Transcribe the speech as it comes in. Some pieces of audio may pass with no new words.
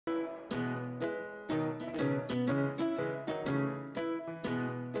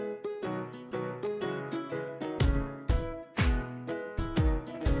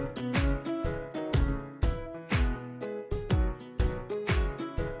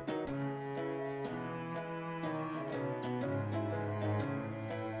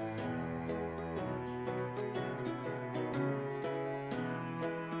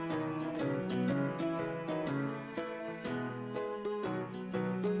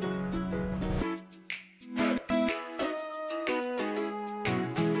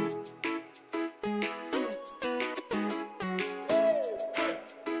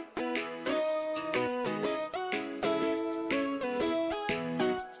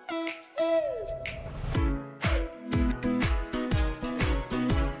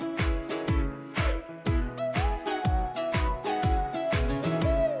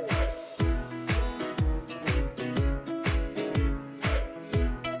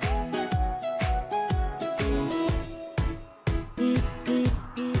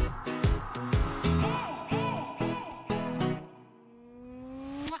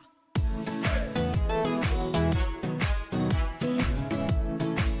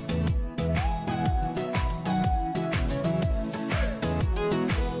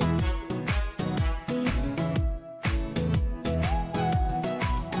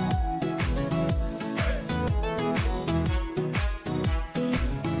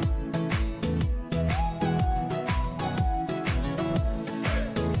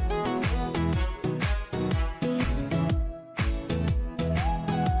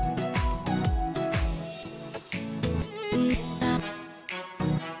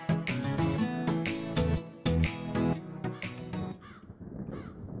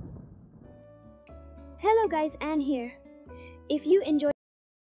Hello guys, Anne here. If you enjoy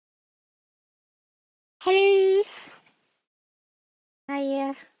Hello.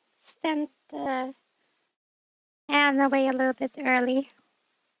 I sent Anne away a little bit early.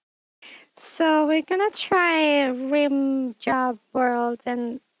 So we're gonna try Rimjob World,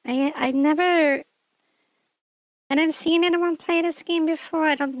 and I've seen anyone play this game before.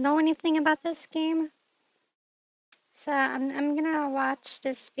 I don't know anything about this game. So I'm gonna watch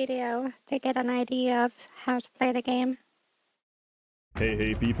this video to get an idea of how to play the game.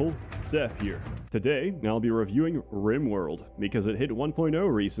 Hey people, Seth here. Today, I'll be reviewing Rimworld, because it hit 1.0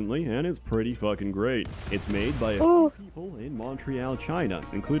 recently and it's pretty fucking great. It's made by a few people in Montreal, China,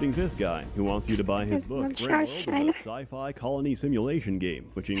 including this guy, who wants you to buy his book. Rimworld is a sci-fi colony simulation game,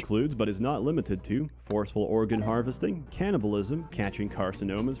 which includes but is not limited to forceful organ harvesting, cannibalism, catching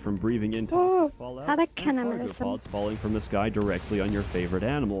carcinomas from breathing in toxic fallout, and cargo pods falling from the sky directly on your favorite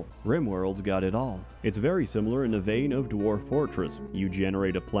animal. Rimworld's got it all. It's very similar in the vein of Dwarf Fortress. You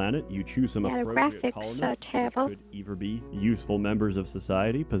generate a planet, you choose some appropriate colonists, which could either be useful members of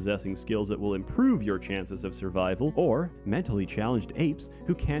society possessing skills that will improve your chances of survival, or mentally challenged apes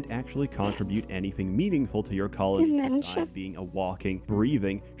who can't actually contribute anything meaningful to your colony besides being a walking,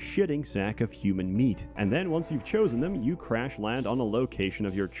 breathing, shitting sack of human meat. And then once you've chosen them, you crash land on a location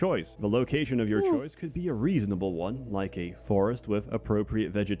of your choice. The location of your choice could be a reasonable one, like a forest with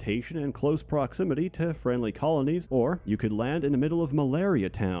appropriate vegetation and close proximity to friendly colonies, or you could land in the middle of Malaria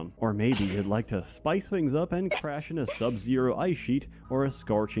Town, or maybe you'd like to spice things up and crash in a sub-zero ice sheet or a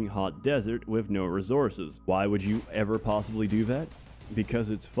scorching hot desert with no resources. Why would you ever possibly do that? Because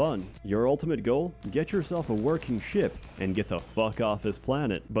it's fun. Your ultimate goal? Get yourself a working ship and get the fuck off this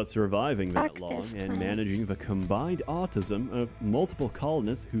planet. But surviving that long and managing the combined autism of multiple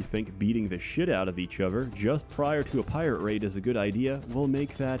colonists who think beating the shit out of each other just prior to a pirate raid is a good idea will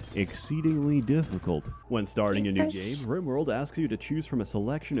make that exceedingly difficult. When starting a new game, Rimworld asks you to choose from a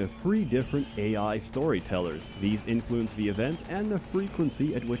selection of 3 different AI storytellers. These influence the events and the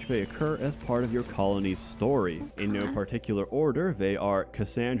frequency at which they occur as part of your colony's story. In no particular order, they are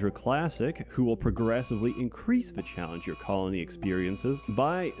Cassandra Classic, who will progressively increase the challenge your colony experiences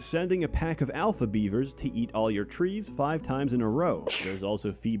by sending a pack of alpha beavers to eat all your trees 5 times in a row. There's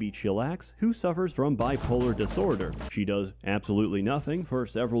also Phoebe Chillax, who suffers from bipolar disorder. She does absolutely nothing for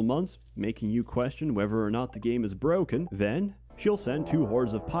several months, making you question whether or not the game is broken. Then she'll send 2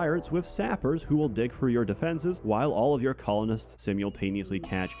 hordes of pirates with sappers who will dig for your defenses while all of your colonists simultaneously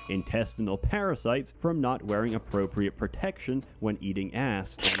catch intestinal parasites from not wearing appropriate protection when eating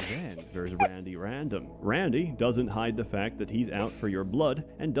ass. And then there's Randy Random. Randy doesn't hide the fact that he's out for your blood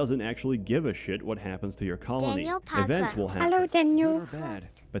and doesn't actually give a shit what happens to your colony. Events will happen, good or bad,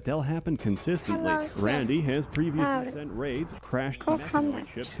 but they'll happen consistently. Randy has previously sent raids, crashed methanol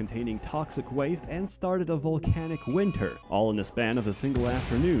ships containing toxic waste, and started a volcanic winter, all in the span of a single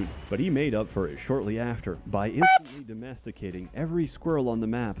afternoon, but he made up for it shortly after by instantly domesticating every squirrel on the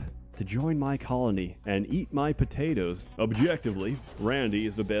map to join my colony and eat my potatoes. Objectively, Randy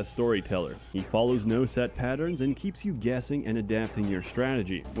is the best storyteller. He follows no set patterns and keeps you guessing and adapting your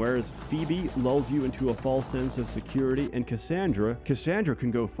strategy, whereas Phoebe lulls you into a false sense of security, and Cassandra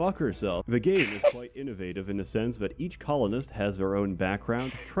can go fuck herself. The game is quite innovative in the sense that each colonist has their own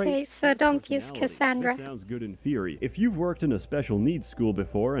background, traits, okay, so don't use Cassandra. This sounds good in theory. If you've worked in a special needs school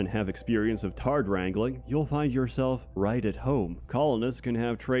before and have experience of tard wrangling, you'll find yourself right at home. Colonists can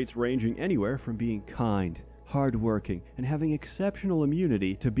have traits ranging anywhere from being kind, hardworking, and having exceptional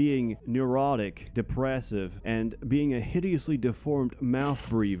immunity to being neurotic, depressive, and being a hideously deformed mouth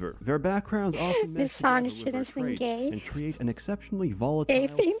breather. Their backgrounds often mess together with their traits and create an exceptionally volatile,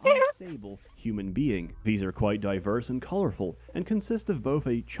 unstable human being. These are quite diverse and colorful, and consist of both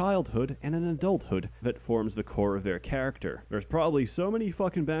a childhood and an adulthood that forms the core of their character. There's probably so many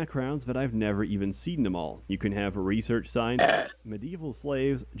fucking backgrounds that I've never even seen them all. You can have research scientists, medieval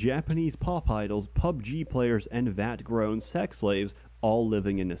slaves, Japanese pop idols, PUBG players, and vat-grown sex slaves, all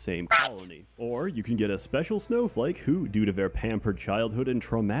living in the same colony. Or you can get a special snowflake who, due to their pampered childhood and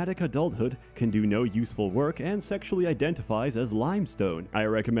traumatic adulthood, can do no useful work and sexually identifies as limestone. I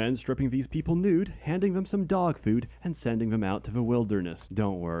recommend stripping these people nude, handing them some dog food, and sending them out to the wilderness.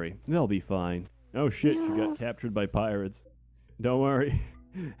 Don't worry, they'll be fine. Oh shit, she got captured by pirates. Don't worry,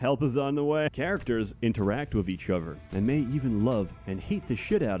 Help is on the way. Characters interact with each other and may even love and hate the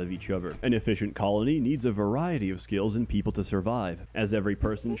shit out of each other. An efficient colony needs a variety of skills and people to survive, as every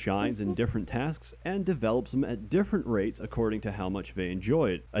person shines in different tasks and develops them at different rates according to how much they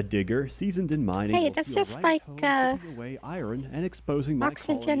enjoy it. A digger seasoned in mining Hey, will that's feel just right like, home putting away iron and exposing my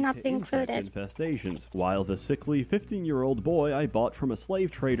oxygen colony not to insect included. infestations, while the sickly 15-year-old boy I bought from a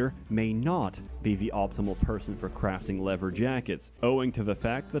slave trader may not be the optimal person for crafting leather jackets, owing to the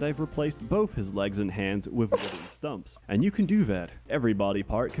fact that I've replaced both his legs and hands with wooden stumps. And you can do that. Every body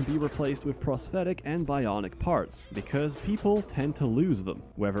part can be replaced with prosthetic and bionic parts, because people tend to lose them,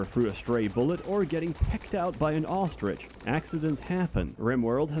 whether through a stray bullet or getting pecked out by an ostrich. Accidents happen.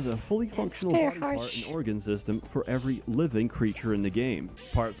 Rimworld has a fully functional body part and organ system for every living creature in the game.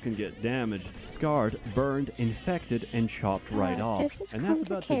 Parts can get damaged, scarred, burned, infected, and chopped right off. And that's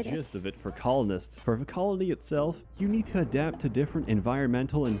about the gist of it for colonists. For the colony itself, you need to adapt to different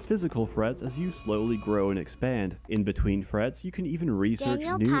environmental and physical threats as you slowly grow and expand. In between threats, you can even research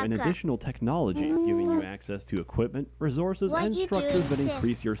new and additional technology, giving you access to equipment, resources, and structures that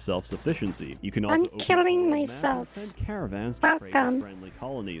increase your self-sufficiency. You can also killing myself. send caravans to trade with friendly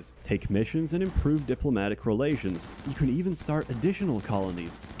colonies, take missions, and improve diplomatic relations. You can even start additional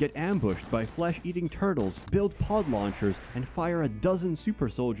colonies, get ambushed by flesh-eating turtles, build pod launchers, and fire a dozen super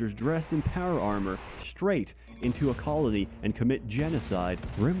soldiers dressed in power armor straight into a colony and commit genocide.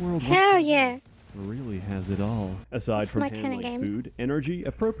 Rimworld really has it all. Aside from handling food, energy,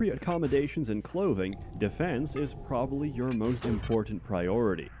 appropriate accommodations, and clothing, defense is probably your most important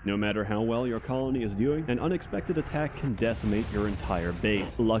priority. No matter how well your colony is doing, an unexpected attack can decimate your entire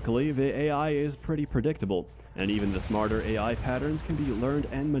base. Luckily, the AI is pretty predictable, and even the smarter AI patterns can be learned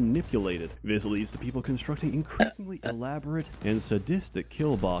and manipulated. This leads to people constructing increasingly elaborate and sadistic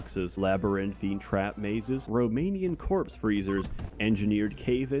kill boxes, labyrinthine trap mazes, Romanian corpse freezers, engineered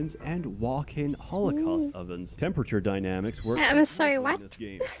cave-ins, and walk-in Holocaust ovens. Temperature dynamics work in this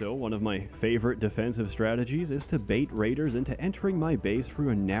game, so one of my favorite defensive strategies is to bait raiders into entering my base through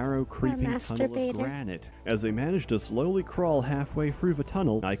a narrow, creeping tunnel of granite. As they manage to slowly crawl halfway through the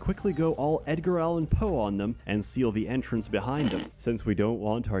tunnel, I quickly go all Edgar Allan Poe on them and seal the entrance behind them. Since we don't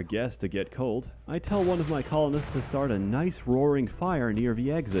want our guests to get cold, I tell one of my colonists to start a nice roaring fire near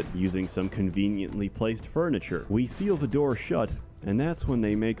the exit, using some conveniently placed furniture. We seal the door shut, and that's when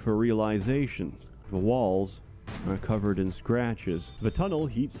they make the realization. The walls are covered in scratches. The tunnel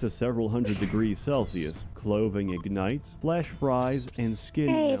heats to several hundred degrees Celsius. Clothing ignites, flesh fries, and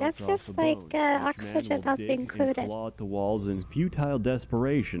skin melts off the bone. Oxygen not included. And claw at the walls in futile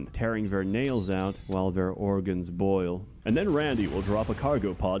desperation, tearing their nails out while their organs boil. And then Randy will drop a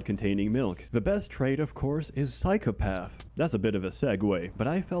cargo pod containing milk. The best trait, of course, is psychopath. That's a bit of a segue, but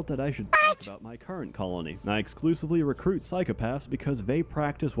I felt that I should talk about my current colony. I exclusively recruit psychopaths because they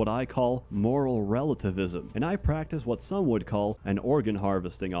practice what I call moral relativism, and I practice what some would call an organ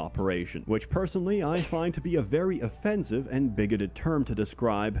harvesting operation, which personally I find to be a very offensive and bigoted term to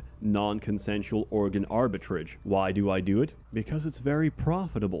describe non-consensual organ arbitrage. Why do I do it? Because it's very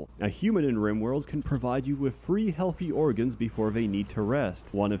profitable. A human in Rimworld can provide you with free healthy organs before they need to rest.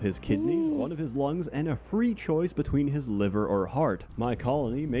 One of his kidneys, one of his lungs, and a free choice between his liver or heart. My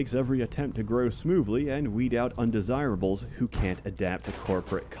colony makes every attempt to grow smoothly and weed out undesirables who can't adapt to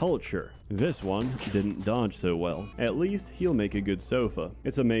corporate culture. This one didn't dodge so well. At least he'll make a good sofa.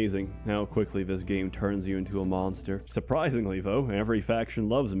 It's amazing how quickly this game turns you into a monster. Surprisingly though, every faction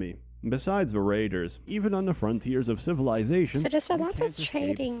loves me. Besides the raiders, even on the frontiers of civilization, so there's a lot of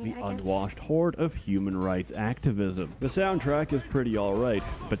trading, the unwashed horde of human rights activism. The soundtrack is pretty alright,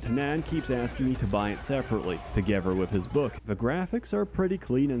 but Tanan keeps asking me to buy it separately, together with his book. The graphics are pretty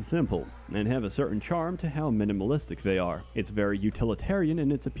clean and simple, and have a certain charm to how minimalistic they are. It's very utilitarian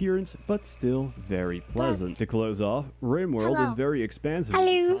in its appearance, but still very pleasant. To close off, Rimworld is very expansive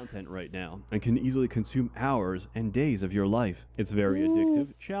with content right now, and can easily consume hours and days of your life. It's very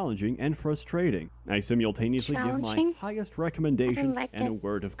addictive, challenging, and frustrating. I simultaneously give my highest recommendation and a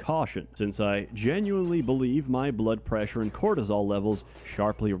word of caution, since I genuinely believe my blood pressure and cortisol levels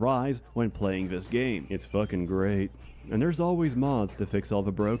sharply rise when playing this game. It's fucking great. And there's always mods to fix all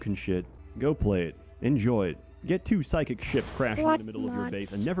the broken shit. Go play it. Enjoy it. Get 2 psychic ships crashing in the middle of your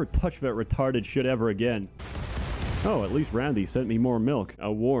base and never touch that retarded shit ever again. Oh, at least Randy sent me more milk.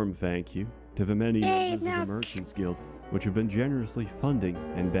 A warm thank you to the many members of the Merchants Guild, which have been generously funding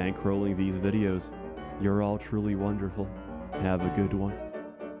and bankrolling these videos. You're all truly wonderful. Have a good one.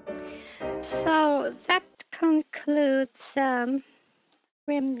 So that concludes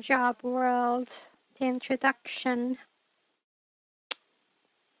Rimjob World, the introduction.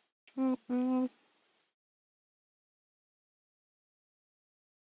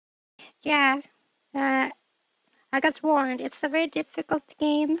 yeah, I got warned. It's a very difficult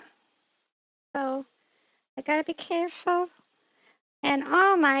game, so I gotta be careful. And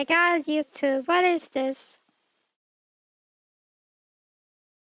oh my god, YouTube, what is this?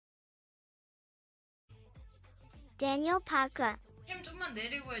 Daniel Parker 캠 좀만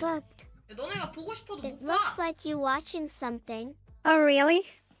내리고 해. burped. 야, 너네가 보고 싶어도 It 못 looks 봐. like you watching something. Oh, really?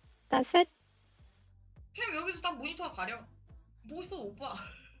 Does it? 캠 여기서 딱 모니터가 가려. 보고 싶어도 못 봐.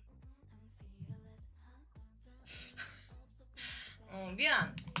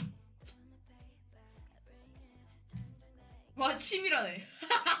 미안. 와, 침이라네.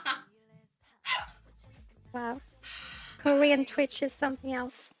 Wow. Korean Twitch is something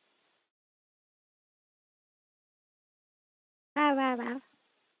else. Wow, wow, wow.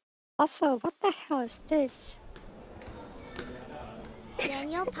 Also, what the hell is this?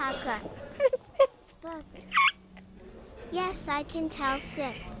 Daniel Parker burped. Yes, I can tell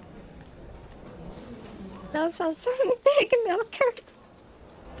sick. Those are some big milkers.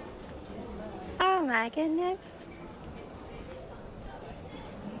 Oh my goodness.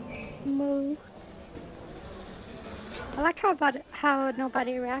 Moo. I like how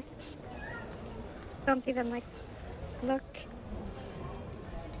nobody reacts. Don't even like look.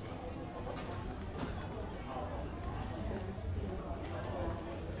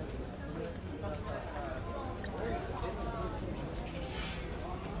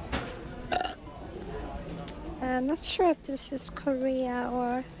 I'm not sure if this is Korea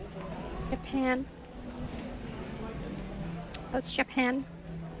or Japan. Oh, it's Japan.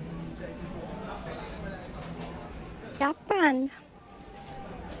 Japan.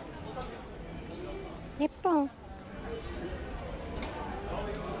 Nippon.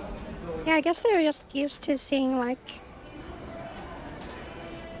 Yeah, I guess they're just used to seeing like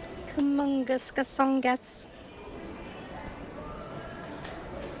humongous gasongas.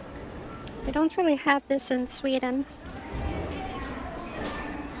 We don't really have this in Sweden.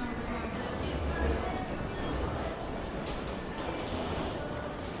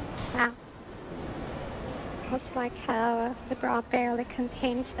 Wow. Almost like how the bra barely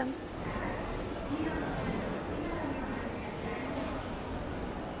contains them.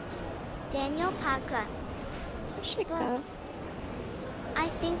 Daniel Parker Where'd she go? burped. I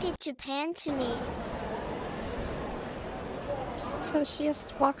think it's Japan to me. So she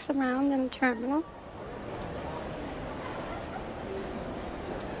just walks around in the terminal.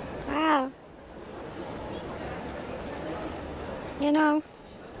 Wow. You know,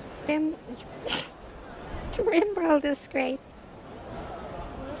 Rimworld is great.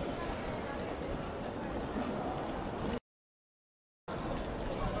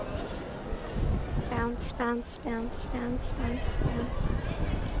 Bounce, bounce, bounce, bounce, bounce, bounce.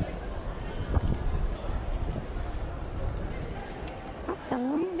 What a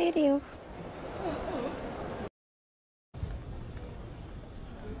long video.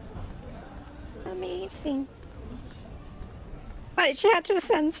 Amazing. But she had to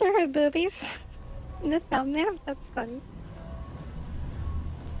censor her boobies in the thumbnail? That's funny.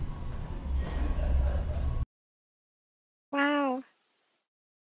 Wow.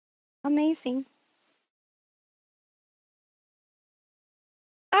 Amazing.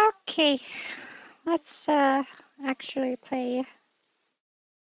 Okay. Let's actually play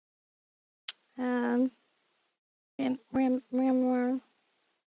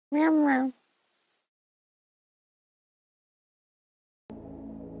Rimworld.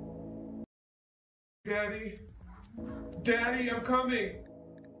 Daddy? Daddy, I'm coming!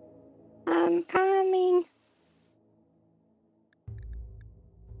 I'm coming.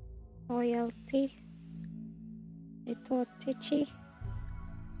 Loyalty. Itotichi.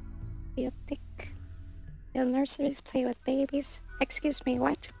 Biotic. The nurseries play with babies. Excuse me,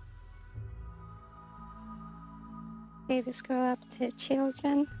 what? Babies grow up to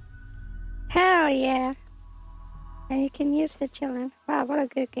children. Hell yeah! And you can use the children. Wow, what a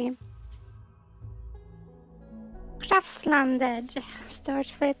good game. Krasslanded.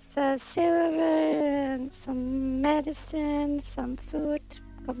 Start with silver, and some medicine, some food,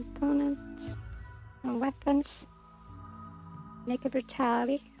 components, and weapons. Naked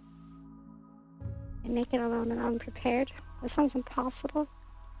brutality. And naked, alone, and unprepared. That sounds impossible.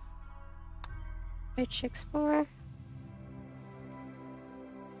 Rich explorer.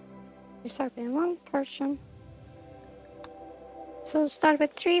 You start with one person. So start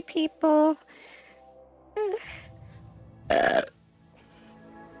with 3 people.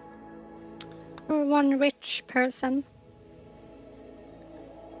 Or 1 rich person.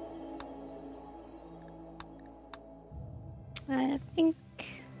 I think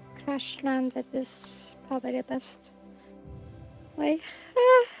crash landed is probably the best way.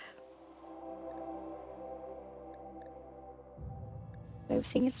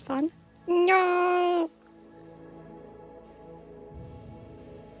 Losing is fun. No!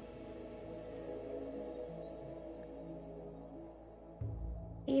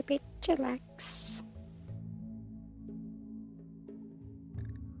 A bit chillax.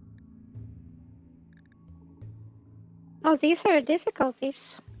 Oh, these are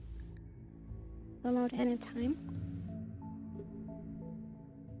difficulties. Download anytime.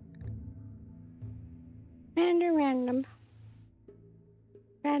 Random.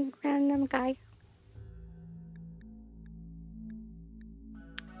 Random guy.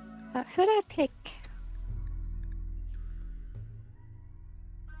 Who'd I pick?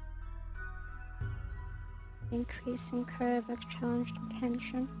 Increasing curve of challenged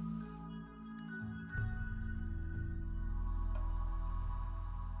tension.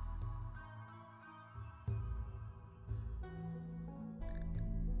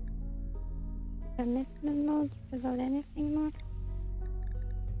 Commitment mode without anything mode.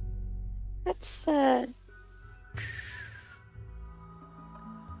 Let's I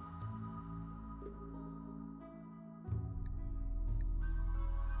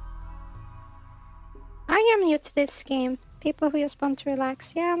am new to this game. People who just want to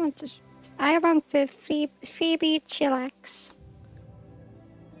relax. Yeah, I want to Phoebe chillax.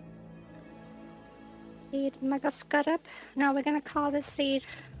 Seed mega scud up. Now we're gonna call this seed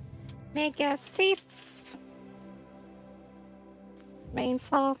mega seed.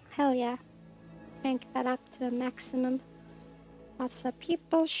 Rainfall, hell yeah. Crank that up to a maximum. Lots of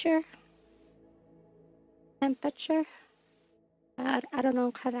people, sure. Temperature. I don't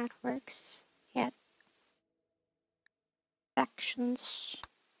know how that works yet. Actions.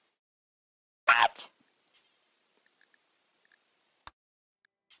 What?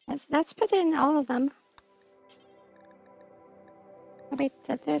 Let's put in all of them. Wait,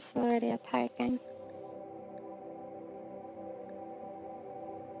 there's already a pirate gang.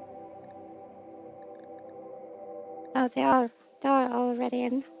 Oh, they are already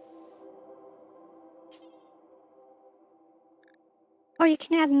in. Oh, you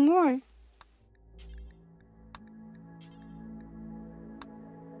can add more.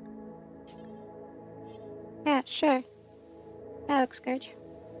 Yeah, sure. That looks good.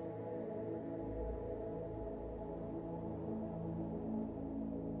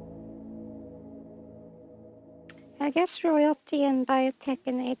 I guess royalty in biotech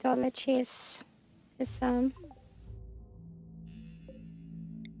and ideology is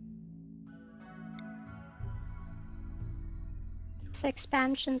it's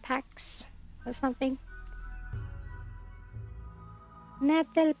expansion packs or something.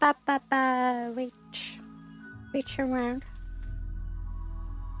 Metal reach around.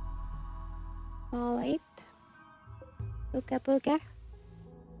 All ape. Booga.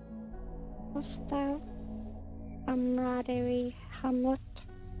 Hostile. Camaraderie. Hamlet.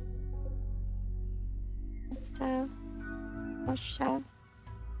 Hostile. Hostile.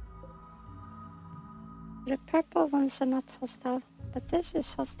 The purple ones are not hostile, but this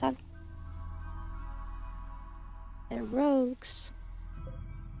is hostile. They're rogues.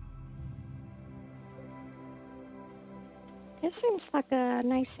 This seems like a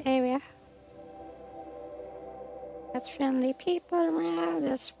nice area. Got friendly people around.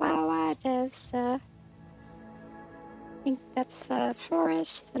 There's Wawa. There's I think that's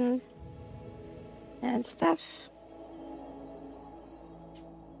forest and stuff.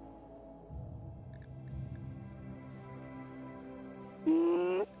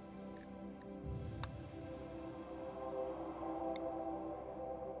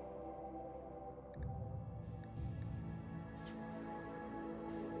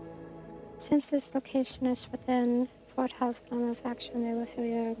 Since this location is within Fort House plan of faction, they will feel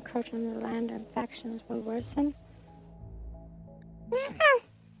your encroachment on the land and factions will worsen.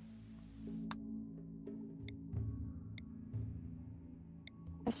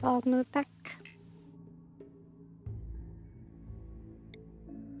 Guess I'll move back.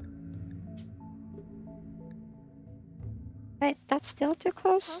 Wait, that's still too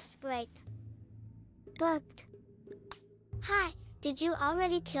close? Post break. Burped. Hi, did you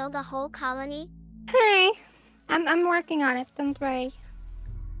already kill the whole colony? Hey, I'm working on it, don't worry.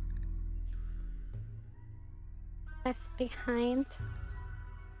 Left behind.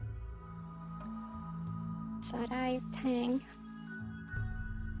 Sarai Tang.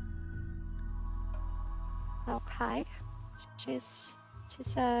 Okay. She's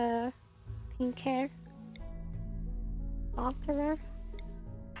a pink hair. Slaughterer.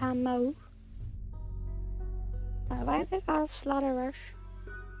 Camo. Why they call Slaughterer?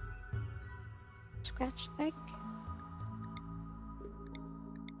 Scratch leg.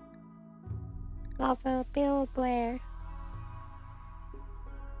 Lava Bill Blair.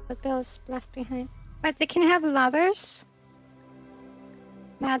 But Bill's left behind. But they can have lovers.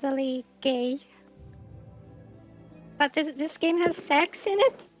 Madly gay. But this game has sex in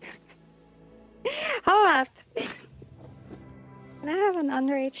it? Hold up. Can I have an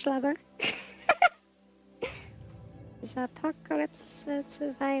underage lover? Is apocalypse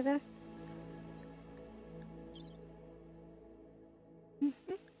survivor?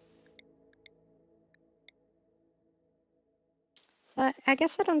 So I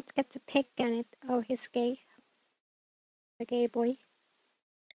guess I don't get to pick on it. Oh, he's gay. The gay boy.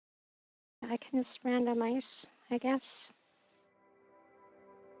 I can just randomize, I guess.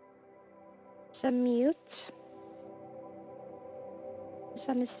 Some mute.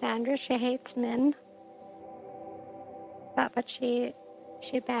 Some Miss Sandra, she hates men. But she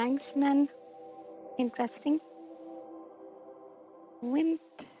bangs men. Interesting. Wimp.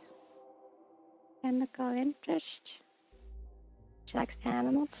 Chemical interest. She likes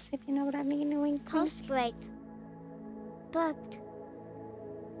animals, if you know what I mean. Wink. Post break. Booked.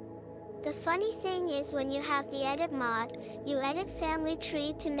 The funny thing is when you have the edit mod, you edit family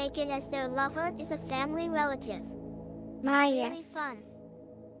tree to make it as their lover is a family relative. Maya. Really fun.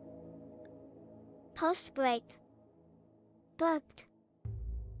 Post break. Booked.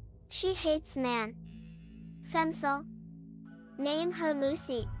 She hates man. Femsel. Name her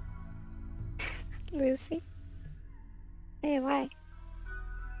Lucy. Lucy? Hey, why?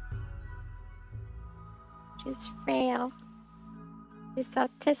 She's frail. She's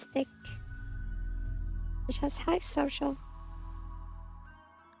autistic. She has high social.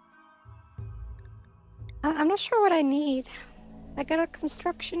 I'm not sure what I need. I got a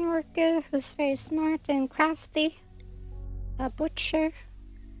construction worker who's very smart and crafty. A butcher.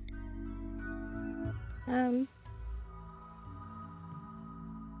 I'm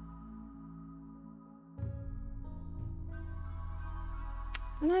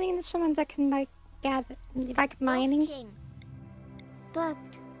not even someone that can like gather, like mining. King.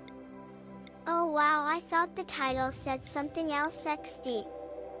 Booked. Oh wow, I thought the title said something else sexy.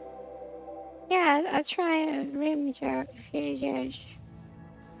 Yeah, I'll try a rimjobs.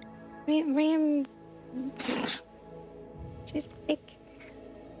 Rim. She's thick.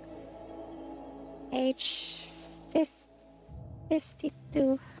 Age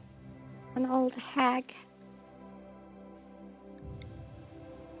 52. An old hag.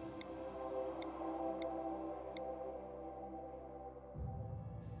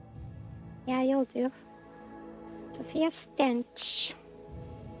 Yeah, you'll do. Sophia Stench.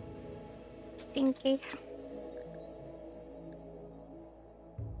 Stinky.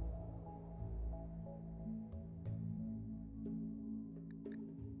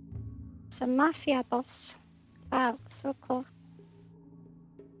 It's a mafia boss. Wow, so cool.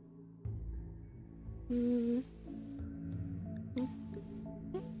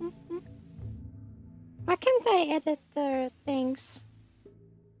 Why can't I edit their things?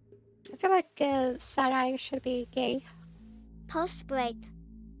 I feel like Sarai should be gay. Post break.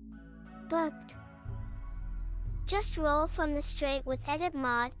 Booked. Just roll from the straight with edit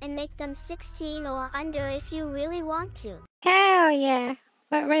mod and make them 16 or under if you really want to. Hell yeah!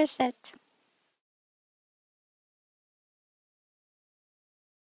 Where is it?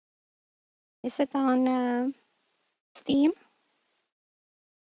 Is it on Steam?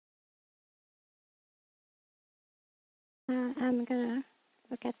 I'm gonna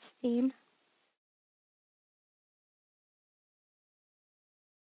look at Steam.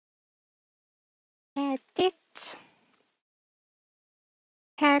 Edit.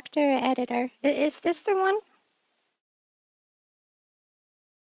 Character editor. Is this the one?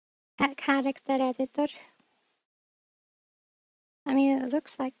 Character editor. I mean, it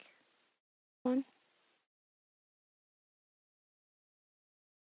looks like one.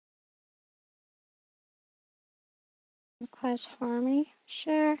 Requires harmony.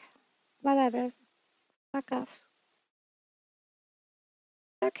 Sure. Whatever. Fuck off.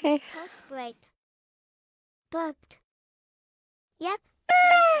 Okay. Post break. Booked. Yep.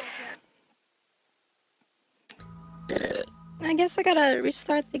 I guess I gotta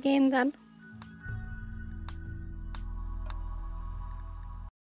restart the game then.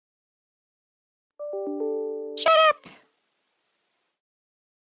 Shut up!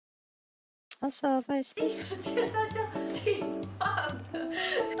 Also, what is this?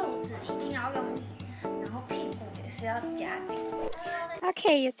 肚子一定要用力，然后屁股也是要夹紧。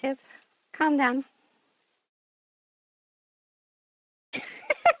 Okay, YouTube. Calm down.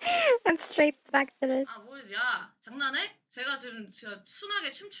 I'm straight back to this. 아, 뭐, 야, 장난해? 제가 지금 진짜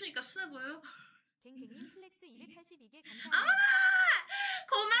순하게 춤추니까 순해 보여요? 갱갱님 플렉스 282개 감사합니다.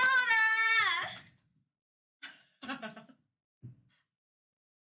 고마워라!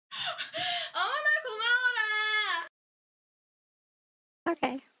 어머나 고마워라.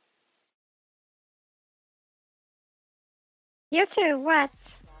 Okay. You too, what?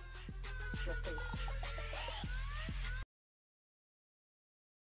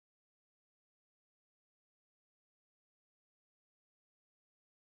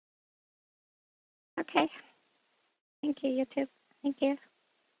 Okay. Thank you, YouTube. Thank you.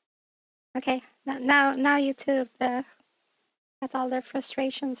 Okay, now YouTube got all their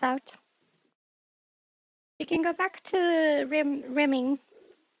frustrations out. You can go back to rimming.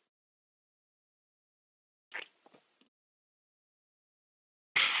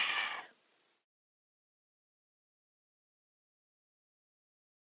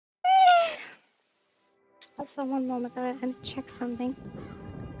 Also, one moment, I need to check something.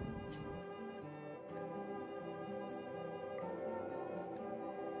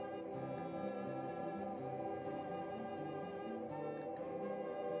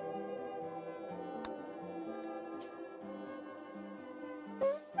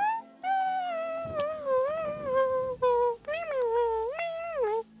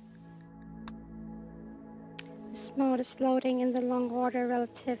 This mode is loading in the long order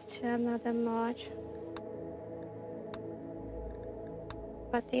relative to another mod.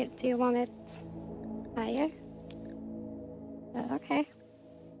 But do you want it higher? Okay.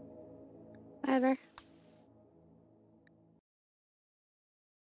 Whatever.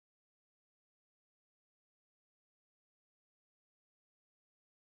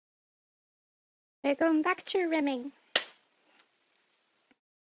 We're going back to rimming.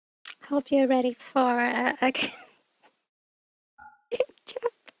 Hope you're ready for a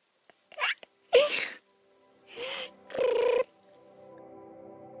job.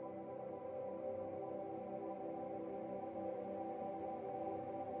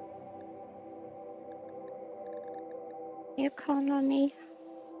 You call on me.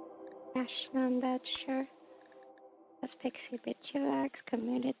 Ashland, that sure. Let's pick a few bingchillings,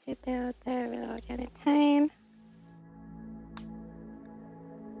 community builder, reload anytime.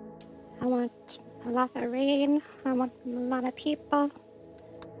 I want a lot of rain. I want a lot of people.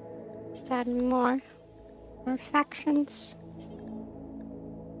 Add more factions.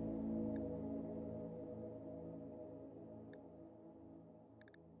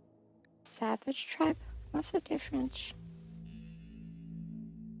 Savage tribe? What's the difference?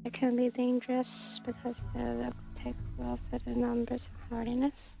 It can be dangerous because they'll take well for the numbers and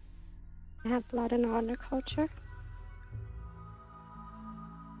hardiness. They have blood and honor culture.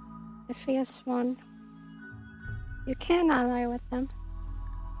 The fierce one. You can ally with them.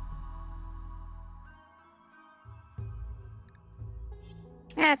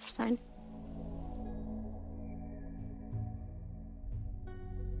 That's fine.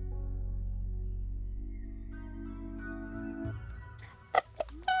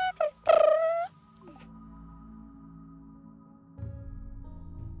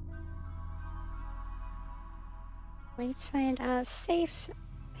 We find a safe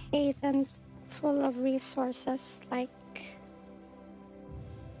haven full of resources, like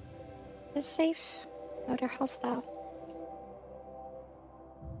the safe. No, they're hostile.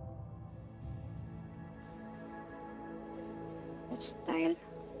 Style.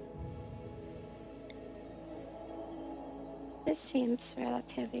 This seems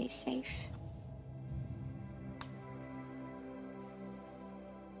relatively safe.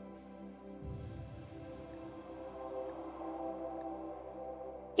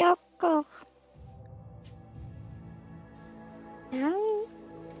 Yoko. Now,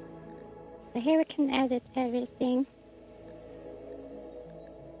 here we can edit everything.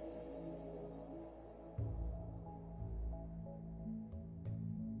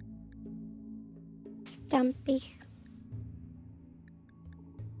 Stumpy.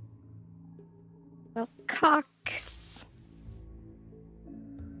 Well, cocks.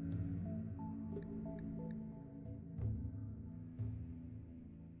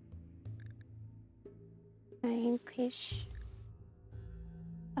 Vanquish.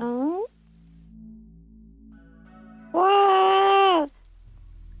 Oh. What?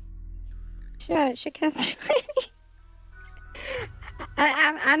 Sure, she can't do any.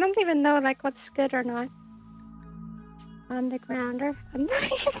 I don't even know like what's good or not. Undergrounder. Annoying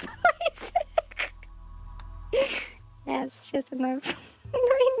voice. Yes, she's an annoying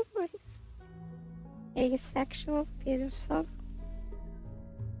voice. Asexual, beautiful.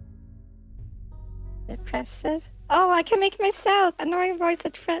 Depressive. Oh, I can make myself annoying voice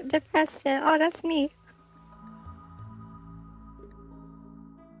depressive. Oh, that's me.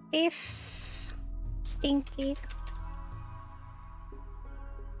 If stinky.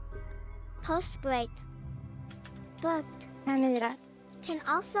 Post break. Burped. Kamira. can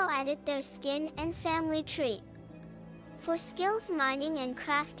also edit their skin and family tree. For skills, mining and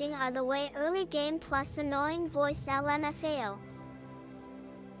crafting are the way early game plus annoying voice LMFAO.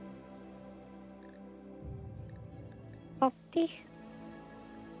 Body,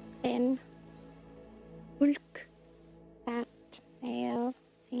 thin, bulk, fat, male,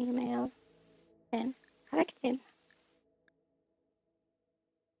 female, thin. I like thin.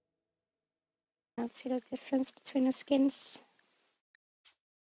 I don't see the difference between the skins.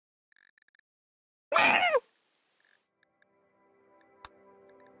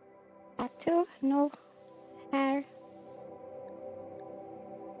 Tattoo, no hair.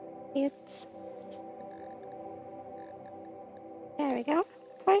 It's there we go.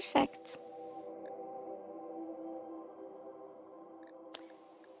 Perfect.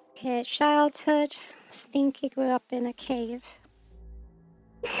 Okay, childhood. Stinky grew up in a cave.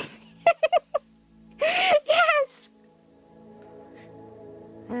 Yes!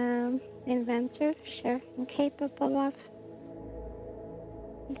 Inventor, sure. Incapable of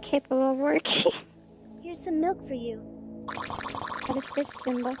working. Here's some milk for you. What is this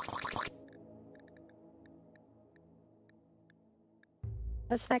symbol?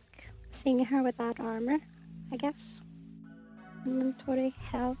 It's like seeing her without armor, I guess. Inventory,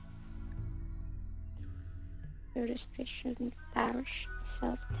 health, food restriction, dash,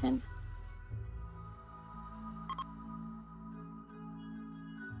 self 10.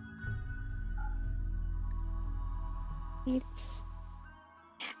 It's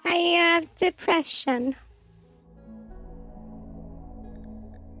I have depression.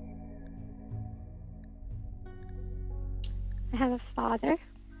 I have a father.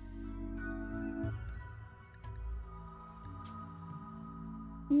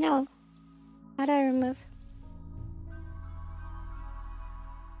 No. How do I remove?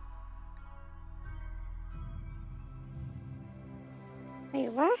 Wait,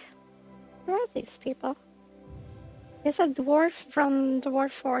 what? Who are these people? There's a dwarf from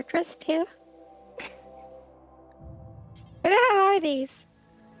Dwarf Fortress too. Where the hell are these?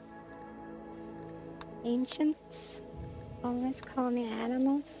 Ancients. Always call me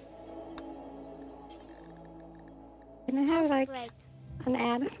animals. Can I have like an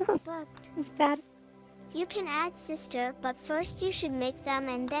animal? Is that? You can add sister, but first you should make them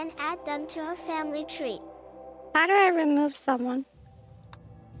and then add them to her family tree. How do I remove someone?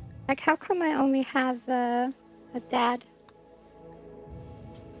 Like, how come I only have a dad?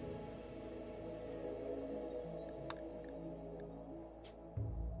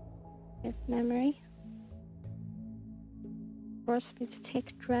 With memory. Force me to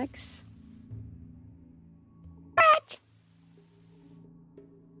take drugs. What?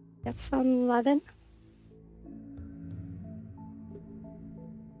 That's some 11.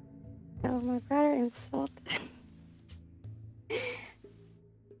 Oh, my brother insulted.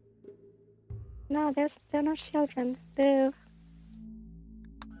 No, there are no children. Boo.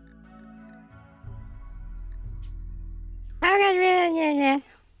 I got really, yeah.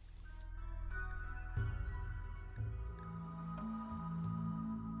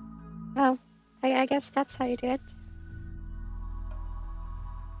 Oh, I guess that's how you do it.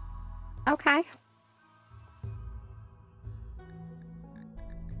 Okay.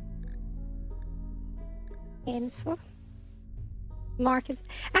 Info. Market.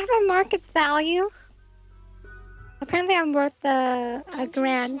 I have a market value. Apparently I'm worth a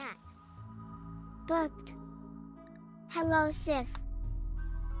grand. Booked. Hello, Sif.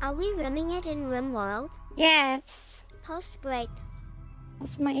 Are we rimming it in Rimworld? Yes. Post break.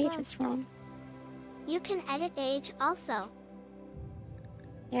 That's my age is wrong. You can edit age also.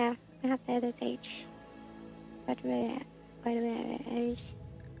 Yeah, I have to edit age. By the way, age.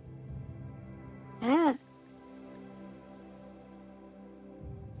 Ah.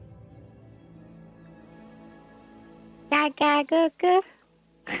 Gaga goo goo.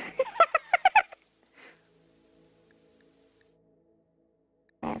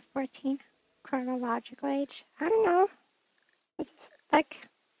 14. Chronological age. I don't know. Like.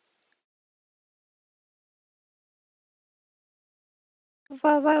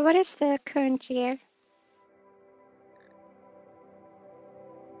 What is the current year?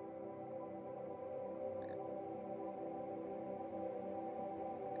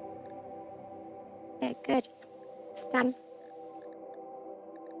 Okay, good. It's done.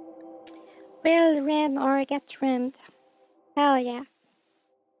 Will rim or get trimmed? Hell yeah.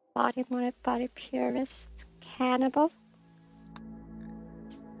 Body mode, body purist, cannibal.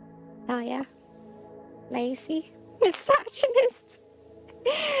 Hell yeah. Lazy, misogynist,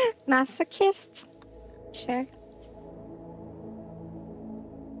 masochist. Sure.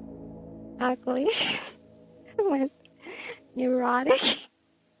 Ugly. With Neurotic?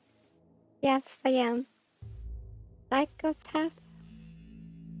 Yes, I am. Psychopath?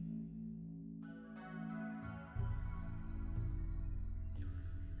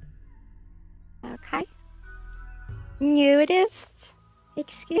 Okay. Nudist?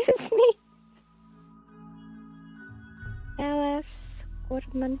 Excuse me? Alice,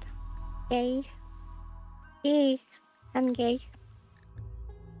 Goodman, gay. I'm gay.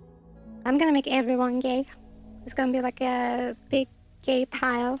 I'm gonna make everyone gay. It's gonna be like a big gay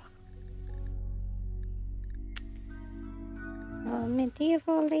pile. Oh,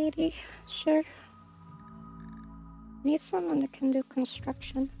 medieval lady, sure. Need someone that can do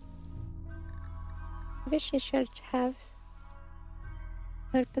construction. Maybe she should have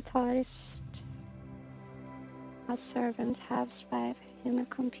herpetarist, a servant, housewife, human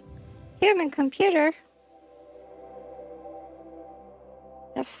computer?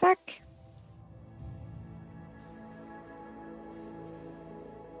 The fuck?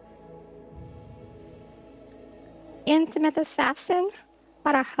 Intimate assassin?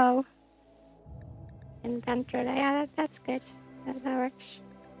 What a hoe. Inventor, yeah, that's good. That works.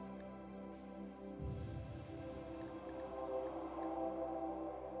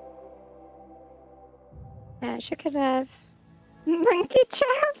 Yeah, she could have monkey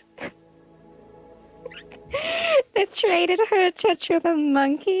child. They traded her to a troop of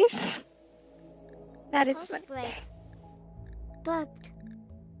monkeys. That is funny. Post-break. Bugged.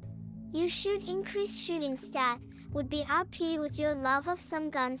 You shoot increased shooting stat. Would be RP with your love of some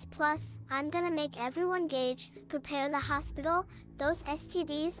guns. Plus, I'm gonna make everyone gauge. Prepare the hospital. Those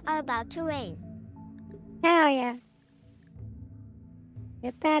STDs are about to rain. Hell yeah.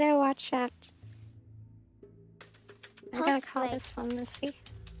 You better watch out. I'm gonna call Post-break. this one Lucy.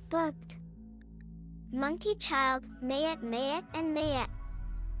 Bugged. Monkey child, Mayet, and Mayet.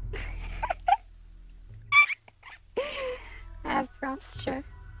 Have posture.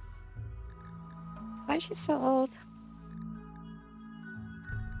 Why is she so old?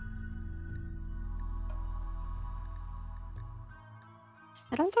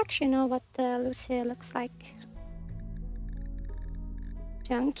 I don't actually know what Lucy looks like.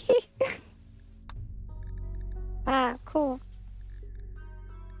 Junkie? Ah, cool.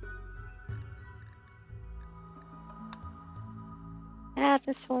 Yeah,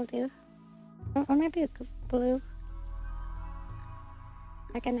 this will do. Or maybe a blue.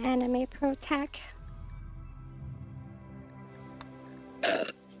 Like an anime pro tag.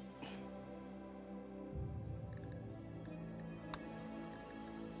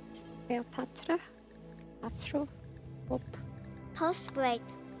 Cleopatra. Afro. Whoop. Post-break.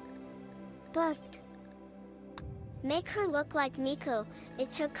 Bugged. Make her look like Miku.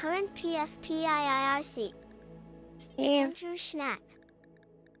 It's her current PFPIIRC. Yeah. Andrew Schnack.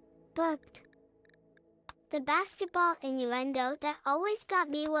 Bugged. The basketball innuendo that always got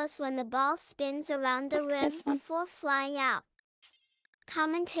me was when the ball spins around the rim This one. before flying out.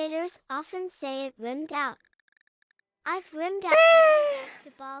 Commentators often say it rimmed out. I've rimmed out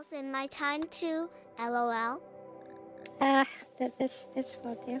basketballs in my time too, LOL. This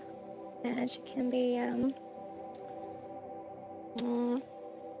will do. And she can be,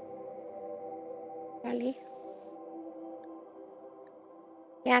 really?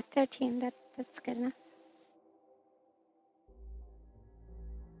 Yeah, 13, that's good enough.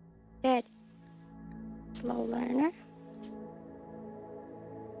 Good. Slow learner.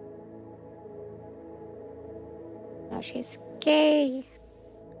 Oh, she's gay.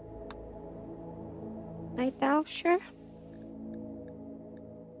 Light Belcher.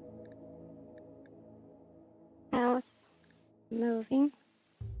 Health. Moving.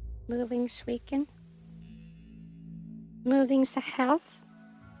 Moving's weakened. Moving's a health.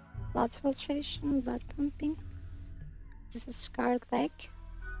 Blood filtration, blood pumping. There's a scarred leg.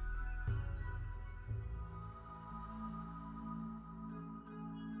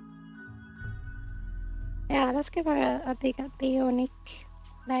 Yeah, let's give her a big bionic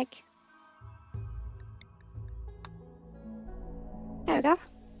leg. There we go.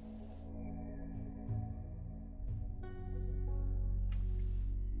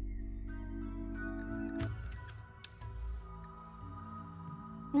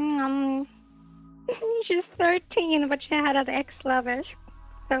 She's 13, but she had an X level.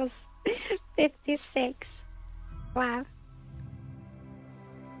 That was 56. Wow.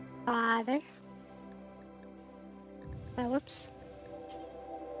 Father. Oh, whoops.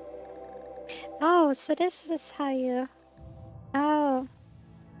 Oh, so this is how you... Oh.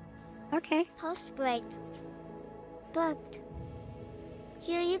 Okay. Post-break. Bugged.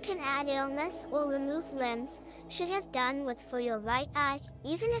 Here you can add illness or remove limbs. Should have done with for your right eye,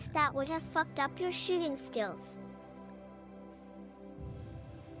 even if that would have fucked up your shooting skills.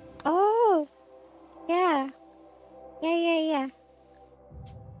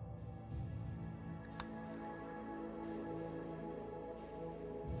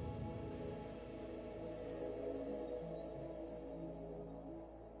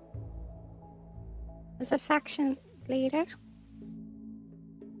 As a faction leader.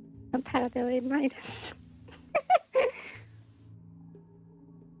 Compatibility minus.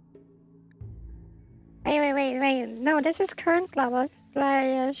 Wait. No, this is current level.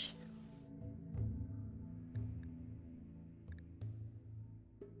 Players.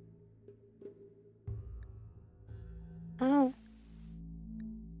 Oh.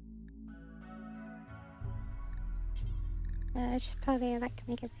 I should probably like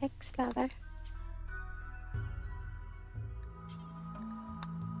make it X level.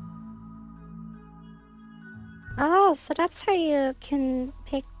 Oh, so that's how you can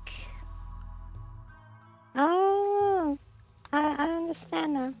pick. Oh, I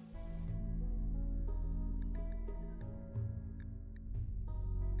understand now.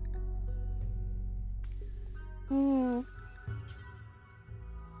 Hmm.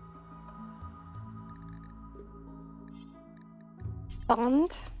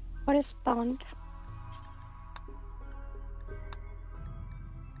 Bond? What is bond?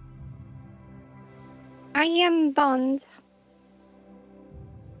 I am Bond.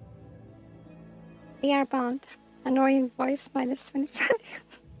 We are Bond. Annoying voice minus 25.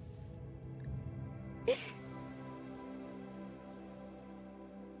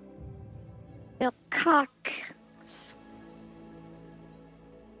 Bill cock.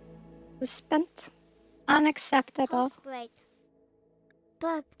 Was spent. Unacceptable. Post break.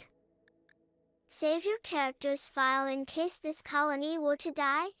 Bugged. Save your character's file in case this colony were to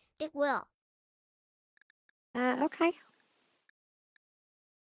die. It will. Okay.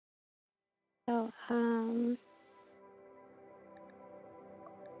 So, how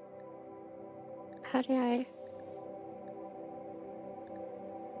do I...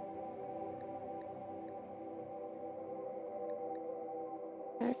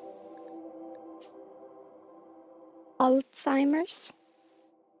 Alzheimer's?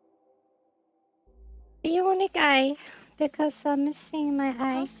 Bionic eye, because I'm missing my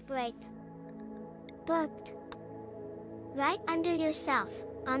eye. Post break. Bugged. Right under yourself,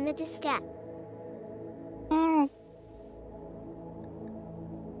 on the diskette. Mm.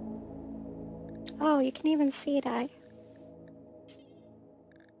 Oh, you can even see it, eye.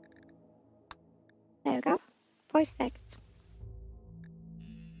 There we go. Perfect.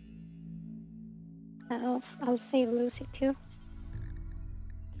 I'll save Lucy too.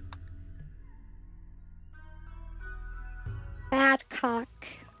 Bad cock.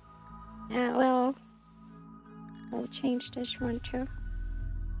 Well, I'll change this one too.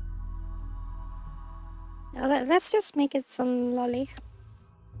 Let's just make it some lolly.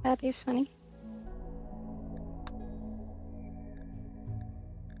 That'd be funny.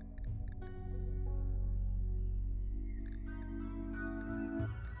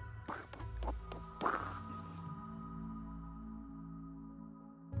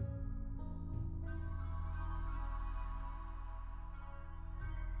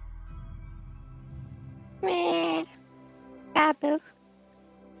 Meh. Babu.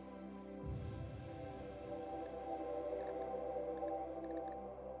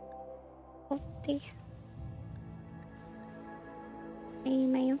 Potty.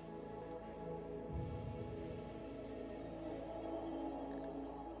 Email.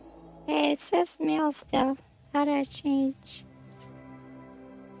 Hey, it says mail still. How do I change?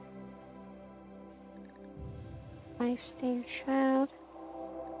 Lifestyle child.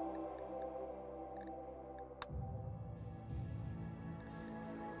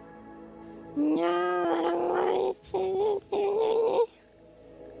 No, I don't want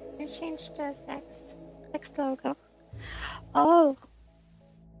to change the sex logo. Oh.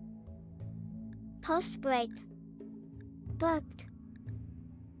 Post break. Bugged.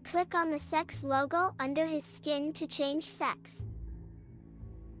 Click on the sex logo under his skin to change sex.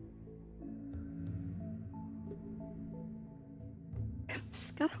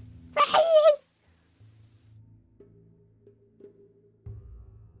 Ska.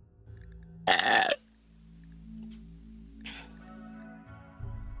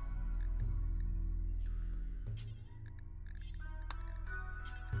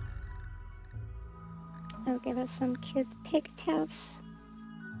 I'll give us some cute pigtails.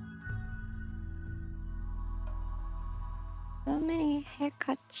 So many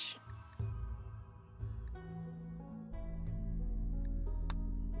haircuts.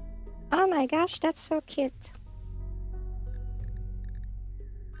 Oh my gosh, that's so cute.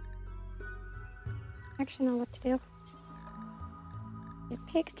 Actually, know what to do. The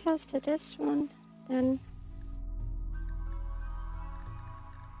pigtails to this one, then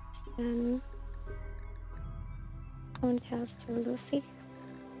ponytails to Lucy.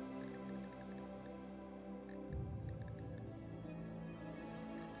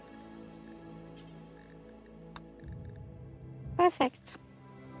 perfect.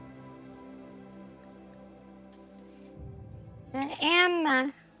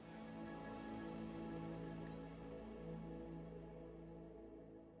 Emma.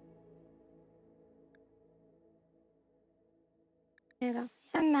 There you go.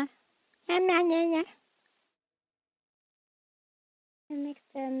 Emma. Emma, yeah. Make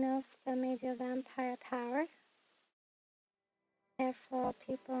the milk that made your vampire power. Therefore,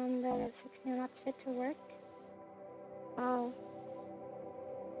 people under 16 are not fit to work. Oh.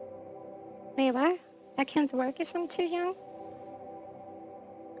 Wait, what? I can't work if I'm too young?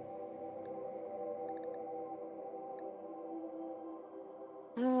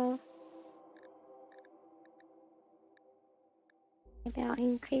 Oh. Maybe I'll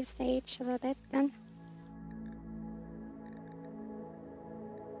increase the age a little bit then.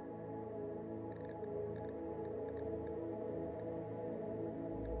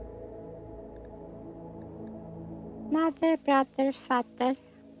 Mother, brother, father.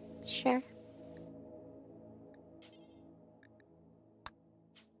 Sure.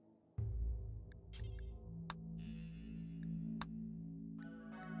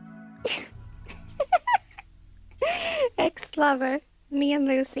 Ex-lover. Me and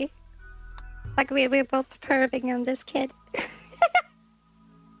Lucy. Like we're both perving on this kid.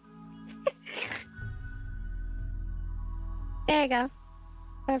 There you go.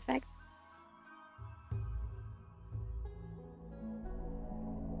 Perfect.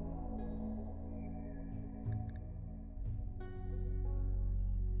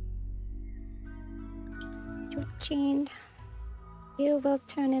 Eugene, you will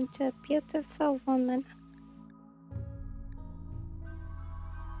turn into a beautiful woman.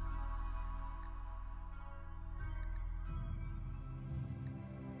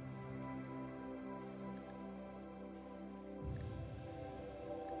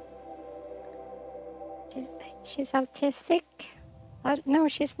 She's autistic? No,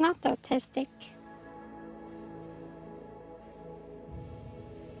 she's not autistic.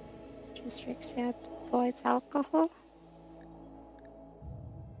 She strictly avoids alcohol.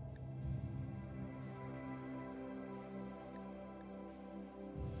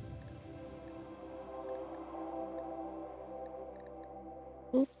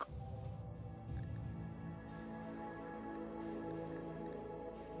 Ook.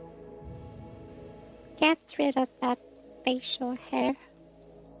 Get rid of that facial hair.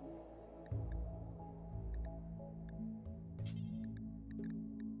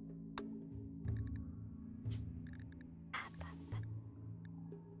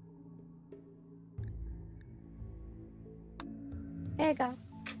 There you go.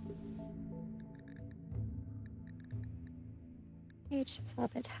 Age is a little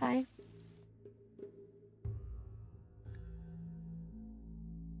bit high.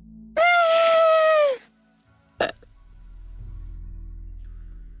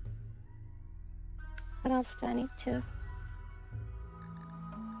 What else do I need to?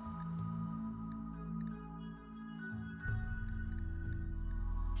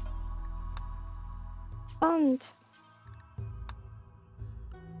 Bond.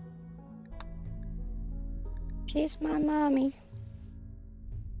 She's my mommy.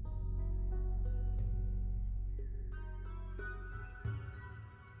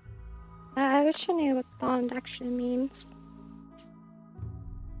 I wish I knew what bond actually means.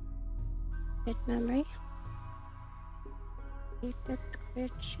 Great memory. That's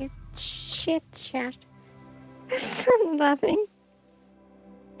great shit chat. That's so loving.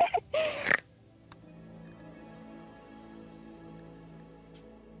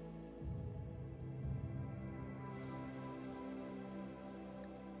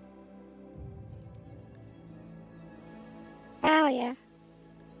 Hell yeah.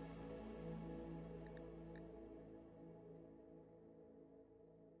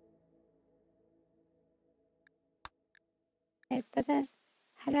 Wait, but then,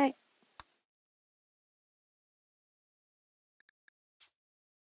 how do I...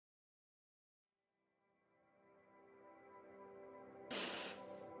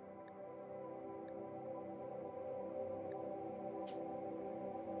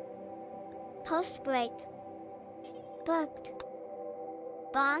 Post-break. Booked.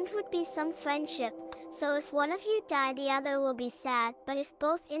 Bond would be some friendship, so if one of you die the other will be sad, but if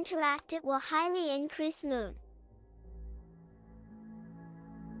both interact it will highly increase mood.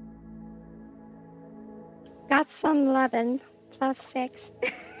 Got some 11 plus 6.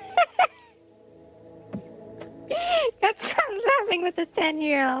 Got some laughing with a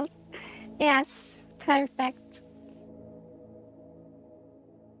 10-year-old. Yes, perfect.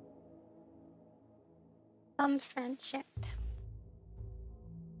 Some friendship.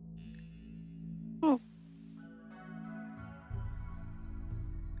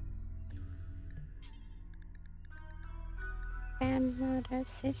 brother,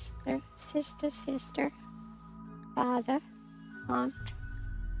 sister, sister, father, aunt.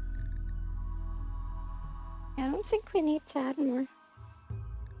 I don't think we need to add more.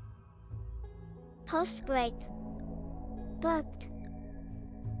 Post-break. Burped.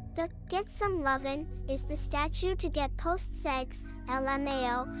 The Get Some Lovin' is the statue to get post-sex,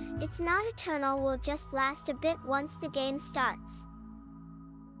 LMAO. It's not eternal, will just last a bit once the game starts.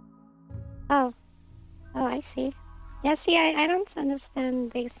 Oh, I see. Yeah, see, I don't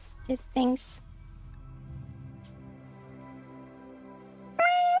understand these things.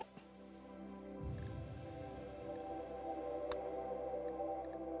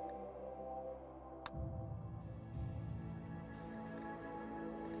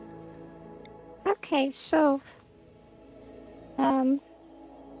 Okay, so yeah,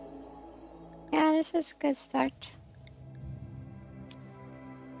 this is a good start.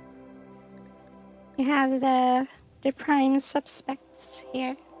 We have the prime suspects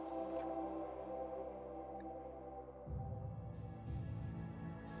here.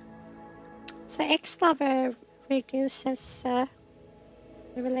 So ex-lover reduces the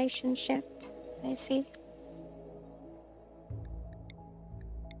relationship, I see.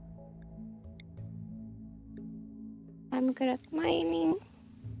 I'm good at mining.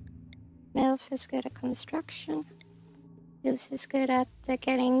 MILF is good at construction. Goose is good at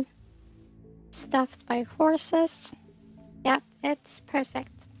getting stuffed by horses. Yep, it's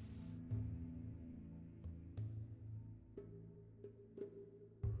perfect.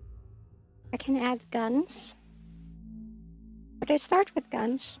 I can add guns. But I start with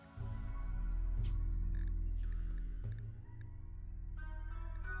guns.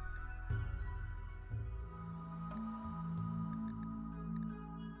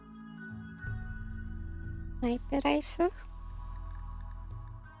 Sniper rifle.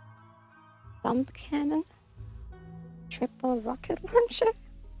 Bump cannon. Triple rocket launcher.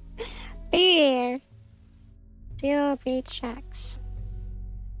 Beer. Steel breach axe.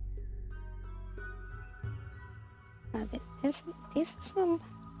 These are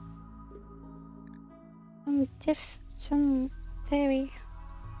some very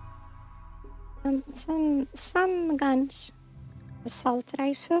some guns. Assault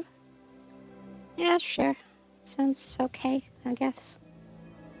rifle. Yeah, sure. Sounds okay, I guess.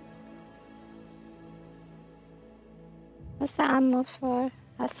 What's the ammo for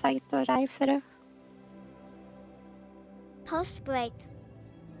a sight or rifle? Post-break.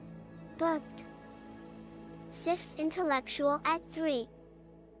 Burped. Sif's intellectual at 3.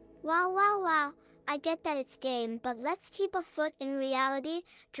 Wow. I get that it's game, but let's keep a foot in reality.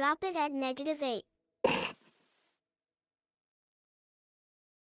 Drop it at -8.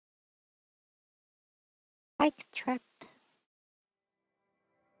 Spike trap.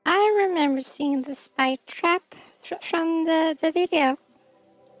 I remember seeing the spike trap from the video.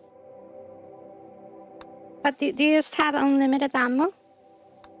 But do you just have unlimited ammo?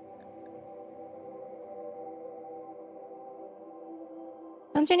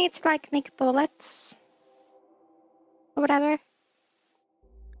 Don't you need to like make bullets? Or whatever?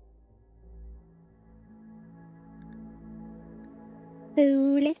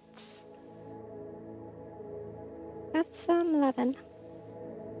 Bullets. That's 11.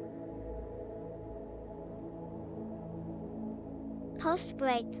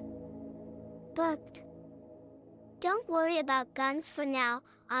 Post-break. Burped. Don't worry about guns for now,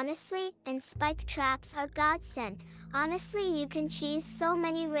 honestly, and spike traps are godsend. Honestly, you can cheese so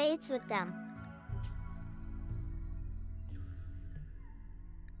many raids with them.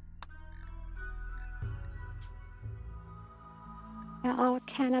 They're all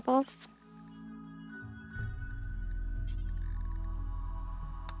cannibals.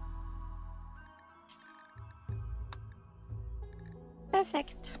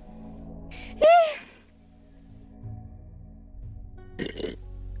 Perfect.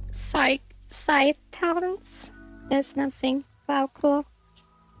 Side talents? There's nothing. Wow, cool.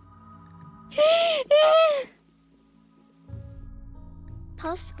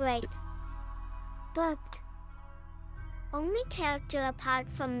 Post-break. Burped. Only character apart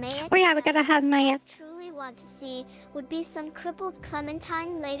from Maya Oh yeah, we gotta have Maya. I truly want to see would be some crippled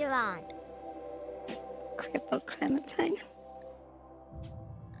Clementine later on. Crippled Clementine.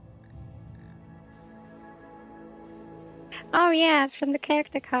 Oh yeah, from the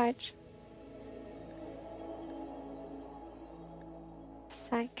character cards.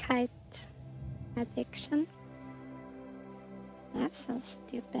 Psychite addiction. That sounds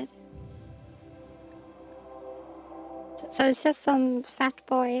stupid. So it's just some fat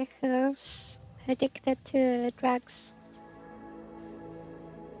boy who's addicted to drugs.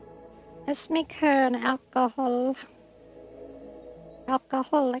 Let's make her an alcohol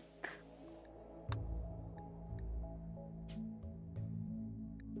Alcoholic.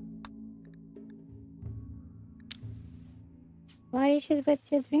 What is it with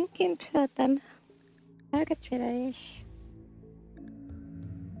your drinking problem? Purgatory.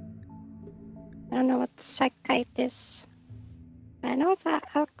 I don't know what psychite is. I know what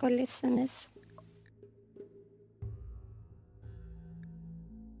alcoholism is.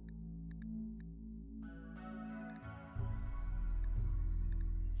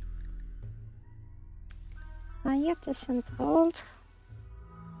 I'm jättesent old.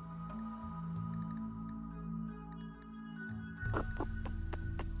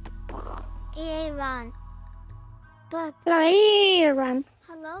 Aaron. But Run.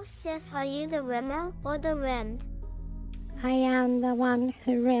 hello, Sif. Are you the rimmer or the rimmed? I am the one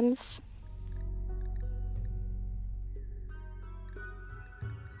who rims.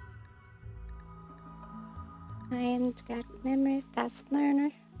 I am got memory, fast learner.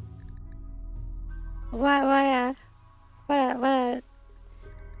 What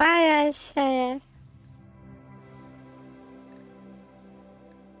I say?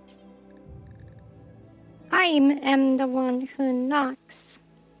 I am the one who knocks.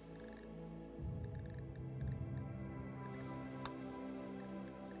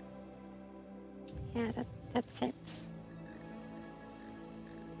 Yeah, that fits.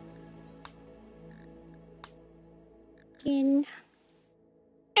 In.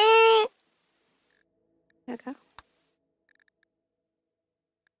 There we go.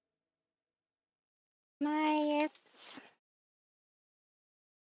 My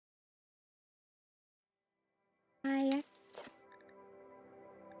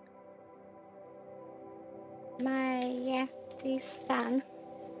is done.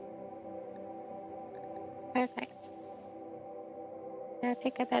 Perfect. I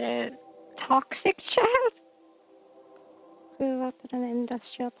think I better toxic child. Grew up on an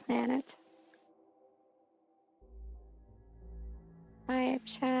industrial planet. Five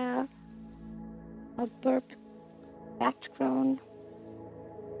child. A burp. Background.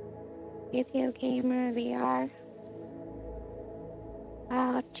 Video gamer VR.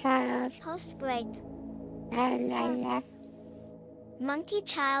 Child. Post break. La la la. Monkey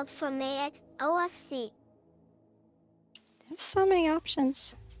child from AET OFC. There's so many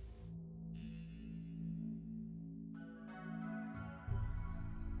options.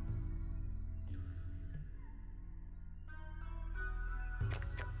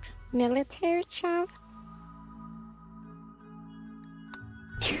 Military child?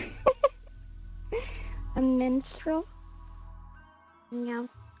 A minstrel? No.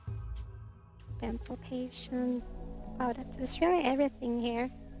 Dental patient. Oh, there's really everything here.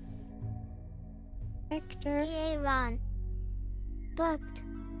 Vector. Aaron. Booked.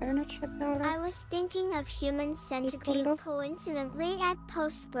 Furniture builder. I was thinking of human centipede coincidentally at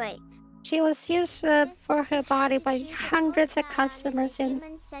post break. She was used for her body by hundreds of customers in...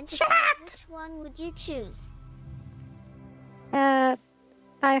 Shut up! Which one would you choose? By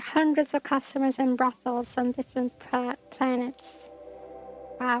hundreds of customers in brothels on different planets.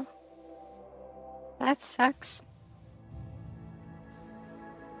 Wow. That sucks.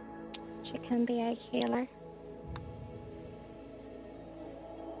 She can be a healer.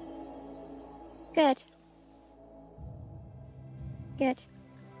 Good. Good.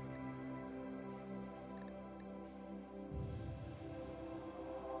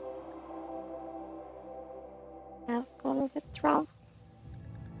 Alcohol withdrawal.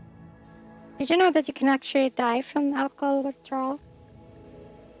 Did you know that you can actually die from alcohol withdrawal?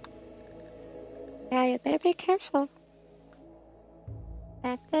 Yeah, you better be careful.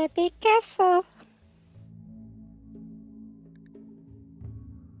 Better be careful.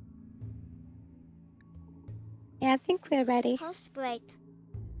 Yeah, I think we're ready. Post break.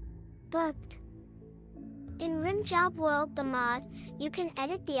 Booked. In Rimjob World the mod, you can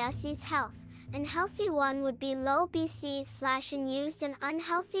edit the SC's health. An healthy one would be low BC/unused, an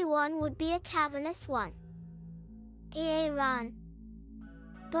unhealthy one would be a cavernous one. Aaron.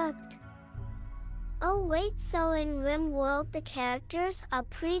 Booked. Oh wait, so in Rimworld the characters are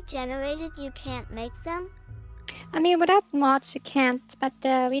pre-generated, you can't make them? I mean, without mods you can't, but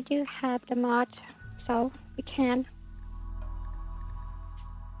we do have the mod, so we can.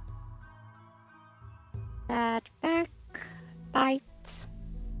 That back, bite.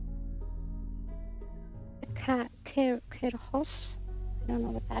 Kirhos. I don't know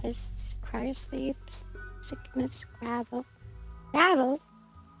what that is. Cryosleep, sickness, gravel. Gravel?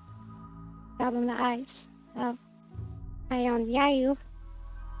 Gravel in the eyes. Oh. Ion Yayu.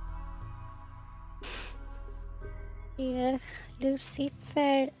 Yeah,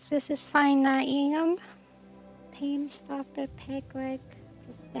 Lucifer. So this is fine, Ion. pain stopper, peg leg,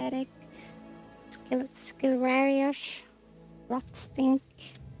 prosthetic, skill warriors, rough stink,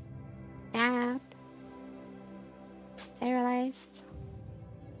 dab, sterilized.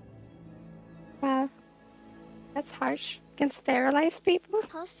 Wow, that's harsh. Can sterilize people?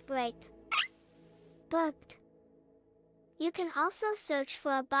 Post-break. Booked. You can also search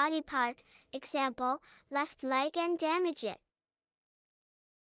for a body part, example, left leg, and damage it.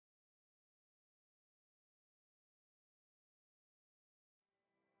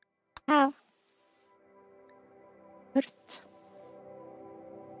 How? Hurt.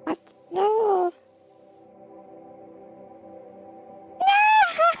 What? No! No!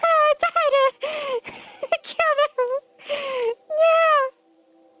 Dad! Kill him! No!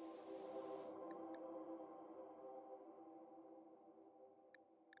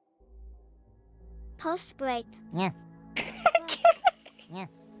 Post-break. Yeah. Yeah.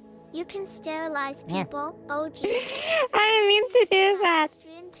 You can sterilize people, OG. I didn't mean to do that.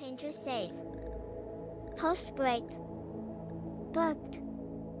 Austrian painter save. Post-break. Booked.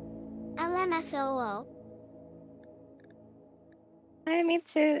 LMFAO. I didn't mean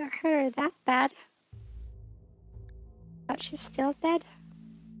to hurt her that bad. But she's still dead.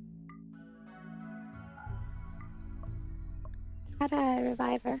 Gotta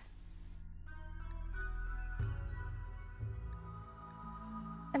revive her.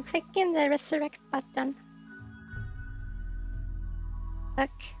 I'm clicking the resurrect button. Look.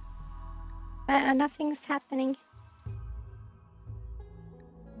 But nothing's happening.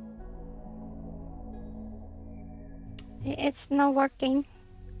 It's not working.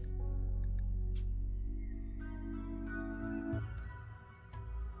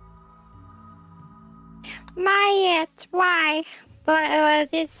 Mayet, why? But I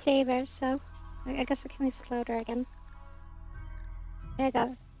did save her, so I guess I can slow her again. There you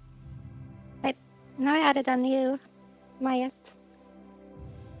go. Wait, now I added a new Mayet.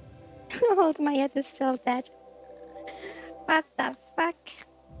 Old Mayet is still dead. What the fuck?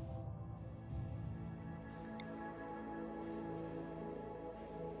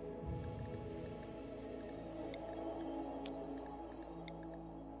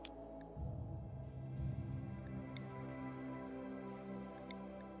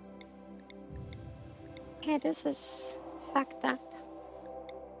 Okay, this is fucked up.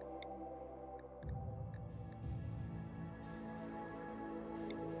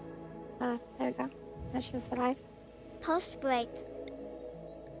 Ah, there we go. Now she's alive. Post-break.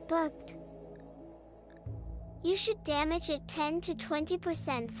 Booked. You should damage it 10 to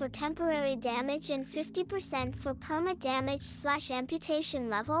 20% for temporary damage and 50% for perma damage / amputation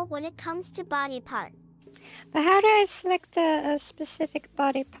level when it comes to body part. But how do I select a specific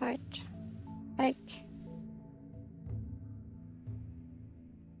body part? Like...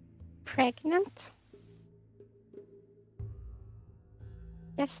 pregnant?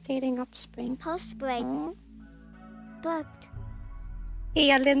 Gestating offspring. Post-break. Oh. Booked.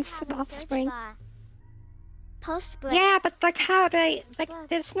 Alien's offspring. Post-break. Yeah, but like how do I... like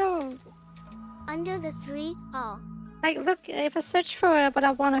there's no... Under the 3, all. Like look, if I search for what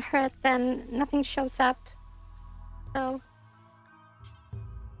I want to hurt, then nothing shows up. So...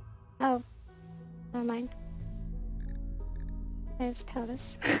 oh. Never mind. There's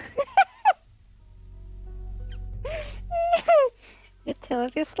pelvis.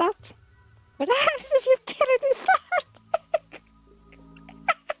 Utility slot? What else is utility slot?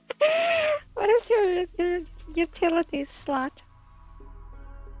 What is your utility slot?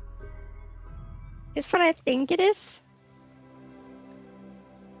 It's what I think it is.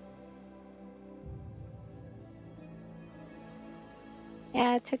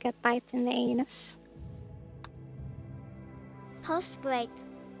 Yeah, I took a bite in the anus. Post-break.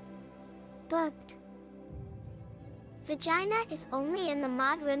 Booked. Vagina is only in the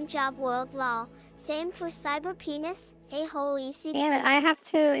mod rimjob world lol. Same for cyber penis, a whole EC. Damn it, I have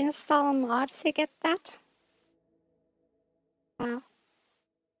to install mods to get that. Wow.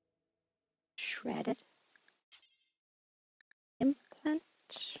 Shredded. Implant.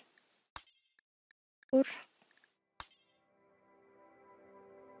 Oof.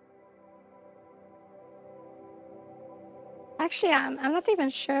 Actually, I'm not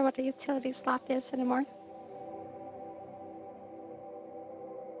even sure what the utility slot is anymore.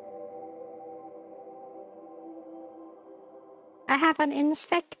 I have an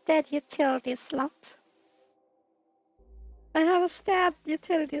infected utility slot. I have a stabbed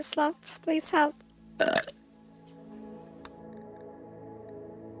utility slot. Please help.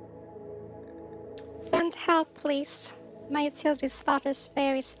 Send help, please. My utility slot is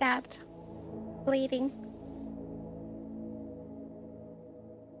very stabbed. Bleeding.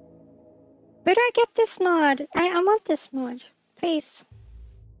 Where do I get this mod? I want this mod. Please.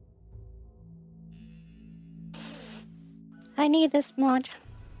 I need this mod.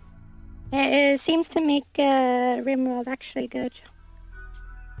 It seems to make Rimworld actually good.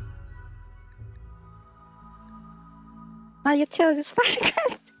 My utility slot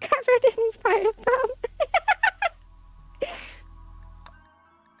covered in firebomb.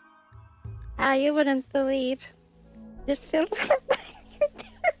 You wouldn't believe. It filled with my utility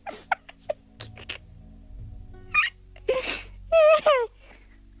slot.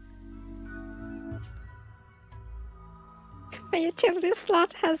 My utility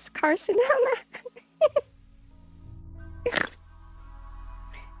slot has carcinoma.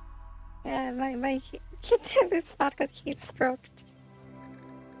 Yeah, my utility slot got heat stroked.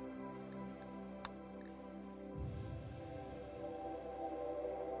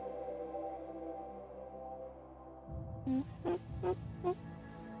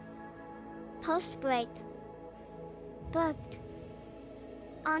 Post break. Burped.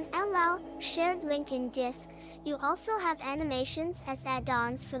 On LL, shared link in disk, you also have animations as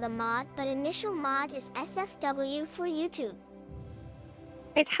add-ons for the mod, but initial mod is SFW for YouTube.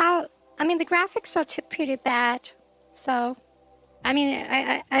 Wait, how? I mean, the graphics are pretty bad, so I mean,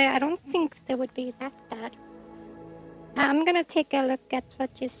 I don't think they would be that bad. I'm gonna take a look at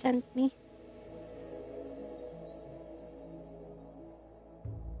what you sent me.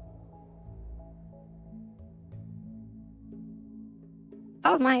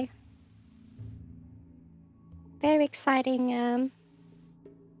 Oh my. Very exciting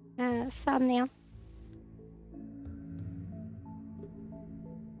thumbnail.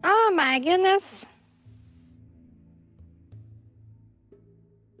 Oh my goodness.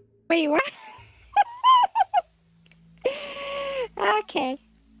 Wait, what? Okay.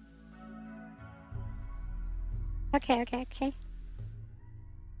 Okay.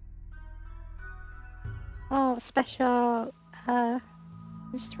 Oh, special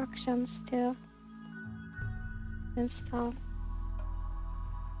instructions to install.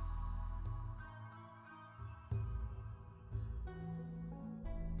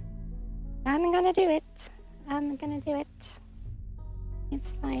 I'm gonna do it. Let's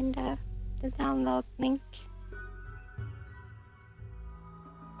find the download link.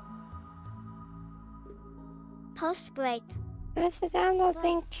 Post break. Where's the download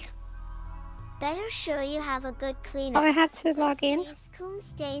link? Better sure you have a good cleanup. Oh, I have to log in. Coon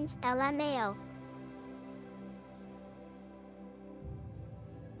stains LMAO.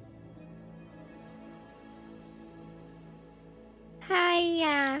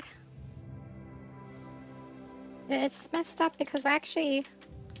 Hi, it's messed up because I actually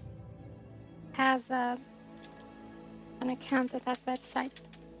have an account with that website.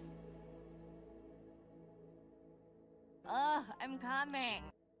 Ugh, I'm coming.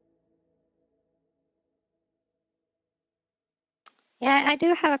 Yeah, I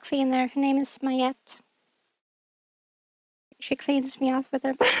do have a cleaner. Her name is Mayette. She cleans me off with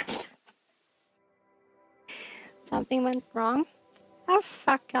her bath. Something went wrong. Oh,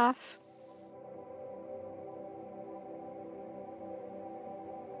 fuck off.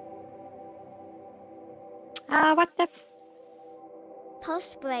 What the f—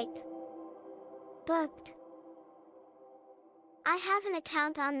 Post break. Burped. I have an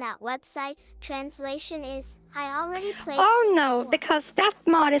account on that website. Translation is, I already played— Oh no, because that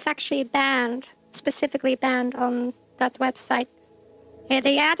mod is actually banned. Specifically banned on that website. Yeah,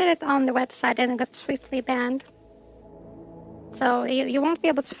 they added it on the website and it got swiftly banned. So you won't be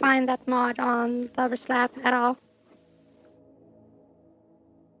able to find that mod on Lover's Lab at all.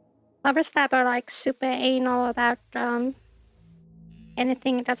 Lover's Lab are like super anal about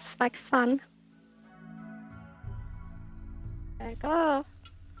anything that's like fun. There you go.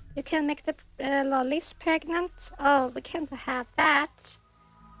 You can make the lollies pregnant. Oh, we can't have that.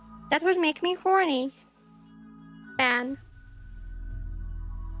 That would make me horny. Ban.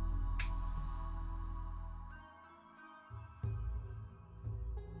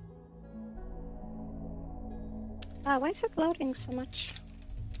 Why is it loading so much?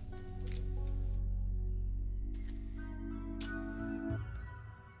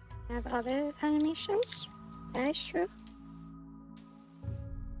 I have other animations. That is true.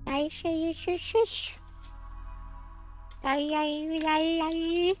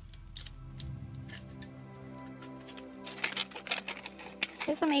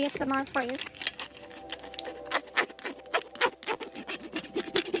 Here's some ASMR for you.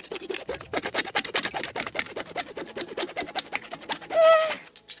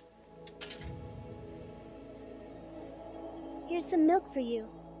 Here's some milk for you.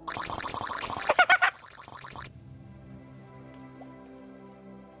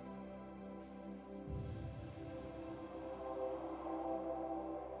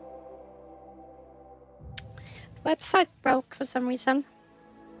 website broke for some reason.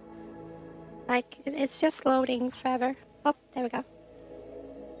 Like, it's just loading forever. Oh, there we go.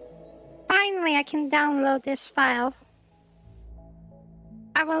 Finally, I can download this file.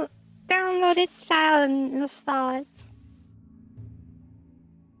 I will download this file and install it.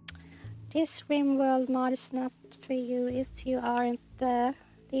 This Rimworld mod is not for you if you aren't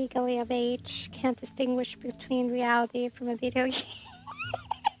legally of age, can't distinguish between reality from a video game.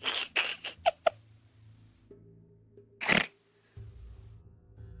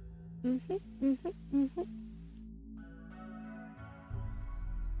 Bam,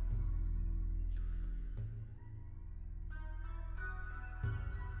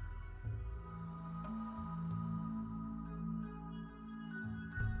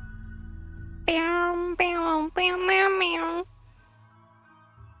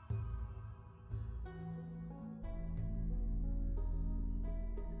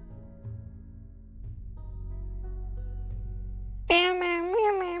 bam,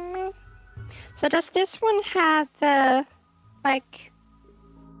 bam, bam, bam. So does this one have like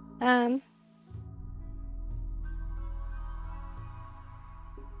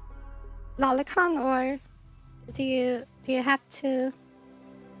lolicon, or do you have to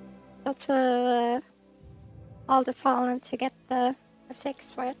go to all the fallen to get the fix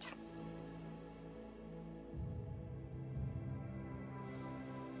for it?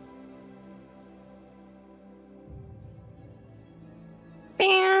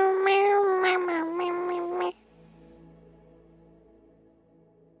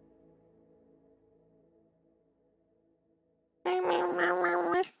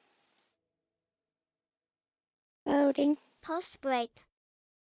 Loading. Post break.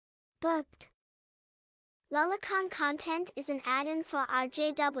 Burped. Lolicon content is an add-in for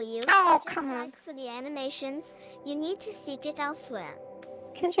RJW. Oh, Just come on. like for the animations, you need to seek it elsewhere.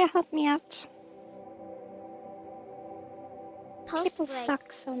 Can you help me out? Post People break.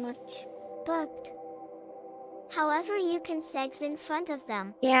 suck so much. Burped. However, you can segs in front of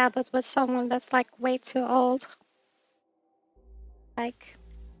them. Yeah, but with someone that's like way too old. Like,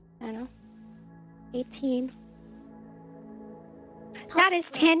 I don't know, 18. That is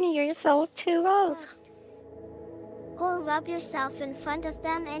 10 years old too old. Or rub yourself in front of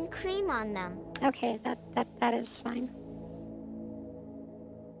them and cream on them. Okay, that is fine.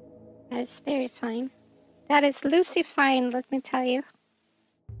 That is very fine. That is Lucy fine, let me tell you.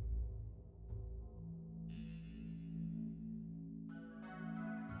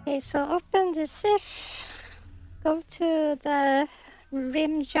 Okay, so open the ZIF. Go to the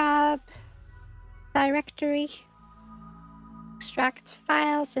rimjob directory. Extract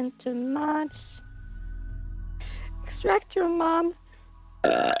files into mods. Extract your mom.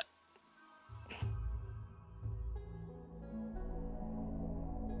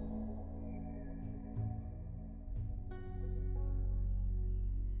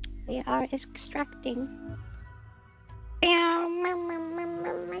 They are extracting.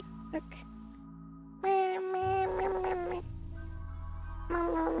 Look.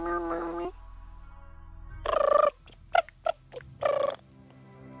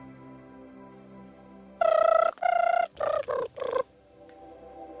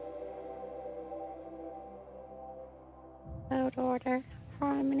 Load order,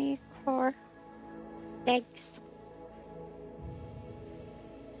 harmony, core, legs,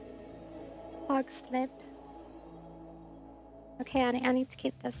 hog slip. Okay, I need to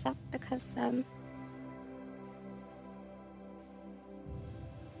keep this up because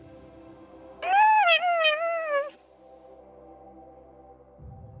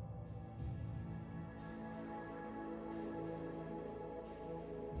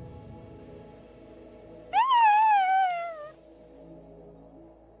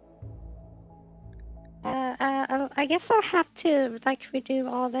I guess I'll have to like redo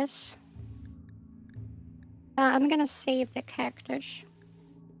all this. I'm gonna save the characters.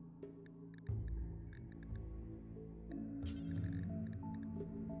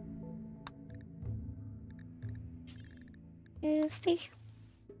 You see?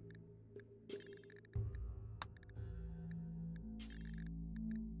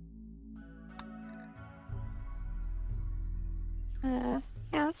 Yeah,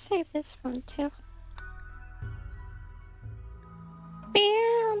 let's save this one too.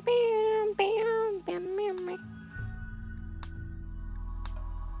 Bam, bam, bam, bam, bam, bam.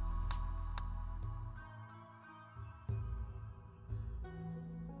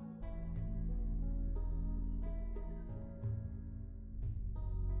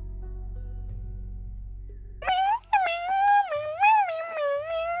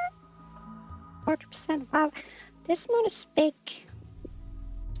 Wow, this one is big.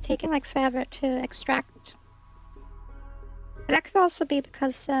 It's taking like forever to extract. That could also be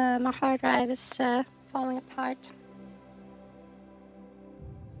because my hard drive is falling apart.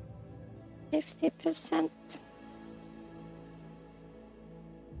 50%.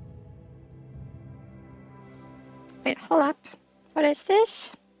 Wait, hold up. What is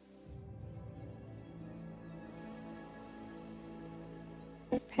this?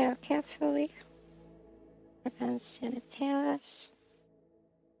 Prepare carefully. Prevents genitalis.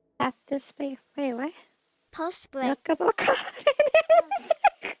 App display. Wait, what? Post break. Milkable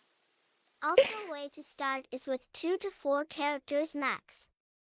Also, a way to start is with 2 to 4 characters max.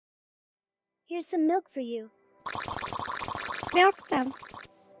 Here's some milk for you. Milk them.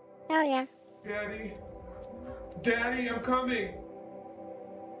 Hell yeah. Daddy? Daddy, I'm coming!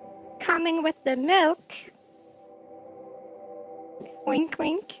 Coming with the milk. Wink,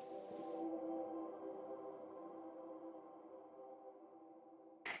 wink.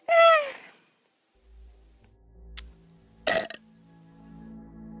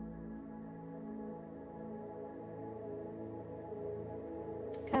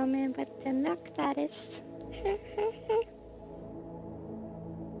 Coming with the milk, that is.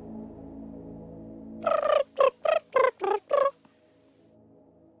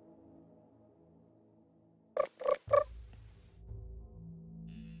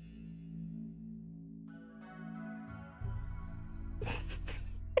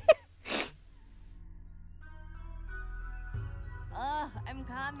 I'm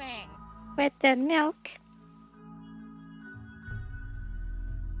coming. With the milk.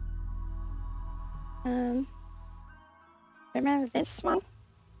 Remember this one?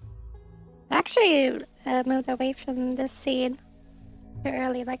 I actually moved away from this scene too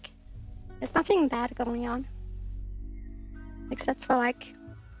early. Like, there's nothing bad going on. Except for, like,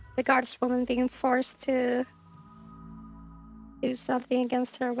 the guardswoman being forced to do something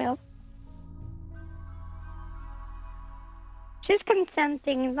against her will. She's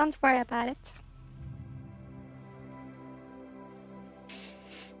consenting, don't worry about it.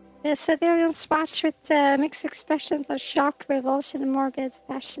 The civilians watch with mixed expressions of shock, revulsion, and morbid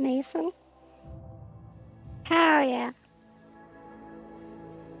fascination. Hell yeah.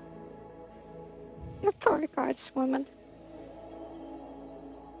 The poor guardswoman.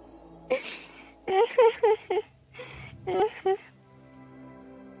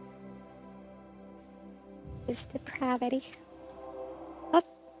 This depravity. Oh,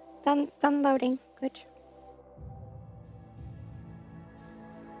 done loading. Good.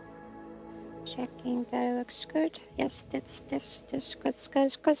 Checking that it looks good. Yes, this good.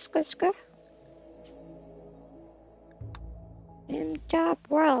 ENvtuber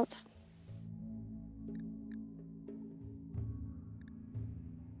world.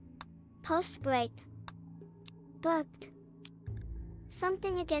 Post break. Booked.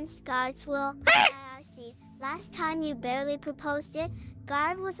 Something against guard's will. IRC. Last time you barely proposed it,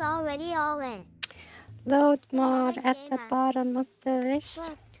 guard was already all in. Load mod at the bottom of the list.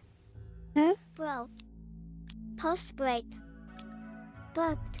 Booked. Huh? Bro. Post break.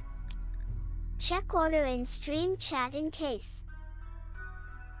 Booked. Check order in stream chat in case.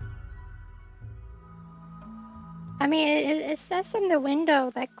 I mean, it says in the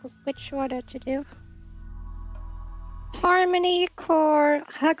window like which order to do. Harmony, core,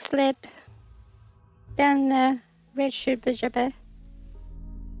 hug slip, then rimjobs.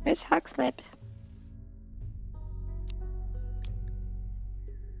 Where's hug slip?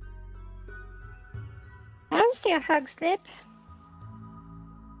 I don't see a hug slip.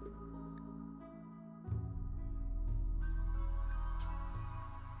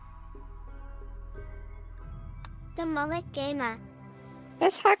 The Mullet Gamer.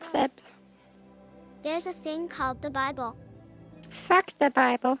 Where's hug slip? There's a thing called the Bible. Fuck the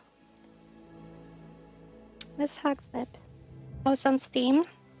Bible. Where's hug slip? Oh, it's on Steam.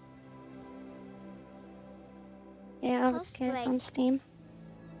 Yeah, I'll Post get it break. on Steam.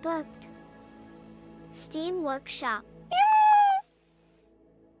 Booked. Steam Workshop.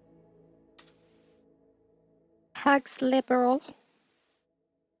 Hugs liberal.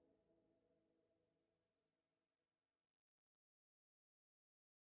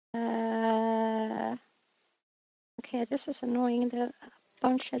 Okay, this is annoying. There are a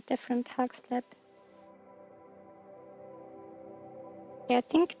bunch of different hug slip. Yeah, I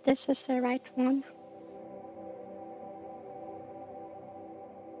think this is the right one.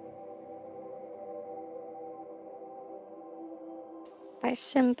 By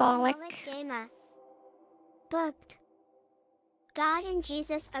symbolic. Mullet Gamer. Booked. God and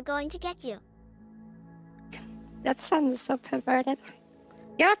Jesus are going to get you. That sounds so perverted.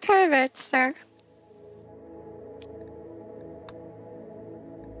 You're a pervert, sir.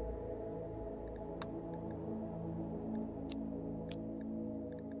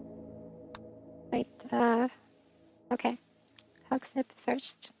 Wait, okay. Hug step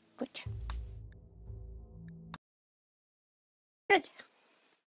first. Good. Good.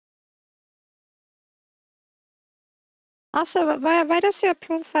 Also, why does your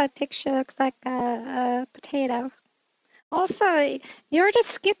profile picture look like a potato? Also, you're the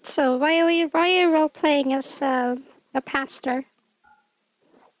schizo. Why are you role playing as a pastor?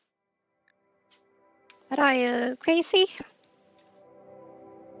 What are you, crazy?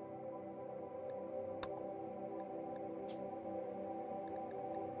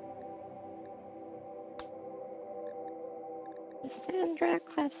 Sandra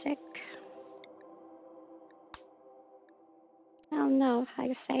Classic. I don't know how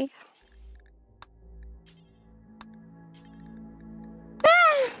to say.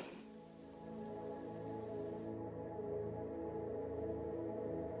 Ah!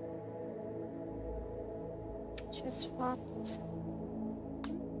 Just what?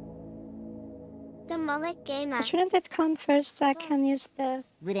 The mullet gamer. Shouldn't it come first so I can use the...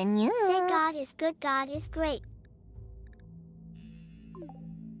 Say God is good, God is great.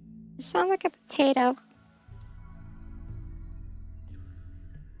 You sound like a potato.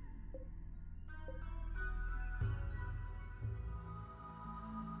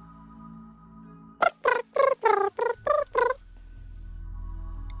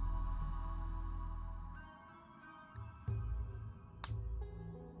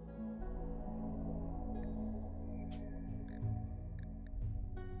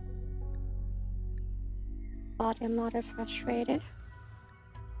 I'm not frustrated.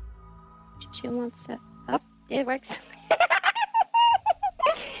 She wants to... Oh, it works.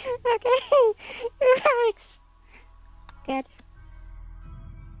 Okay, it works. Good.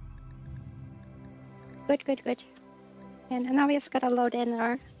 Good. And now we just gotta load in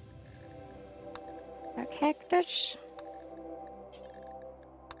our characters.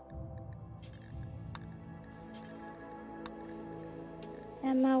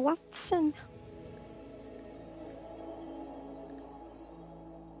 Emma Watson.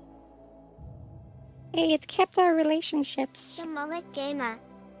 Hey, it kept our relationships. The mullet gamer.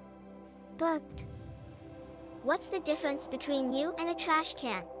 Burped. What's the difference between you and a trash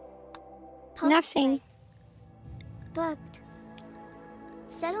can? Nothing. Burped.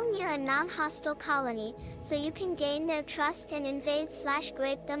 Settle near a non-hostile colony so you can gain their trust and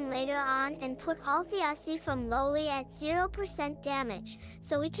invade/grape them later on, and put all the Aussie from lowly at 0% damage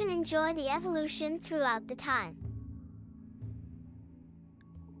so we can enjoy the evolution throughout the time.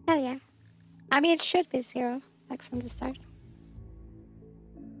 Hell yeah. I mean, it should be 0, like from the start.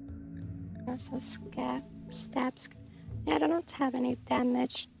 Also, stabs. Yeah, I don't have any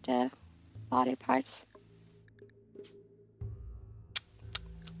damaged body parts.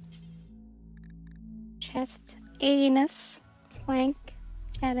 Chest, anus, flank,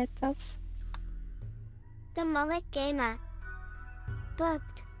 genitals. The mullet gamer.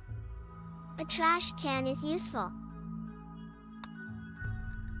 Burped. A trash can is useful.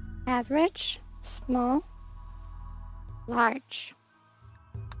 Average, small, large.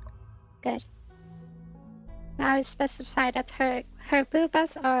 Good. Now we specify that her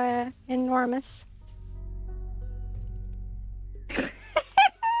boobas are enormous.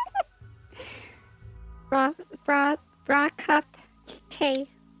 Bra cup, K,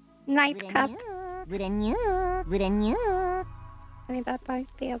 night cup. I mean, that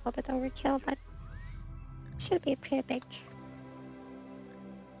might be a little bit overkill, but it should be pretty big.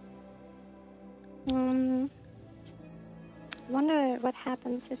 Wonder what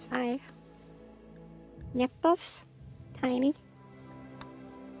happens if I... Nipples? Tiny?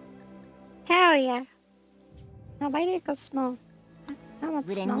 Hell yeah! Now why did it go small? I want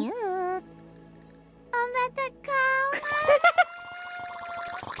small. Oh, let the go!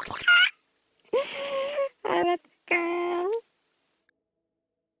 I let it go.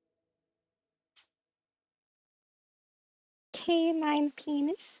 K9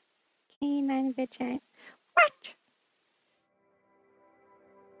 penis. K9 vagina. What?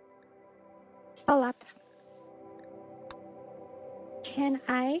 Hold up. Can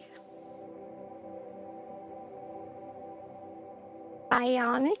I?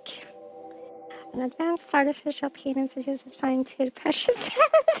 Bionic? An advanced artificial penis is used to fine-tune pressure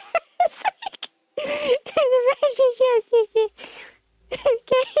sounds. Okay.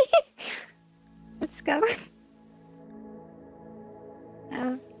 Let's go.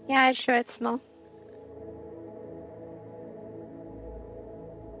 Yeah, I'm sure it's small.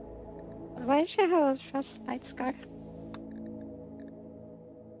 Why does she have a frostbite scar?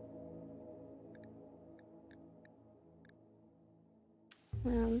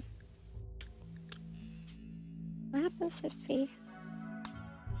 What happens if we...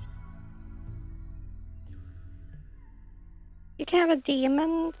 can have a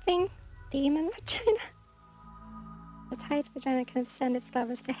demon thing. Demon vagina. The tight vagina can send its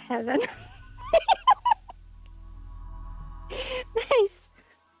lovers to heaven. Nice.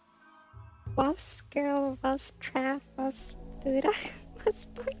 Was girl, was trap, was Buddha, was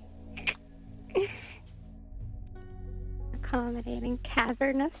boy. Accommodating,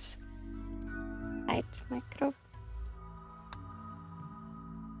 cavernous. Tight, micro.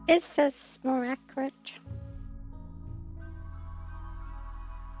 It says more accurate.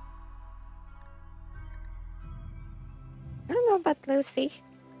 I don't know about Lucy.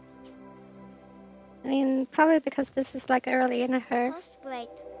 I mean, probably because this is like early in her. Post break.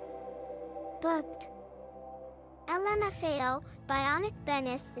 Booked. LMFAO, Bionic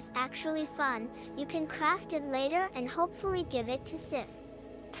Penis is actually fun. You can craft it later and hopefully give it to Sif.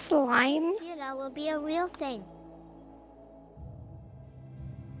 Slime? That will be a real thing.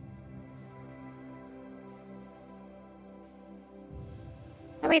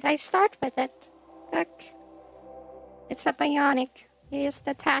 Oh, wait, I start with it. Look. It's a bionic. You just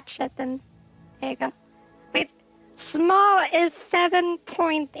attach it and there you go. Wait, small is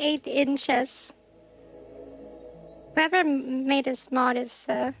 7.8 inches. Whoever made this mod is,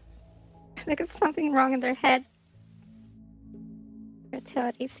 like it's something wrong in their head.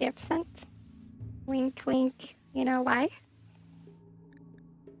 Fertility 0%. Wink, wink. You know why?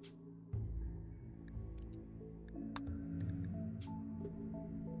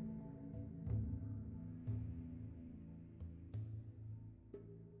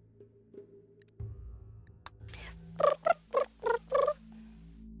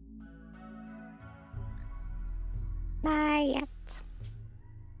 Not yet.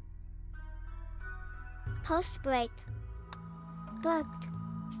 Post break. Booked.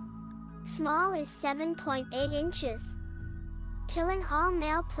 Small is 7.8 inches. Killing all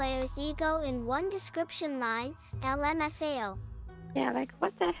male players' ego in one description line, LMFAO. Yeah, like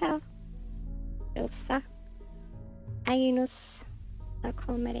what the hell? Rosa. Anus.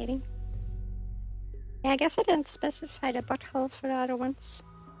 Accommodating. Yeah, I guess I didn't specify the butthole for the other ones.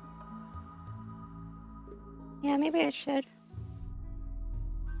 Yeah, maybe I should.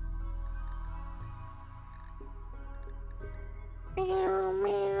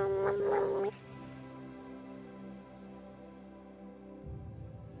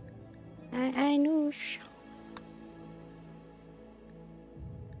 I knew.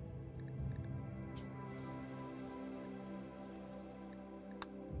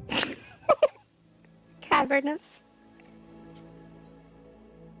 Cavernous.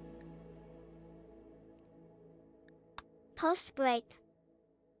 Post break.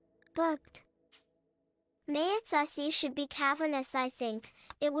 Booked. Mayatsushi should be cavernous, I think.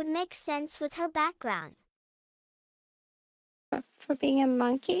 It would make sense with her background. For being a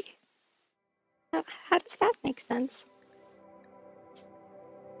monkey? How does that make sense?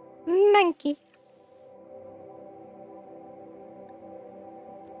 Monkey.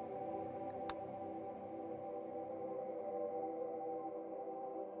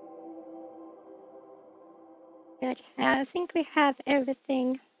 Good. I think we have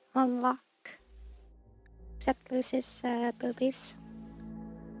everything on lock. Except Lucy's boobies.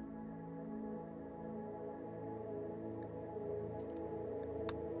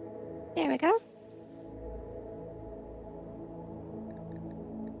 There we go.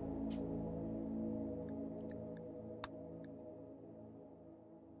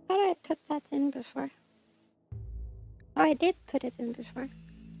 How did I put that in before? Oh, I did put it in before.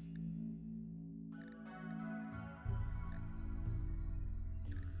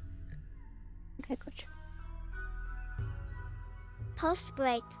 Okay, good. Post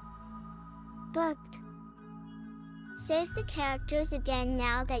break. Booked. Save the characters again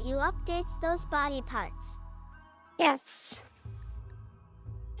now that you updates those body parts. Yes.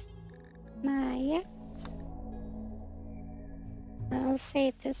 Not yet. I'll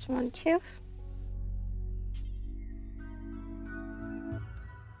save this one too.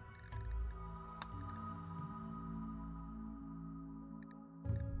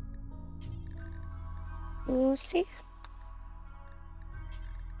 Lucy.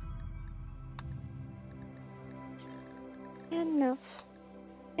 And MILF.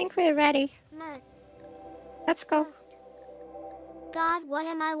 I think we're ready. Let's go. God, what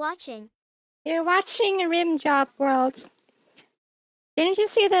am I watching? You're watching Rimjob World. Didn't you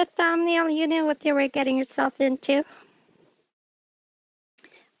see the thumbnail? You knew what you were getting yourself into.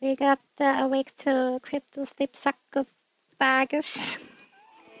 We got Awake to Crypto Sleep Sarcophagus.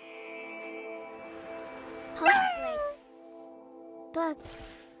 Post break. Booked.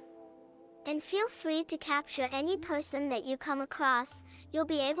 And feel free to capture any person that you come across. You'll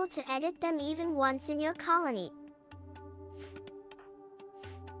be able to edit them even once in your colony.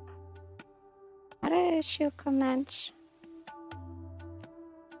 How do I issue commands?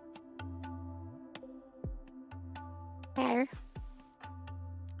 There.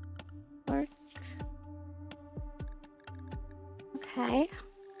 Work. Okay.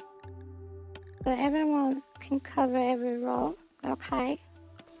 So everyone can cover every role. Okay.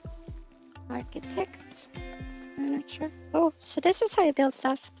 Architect. Furniture. Oh, so this is how you build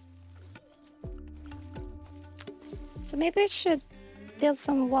stuff. So maybe I should build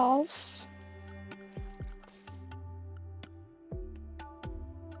some walls.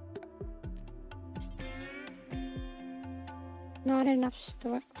 Not enough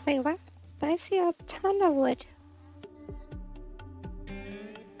store. Wait, what? But I see a ton of wood.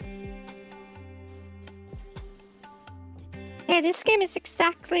 Yeah, this game is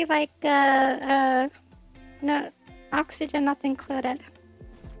exactly like no oxygen not included.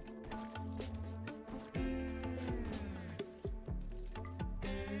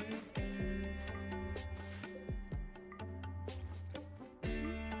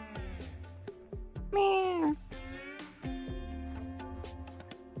 Meow.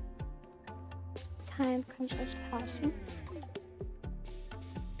 Time conscious passing.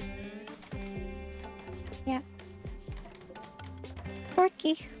 Yeah.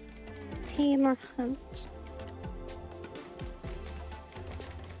 Porky. Tame or hunt.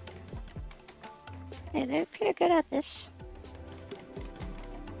 Yeah, they're pretty good at this.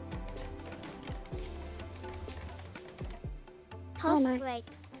 Post my. break.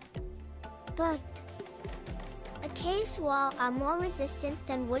 But a cave's wall are more resistant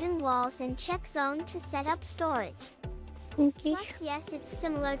than wooden walls and check zone to set up storage. Okay. Plus, yes, it's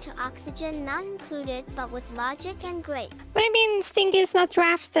similar to oxygen not included, but with logic and great. What do you mean Stinky is not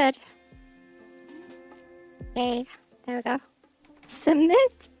drafted? Okay, there we go.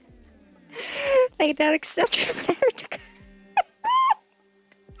 Submit. Like that, accept your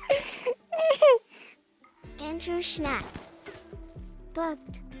Andrew Schnapp. But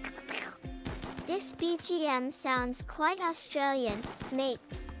this BGM sounds quite Australian, mate.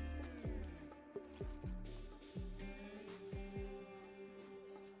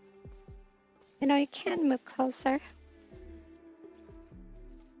 You know, you can move closer.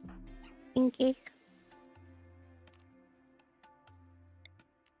 Stinky.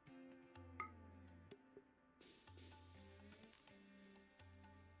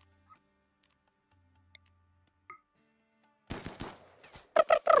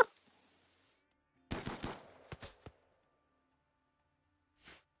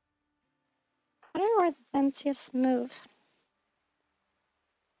 I don't know where the vents just move.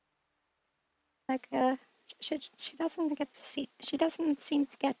 Like, she doesn't get to see. She doesn't seem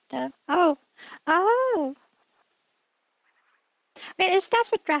to get the. Oh! Wait, is that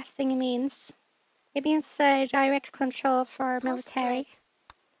what drafting means? It means direct control for military.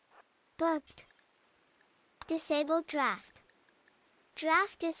 Burped. Disable draft.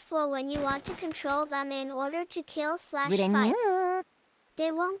 Draft is for when you want to control them in order to kill / fight. They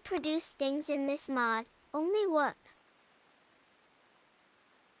won't produce things in this mod, only work.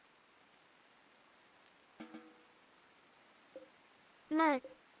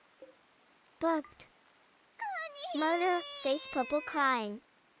 Burped. Murder, face purple crying.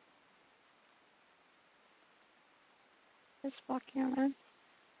 Just walking around.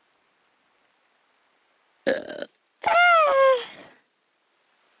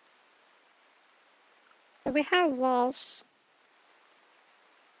 So we have walls.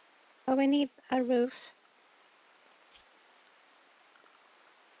 But we need a roof.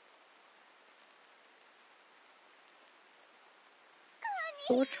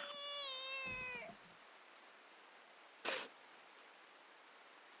 Good.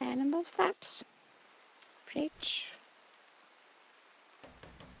 Animal flaps. Bridge.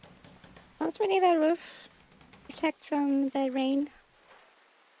 Also, we need a roof. Protect from the rain.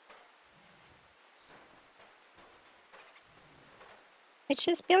 It's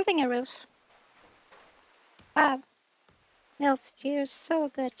just building a roof. Wow. Milf, you're so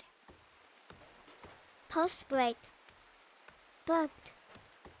good. Post break. Burped.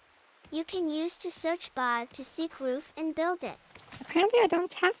 You can use the search bar to seek roof and build it. Apparently I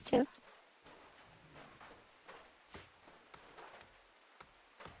don't have to.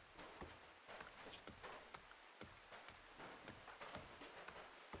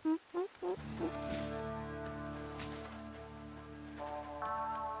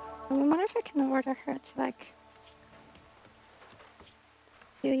 I wonder if I can order her to like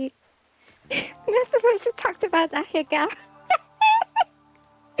do you Netflix talked about that here go.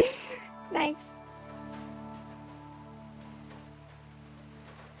 Nice.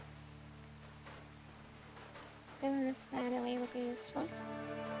 Then finally will be useful.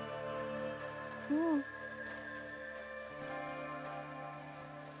 Ooh.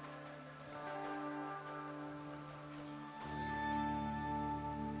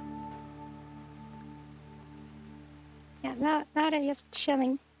 Yeah, now they're just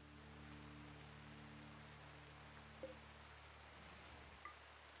chilling.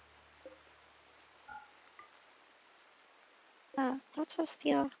 Lots of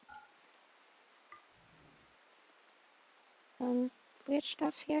steel. Weird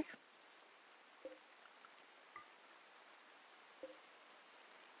stuff here.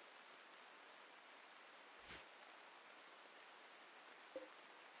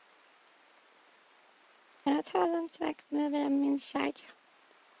 Can I tell them to like move them inside?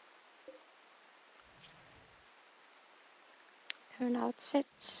 An outfit,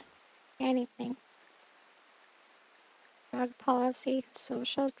 anything. Drug policy,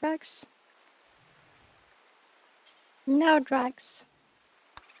 social drugs. No drugs.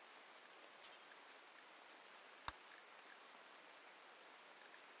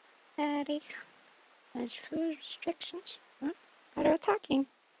 Daddy. There's food restrictions. Huh? How are we talking?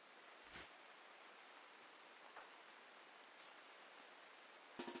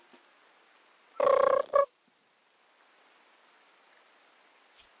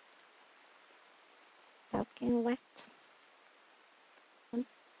 Soaking wet.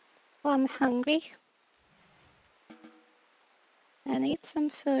 Oh, I'm hungry. I need some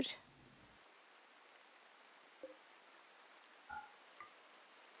food.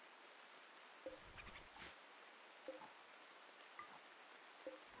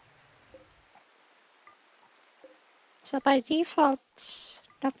 So by default,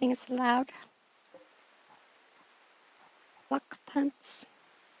 nothing is allowed. Block pants.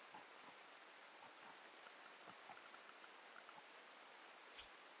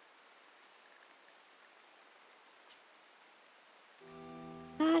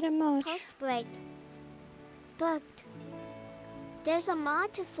 Post break. Burped. There's a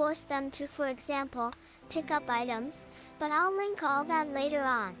mod to force them to, for example, pick up items, but I'll link all that later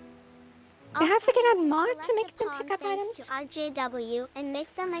on. You have to get a mod Select to make a them pawn pick up thanks items? to RJW and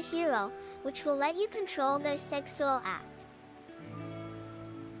make them a hero, which will let you control their sexual act.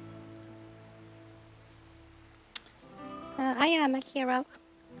 I am a hero.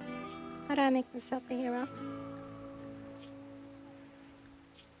 How do I make myself a hero?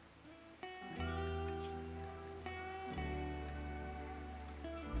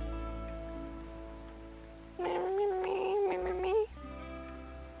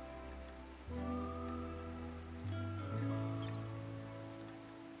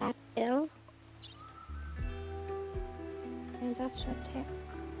 That bill. Industrial tech.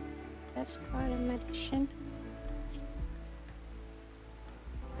 That's part of medicine.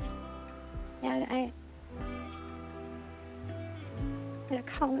 Yeah, I'm gonna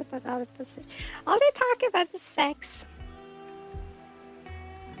call it without a position. All they talk about is sex.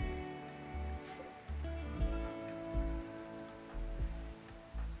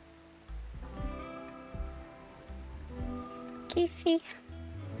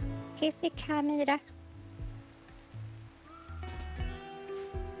 Kiffy Kamira.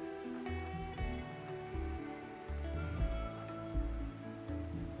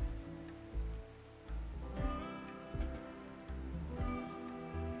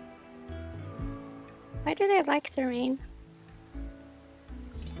 Why do they like the rain?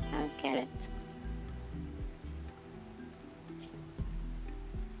 I don't get it.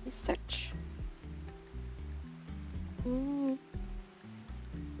 Research.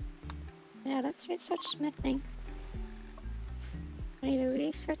 Yeah, let's research smithing. I need to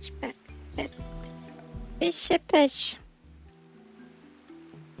research bishopage.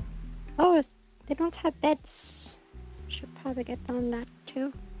 Oh, they don't have beds. Should probably get on that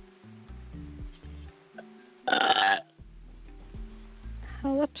too.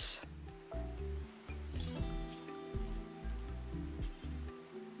 Oh, whoops.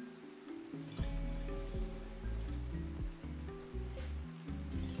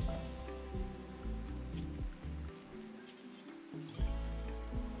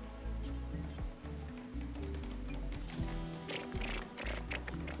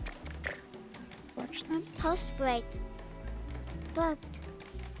 Post break. Burped.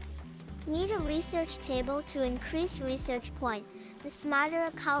 Need a research table to increase research point. The smarter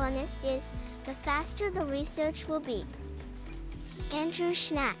a colonist is, the faster the research will be. Andrew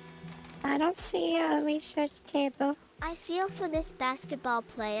Schnack. I don't see a research table. I feel for this basketball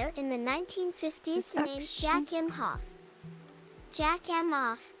player in the 1950s named Jack Imhoff. Jack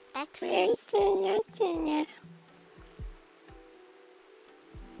Imhoff, XT.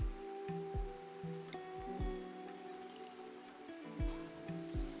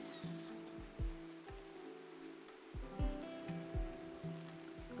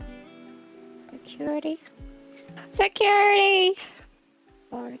 Security. Security!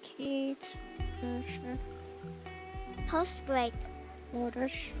 Water cage. Sure. Post break.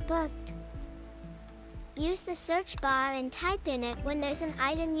 Orders. Booked. Use the search bar and type in it when there's an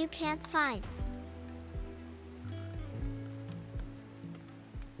item you can't find.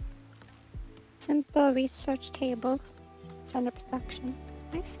 Simple research table. It's under production.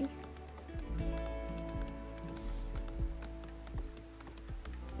 I see.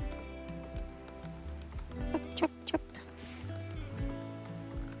 Chop, chop, chop.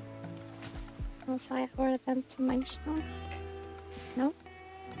 Also, I ordered them to mine stone. No?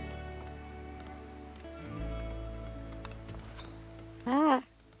 Ah.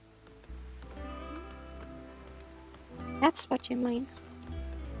 That's what you mean.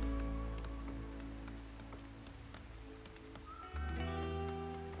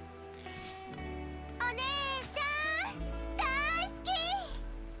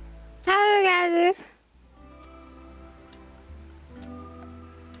 Hello, guys.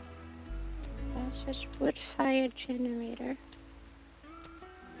 That's wood fire generator.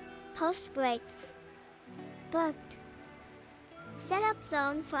 Post break. Booked. Set up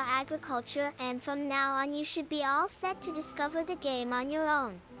zone for agriculture, and from now on you should be all set to discover the game on your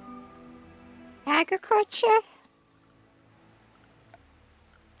own. Agriculture?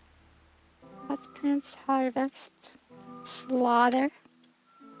 What plants harvest? Slaughter?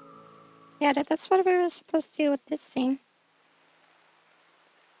 Yeah, that's what we were supposed to do with this thing.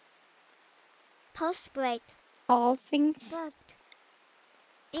 Post break. All things. Booked.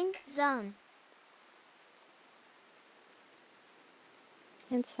 In zone.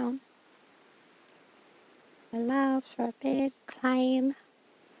 And so. Allow for a big climb.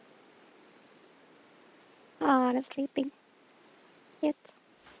 Oh, they're sleeping. Yet.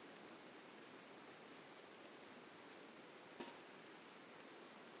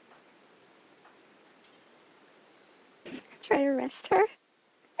 Try to rest her.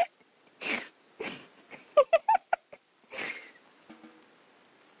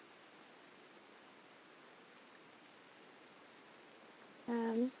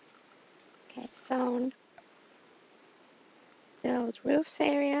 Okay, zone. Build roof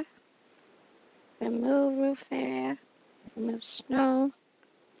area. Remove roof area. Remove snow.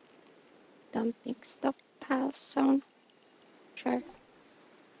 Dumping stockpile zone. Sure.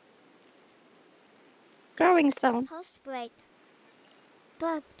 Growing zone. Post break.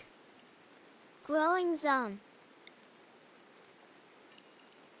 Booked. Growing zone.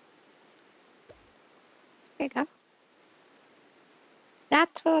 There you go.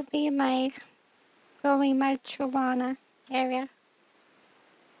 That will be my growing marijuana area.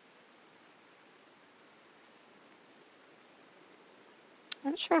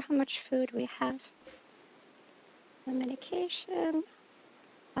 I'm not sure how much food we have. The medication.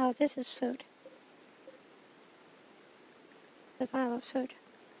 Oh, this is food. Survival food.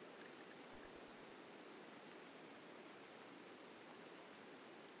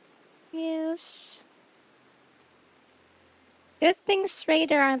 Use. Good things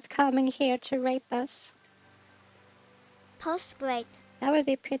Raider aren't coming here to rape us. Post break. That would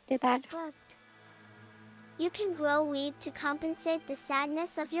be pretty bad. Booked. You can grow weed to compensate the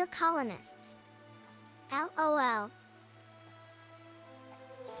sadness of your colonists. LOL.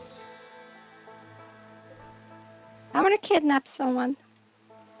 I want to kidnap someone.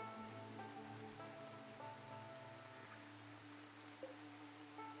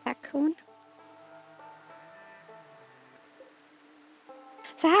 Raccoon.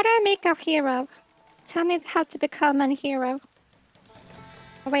 So how do I make a hero? Tell me how to become a hero.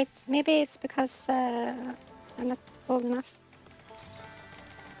 Oh wait, maybe it's because I'm not old enough.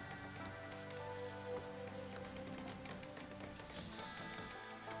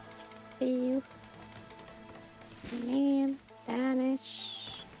 You. Name, banish.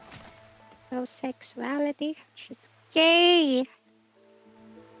 No sexuality. She's gay.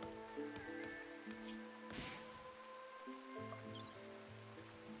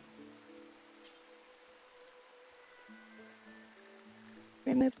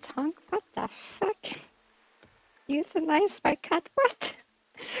 Remove tongue? What the fuck? Euthanize my cat? What?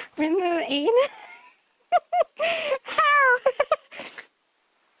 Remove anus? How?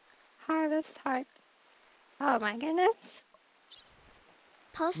 Harvest heart. Oh my goodness.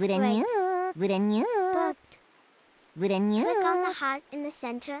 Post break. Booked. Click on the heart in the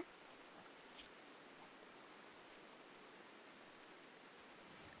center.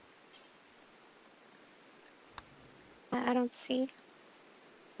 I don't see.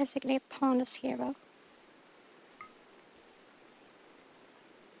 Designate pawn as hero.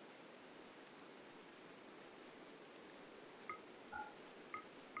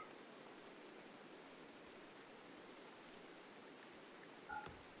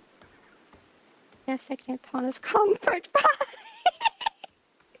 Designate pawn is comfort body.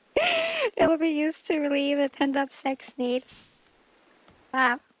 It will be used to relieve the pent-up sex needs.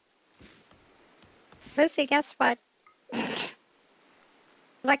 Wow. Lucy, guess what?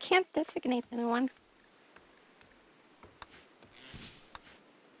 Well, I can't designate anyone.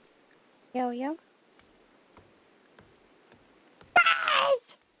 Yo, yo. Right!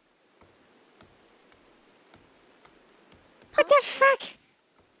 What the fuck?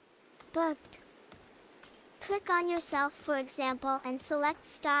 Burped. Click on yourself, for example, and select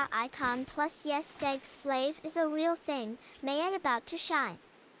star icon plus yes, sex slave is a real thing. May it about to shine.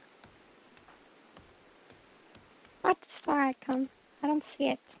 What star icon? I don't see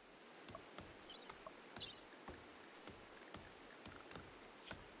it.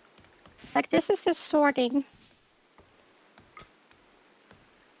 Like, this is the sorting.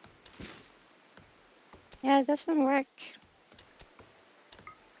 Yeah, it doesn't work.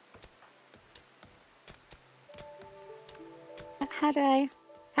 How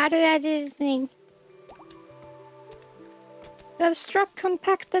do I do the thing? You have struck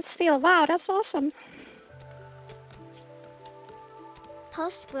compacted steel. Wow, that's awesome.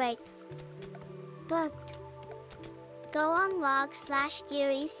 Post break. Burped. Go on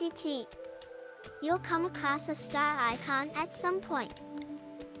log/gear-ect. You'll come across a star icon at some point.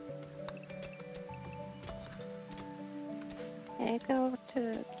 Okay, go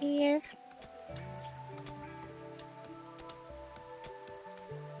to gear.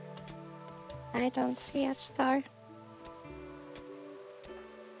 I don't see a star.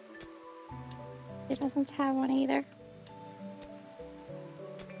 It doesn't have one either.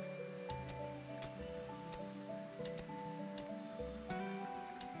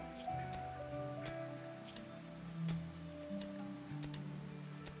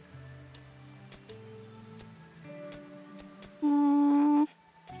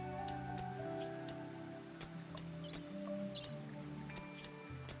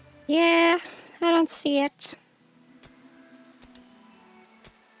 Yeah, I don't see it.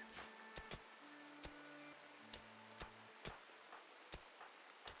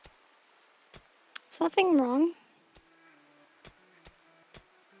 Something wrong?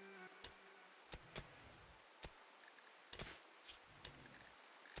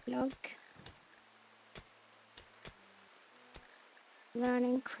 Log.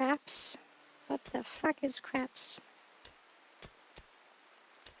 Learning craps. What the fuck is craps?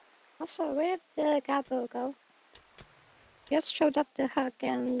 Also, where did the gaboo go? Just showed up the hug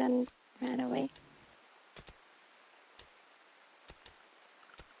and then ran away.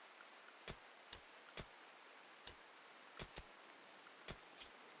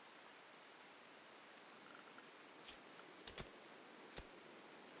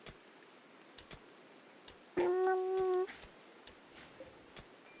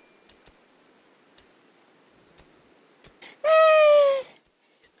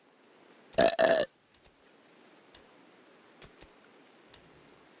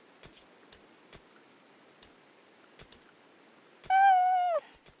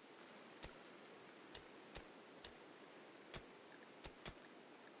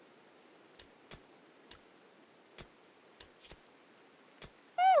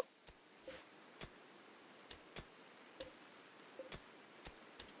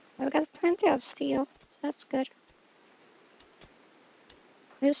 We've got plenty of steel, so that's good.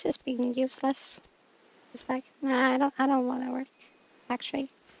 Moose is being useless. It's like, nah, I don't want to work, actually.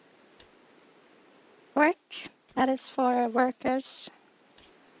 Work? That is for workers.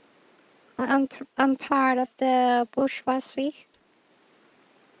 I'm part of the bourgeoisie.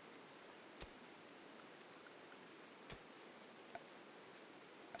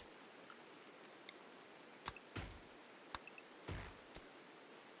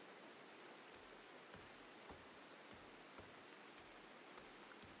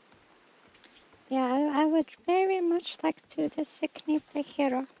 Yeah, I would very much like to designate the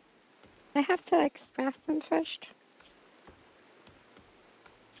hero. I have to like craft them first.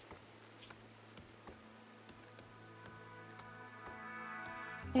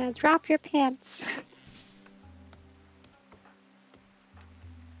 Yeah, drop your pants.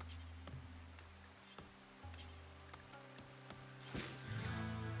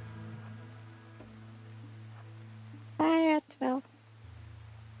 Fire at will.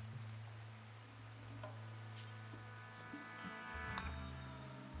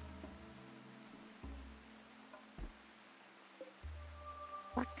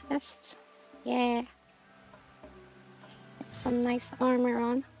 Black vest. Yeah. Get some nice armor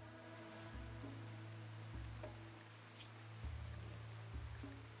on.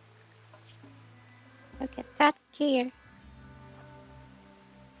 Look at that gear.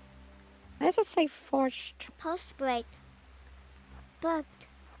 Why does it say forged? Post-break. Burped.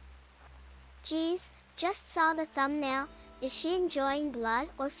 Geez, just saw the thumbnail. Is she enjoying blood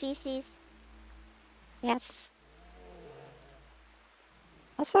or feces? Yes.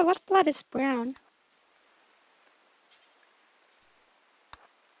 Also, what blood is brown?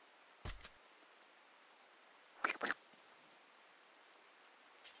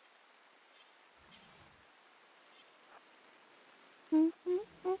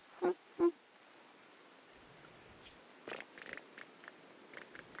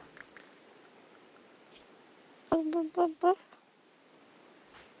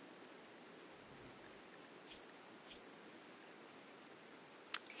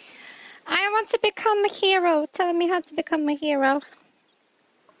 I want to become a hero. Tell me how to become a hero.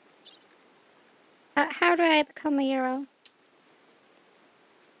 How do I become a hero?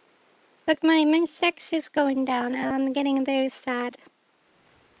 Look, my sex is going down and I'm getting very sad.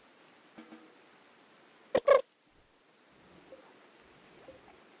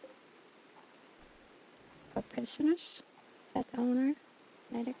 For prisoners, set owner,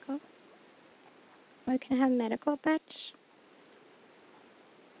 medical. We can have medical badge.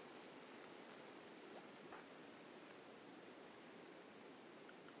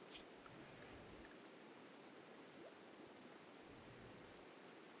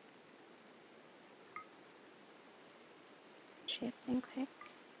 Shift and click.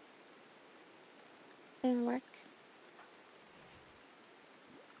 Didn't work.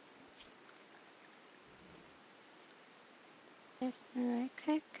 Shift and right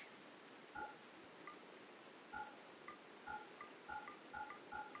click.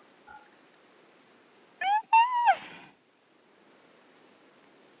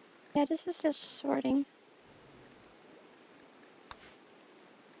 Yeah, this is just sorting.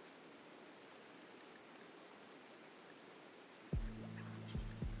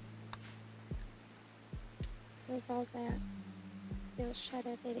 With all that, you'll shut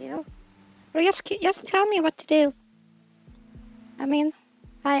a video. Or just tell me what to do. I mean,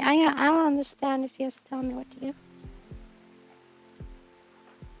 I'll understand if you just tell me what to do.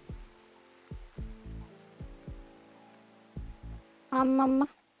 I'm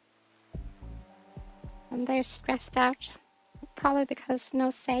very stressed out. Probably because no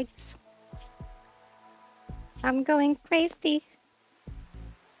segs. I'm going crazy.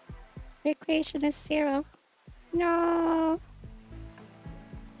 Recreation is 0. No.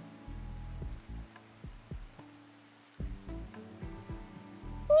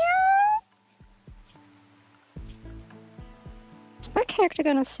 No. Is my character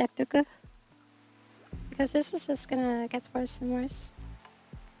gonna seppuku? Because this is just gonna get worse and worse.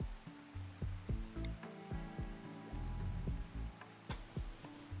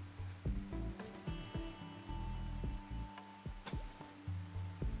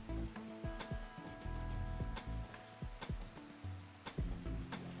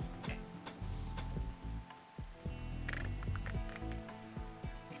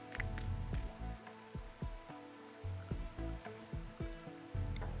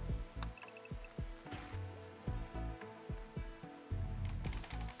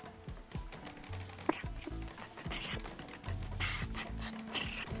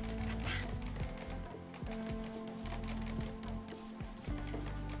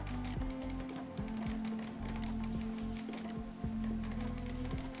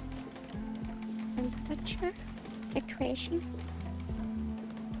 Temperature, decoration,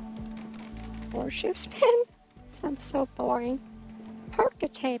 horseshoe spin. Sounds so boring. Poker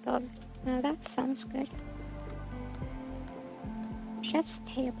table. Now that sounds good. Chess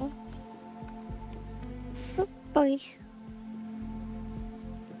table. Oh boy.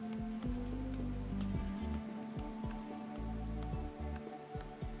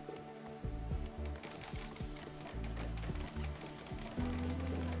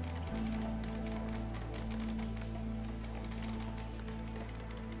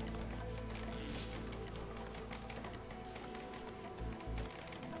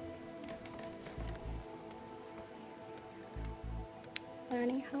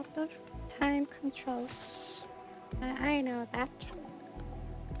 Learning how to time controls. I know that.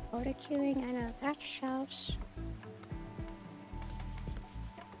 Auto queuing, I know that. Shelves.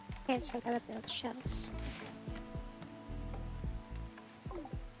 Okay, so I gotta build shelves.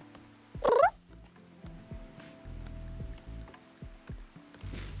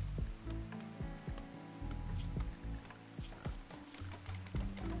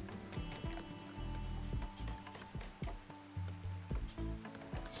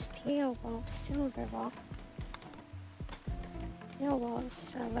 Steel wall, silver wall. Steel wall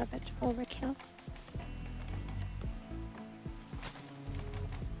is a little bit overkill.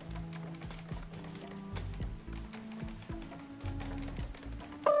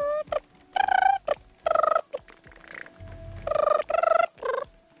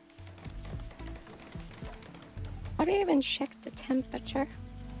 can check the temperature.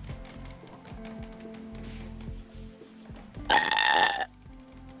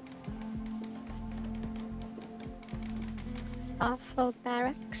 Awful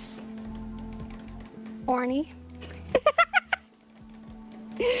barracks. Horny.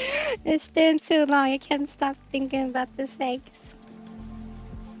 It's been too long, I can't stop thinking about the eggs.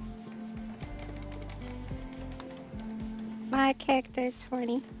 My character is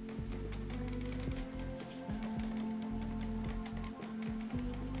horny.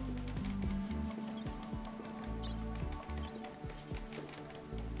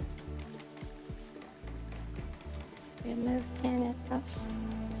 Remove genitals.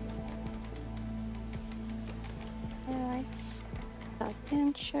 Alright.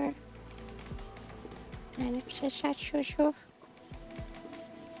 Adventure. And shoo.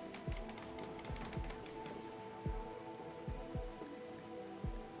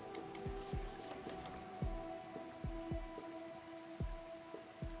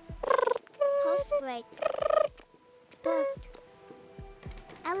 Post-break. Booked.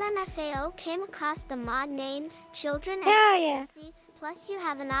 LMFAO came across the mod named Children and Yeah. Fantasy. Plus you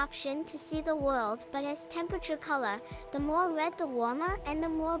have an option to see the world, but as temperature color, the more red the warmer, and the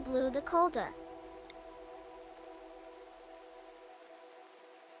more blue the colder.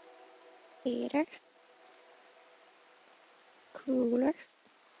 Heater. Cooler.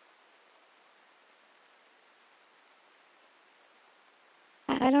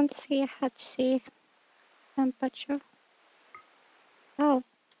 I don't see HC temperature. Oh.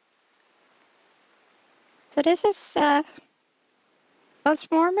 So this is well, it's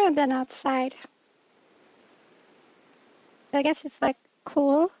warmer than outside. I guess it's like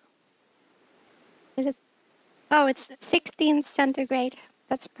cool. Is it? Oh, it's 16 centigrade.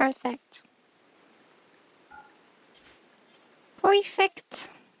 That's perfect. Perfect.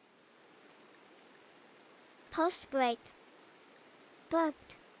 Post-break.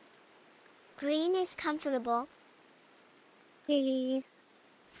 Burped. Green is comfortable. Hey.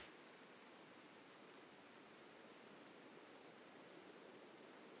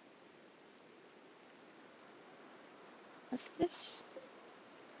 What's this?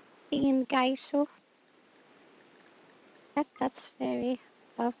 Theme Gaiso. That's very...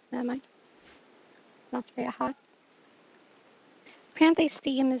 Oh, never mind. Not very hot. Apparently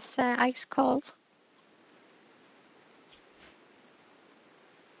Steam is ice cold.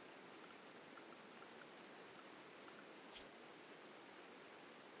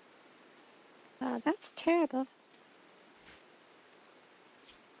 That's terrible.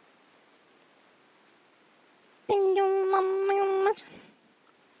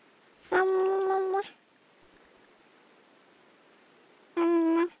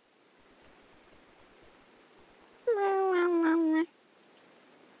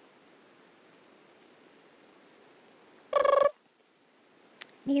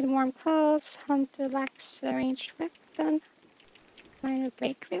 Need warm clothes, hunt to relax a ranged weapon, minor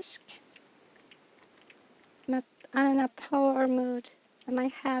break risk. I'm in a power mood. I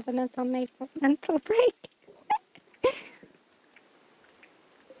might have a mental break.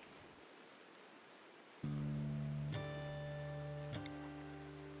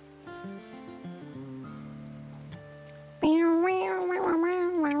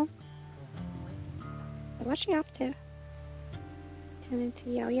 What's she up to? Turn into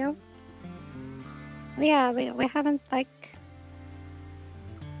yo-yo? Yeah, we haven't like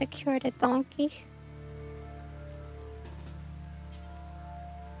secured a donkey.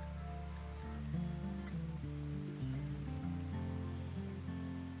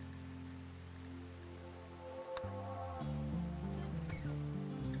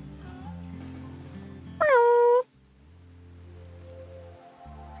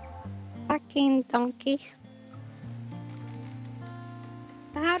 Fucking donkey.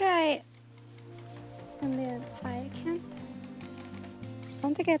 How do I turn the fire can?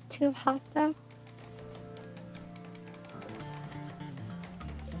 Don't to get too hot though.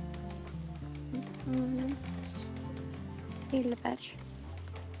 Feel better.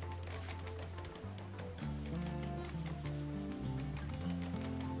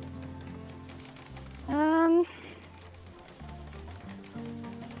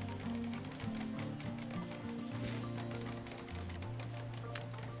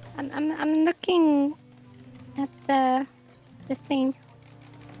 I'm looking at the thing.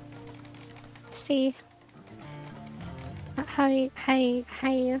 See how you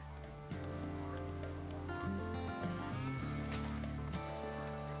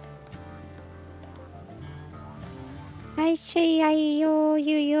I say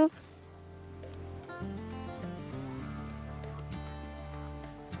you.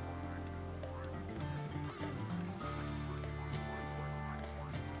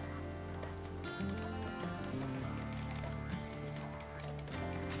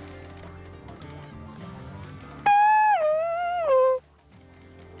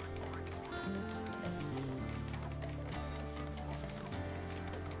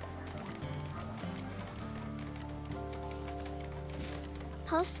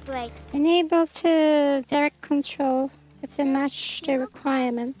 Post break. Enable to direct control if they match the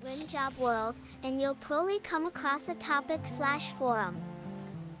requirements. Rimjob World, and you'll probably come across a topic/forum.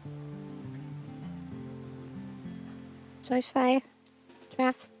 So if I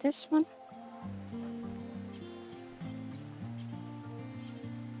draft this one.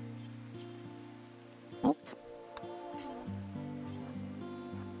 Nope.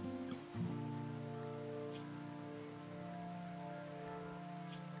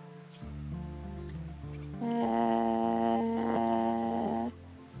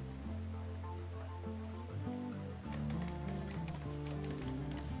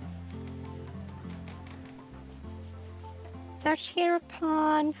 Search here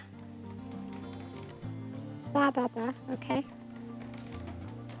upon blah blah blah. Okay.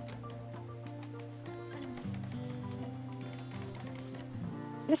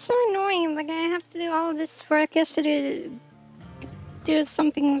 It's so annoying. Like I have to do all this work just to do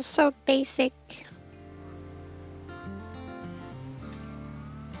something so basic.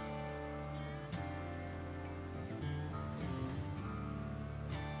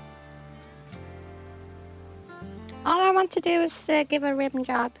 All I want to do is give a rim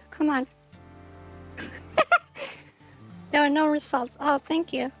job. Come on. There are no results. Oh,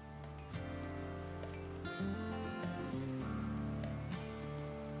 thank you.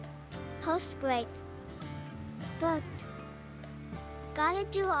 Post break. Booked. Gotta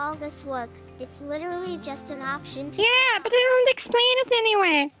do all this work. It's literally just an option to. Yeah, but they don't explain it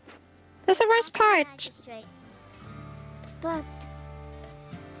anyway. That's the worst part. Magistrate. Booked.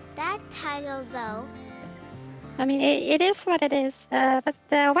 That title, though. I mean, it is what it is. But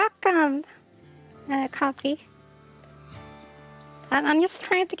welcome, coffee. I'm just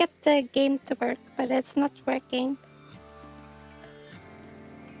trying to get the game to work, but it's not working.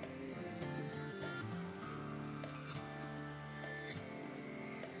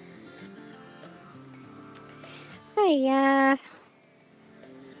 Hey,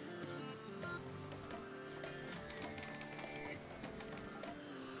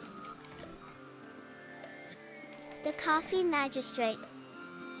 The coffee magistrate.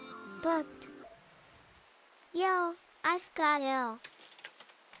 Booked. Yo, I've got ill.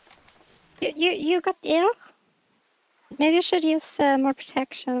 You got ill? Maybe you should use more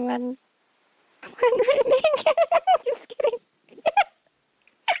protection when rimming. Just kidding.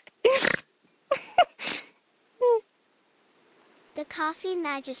 The coffee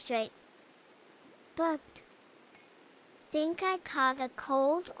magistrate. Booked. Think I caught a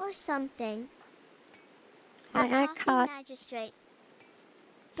cold or something. I caught Magistrate.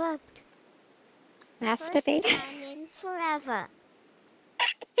 Booked. masturbate. First time in forever.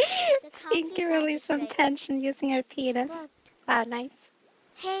 Seeking to release some tension using her penis. Booked. Wow, nice.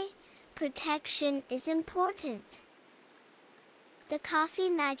 Hey, protection is important. The coffee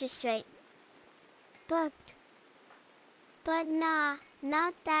magistrate. Booked. But nah,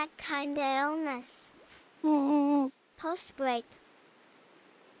 not that kinda illness. Post break.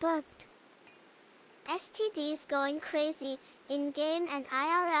 Booked. STDs going crazy in-game and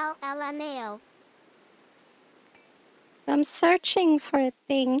IRL LMAO. I'm searching for a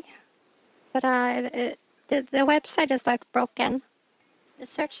thing, but the website is like broken. I'm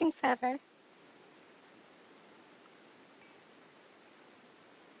searching forever.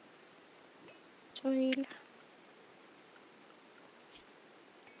 Wait,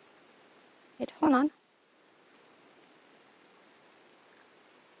 hold on.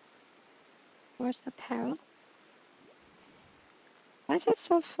 Where's the apparel? Why is it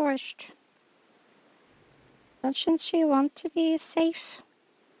so forced? Doesn't she want to be safe?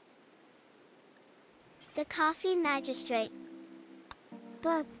 The coffee magistrate.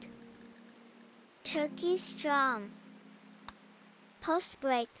 Booked. Turkey strong. Post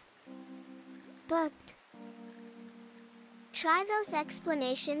break. Booked. Try those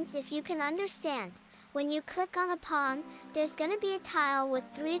explanations if you can understand. When you click on a pawn, there's gonna be a tile with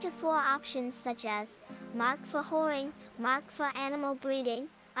 3 to 4 options such as mark for whoring, mark for animal breeding,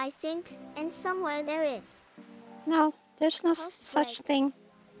 I think, and somewhere there is. No, there's no Post such break. thing.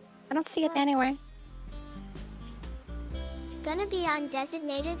 I don't see it anywhere. Gonna be on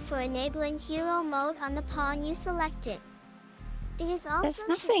designated for enabling hero mode on the pawn you selected. It is also There's should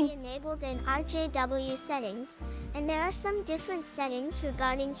nothing. be enabled in RJW settings, and there are some different settings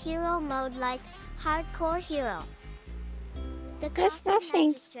regarding hero mode like hardcore hero. The There's coffee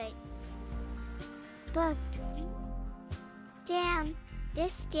nothing. magistrate. Booked. Damn,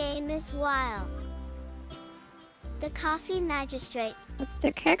 this game is wild. The coffee magistrate. What's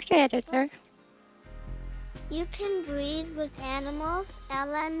the character editor? You can breed with animals,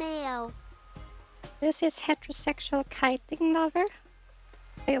 LMAO. This is heterosexual kiting lover.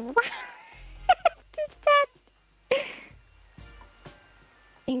 Wait, what? What is that?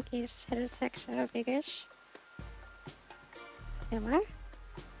 Stinky is heterosexual, biggish. Wait, what?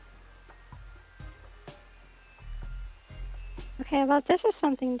 Okay, well, this is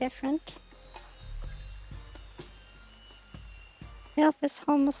something different. Milf is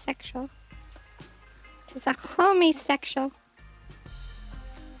homosexual. She's a homosexual.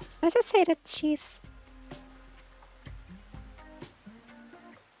 Why does it say that she's...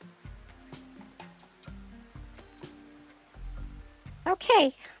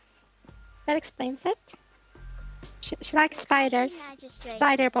 Okay. That explains it. She likes spiders.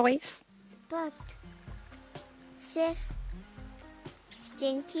 Spider boys. Burped. Sif.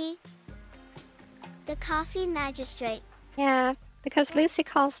 Stinky. The coffee magistrate. Yeah, because Lucy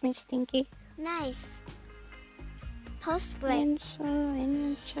calls me Stinky. Nice. Post break.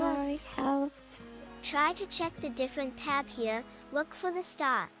 Enjoy health. Try to check the different tab here. Look for the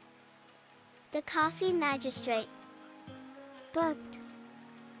star. The coffee magistrate. Burped.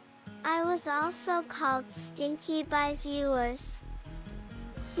 I was also called Stinky by viewers.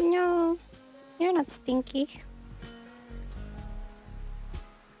 No, you're not Stinky.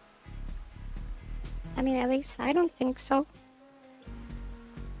 I mean, at least I don't think so.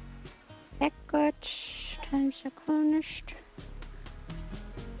 Record times a cornished.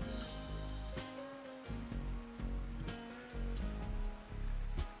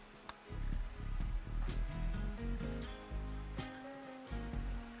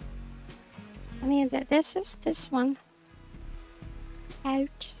 I mean, this is this one.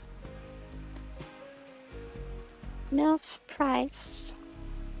 Out. MILF price.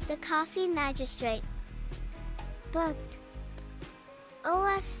 The coffee magistrate. Burped.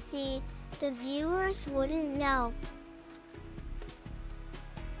 OFC, the viewers wouldn't know.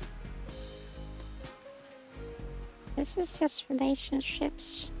 This is just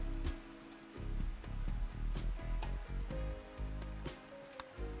relationships.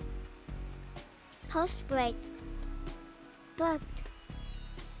 Post break. Burped.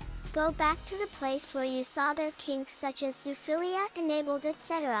 Go back to the place where you saw their kinks such as zoophilia enabled,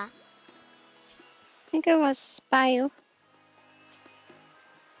 etc. I think it was bio.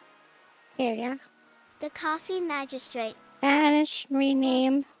 Here, yeah. The coffee magistrate. Banish,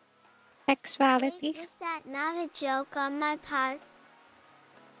 rename, sexuality. Wait, was that not a joke on my part?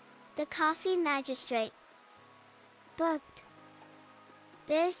 The coffee magistrate. Burped.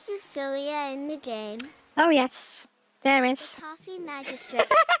 There's zoophilia in the game. Oh yes, there The is. coffee magistrate.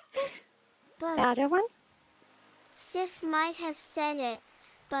 The Burped. other one? Sif might have said it,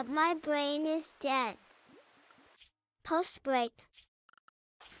 but my brain is dead. Post break.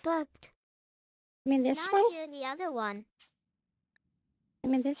 Burped. I mean this Not one? here, the other one. I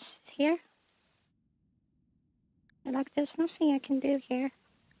mean this here? Like there's nothing I can do here.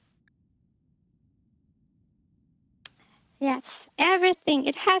 Yes, everything.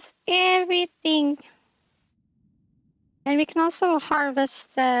 It has everything. And we can also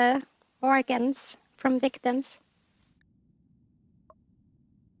harvest organs from victims.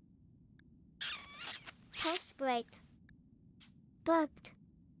 Post break. Burped.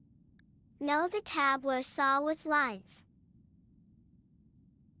 Know the tab where saw with lines.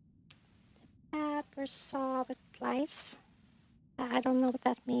 Tab or saw with lice. I don't know what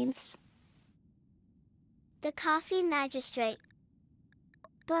that means. The coffee magistrate.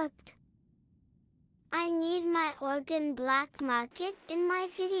 Burped. I need my organ black market in my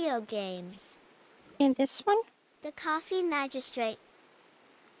video games. In this one? The coffee magistrate.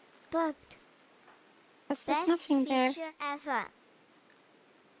 Burped. Because there's Best nothing there. feature ever.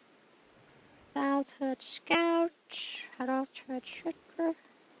 Childhood scout. Adulthood shooter.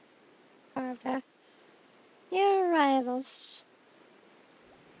 Carver. New rivals.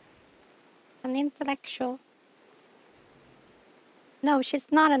 An intellectual. No, she's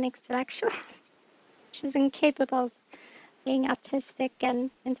not an intellectual. She's incapable of being autistic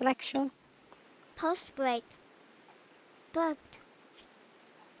and intellectual. Post break. Burped.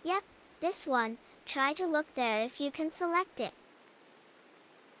 Yep, this one. Try to look there if you can select it.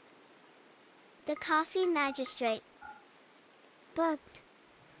 The coffee magistrate. Burped.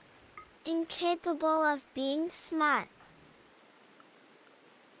 Incapable of being smart.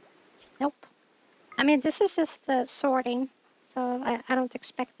 Nope. I mean, this is just the sorting, so I don't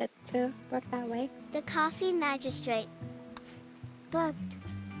expect it to work that way. The coffee magistrate. Burped.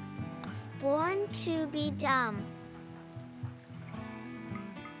 Born to be dumb.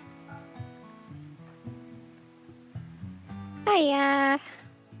 Hiya!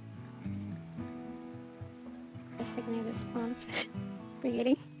 Designate this spawn.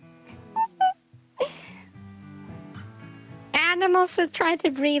 Reading. And animals who try to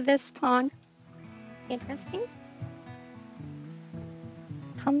breed this pond. Interesting.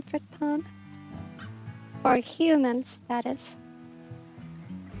 Comfort pond. For humans, that is.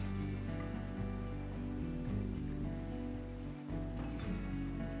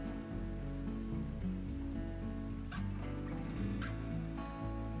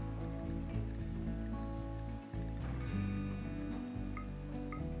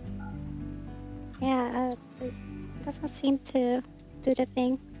 Yeah, it doesn't seem to do the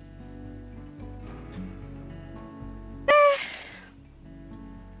thing.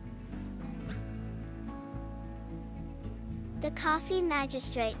 The Coffee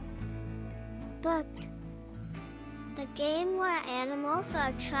Magistrate. Booked. A game where animals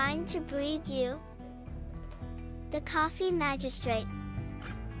are trying to breed you. The Coffee Magistrate.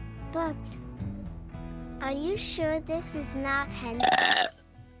 Booked. Are you sure this is not hen?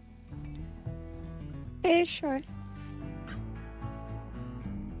 Very sure.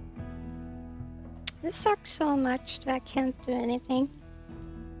 This sucks so much that I can't do anything.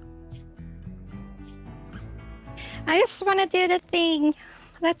 I just want to do the thing.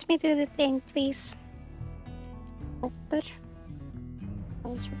 Let me do the thing, please. Open.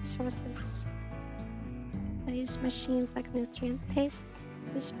 Those resources. I use machines like nutrient paste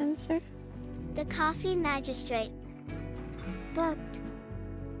dispenser. The Coffee Magistrate. Booked.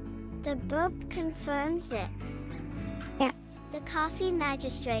 The burp confirms it. Yes. The Coffee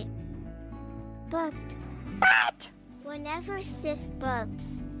Magistrate. Booked. What? Whenever Sif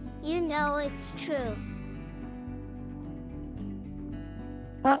burps, you know it's true.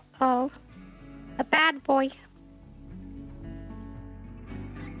 Uh-oh. A bad boy.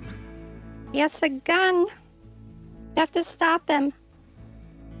 He has a gun. You have to stop him.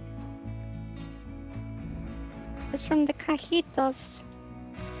 It's from the Cajitos.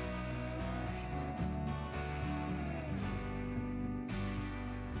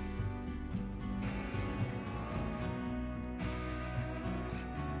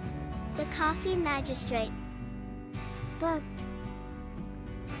 The Coffee Magistrate. Booked.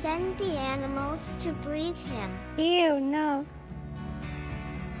 Send the animals to breed him. Ew, no.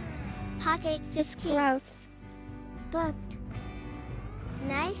 Pot It's 815. gross. Booked.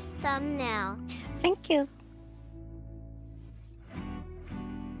 Nice thumbnail. Thank you.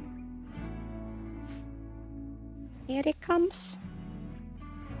 Here he comes.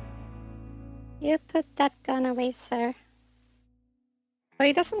 You put that gun away, sir. But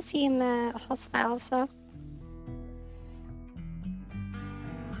he doesn't seem hostile, so.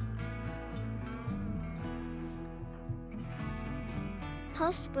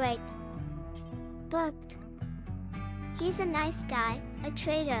 Post break. Booked. He's a nice guy, a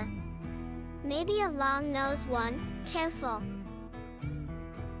traitor. Maybe a long-nosed one. Careful.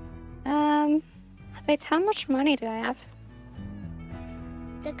 Wait, how much money do I have?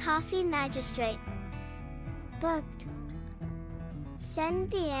 The Coffee Magistrate. Booked.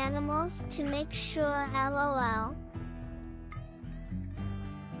 Send the animals to make sure, LOL.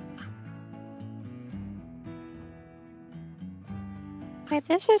 Wait,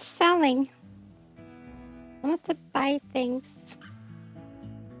 this is selling. I want to buy things.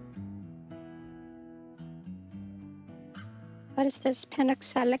 What is this?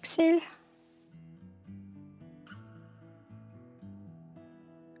 Penoxylaxil?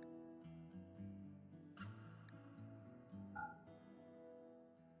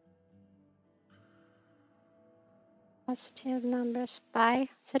 Positive numbers. Buy.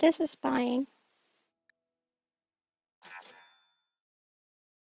 So this is buying.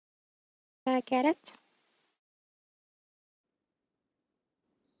 Did I get it?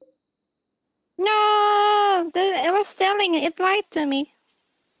 No! It was selling. It lied to me.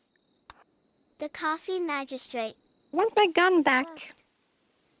 The Coffee Magistrate. I want my gun back. Booked.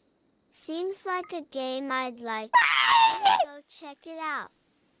 Seems like a game I'd like. Let's go check it out.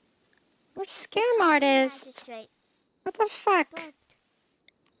 We're scam artists. Magistrate. What the fuck? Booked.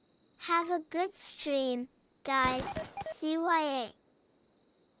 Have a good stream, guys. CYA.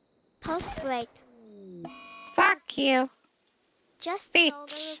 Post break. Fuck you. Just Bitch.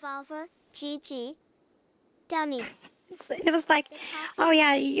 sold a revolver. GG. Dummy. It was like, oh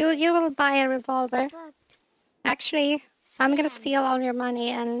yeah, you will buy a revolver. Booked. Actually, I'm gonna Scam. steal all your money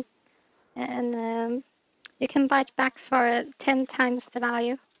and you can buy it back for 10 times the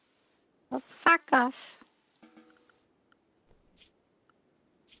value. Well, fuck off.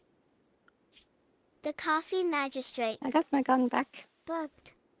 The Coffee Magistrate. I got my gun back.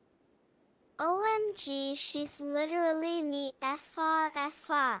 Booked. OMG, she's literally me FR.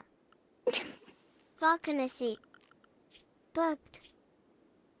 Volcanacy. Booked.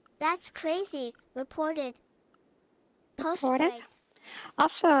 That's crazy. Reported. reported. Post-break.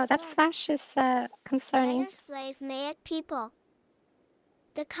 Also, that flash is concerning. Better slave made people.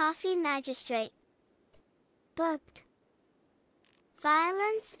 The coffee magistrate. Burped.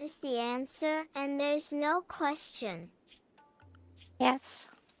 Violence is the answer, and there's no question. Yes.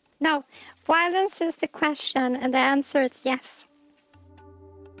 No, violence is the question, and the answer is yes.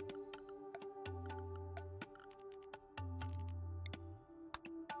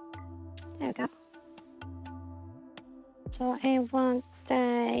 There we go. So I want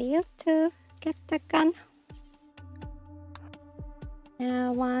you to get the gun. And I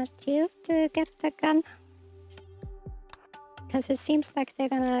want you to get the gun. Because it seems like they're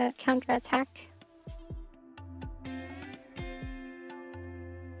gonna counterattack.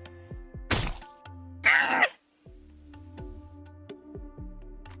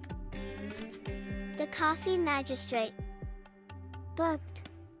 The coffee magistrate. Burped.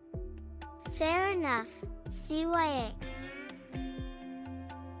 Fair enough. CYA.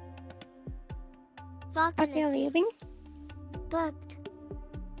 Are they leaving? Burped.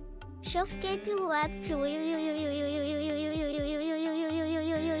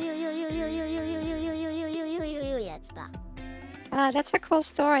 That's a cool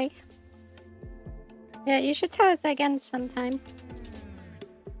story. Yeah, you should tell it again sometime.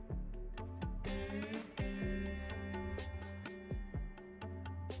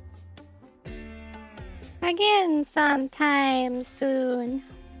 Again sometime soon.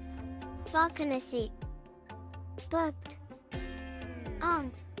 Volcanicity. Burped.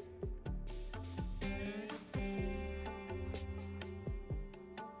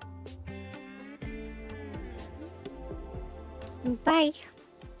 Bye.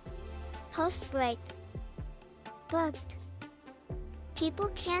 Post-break. Burped. People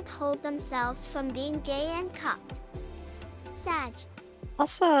can't hold themselves from being gay and cucked. Sag.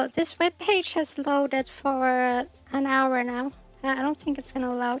 Also, this webpage has loaded for an hour now. I don't think it's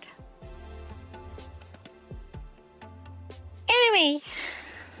gonna load. Anyway.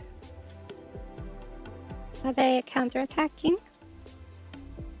 Are they counterattacking?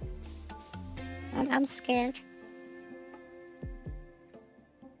 I'm scared.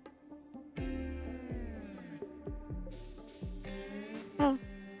 Oh,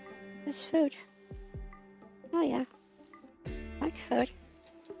 there's food. Oh yeah, I like food.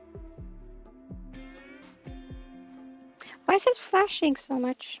 Why is it flashing so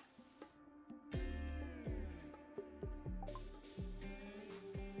much?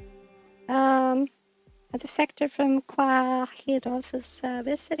 A defector from Quahidos is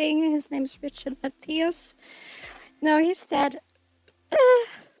visiting. His name is Richard Matthias. No, he's dead.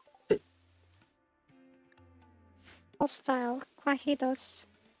 Hostile Quahidos.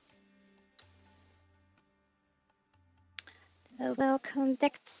 Will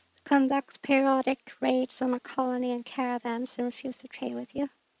conduct periodic raids on a colony and caravans and refuse to trade with you.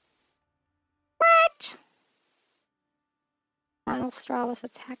 What? Donald Straw was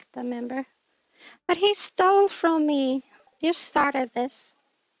attacked, the member. But he stole from me. You started this.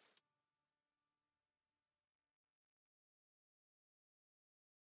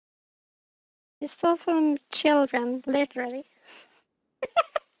 He stole from children, literally.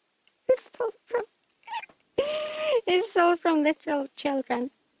 He stole from... He stole from literal children.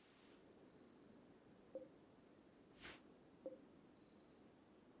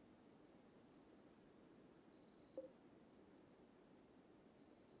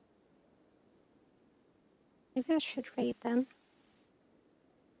 Maybe I should raid them.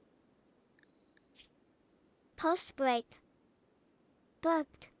 Post-break.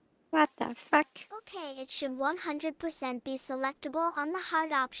 Burped. What the fuck? Okay, it should 100% be selectable on the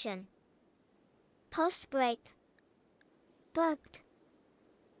hard option. Post-break. Burped.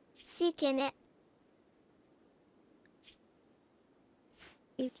 Seek in it.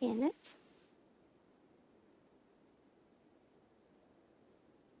 Seek in it.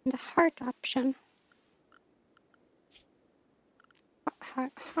 The heart option.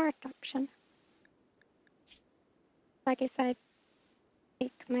 Heart option. Like if I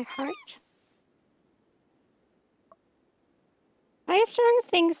pick my heart. Why are you throwing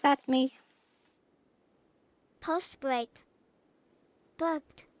things at me? Post-break.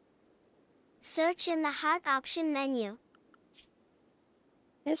 Burped. Search in the heart option menu.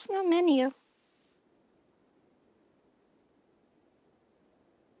 There's no menu.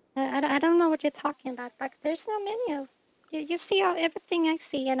 I don't know what you're talking about, but there's no menu. You see everything I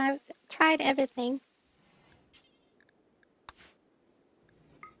see, and I've tried everything.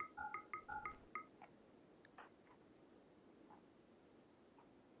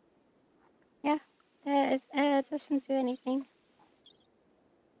 Yeah, it doesn't do anything.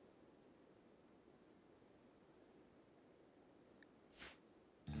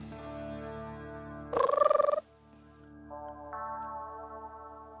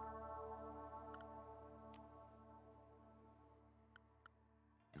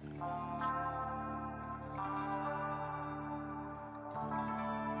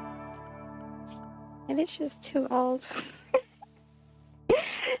 Maybe she's too old.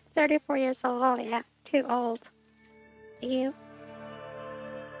 34 years old, oh yeah, too old. You.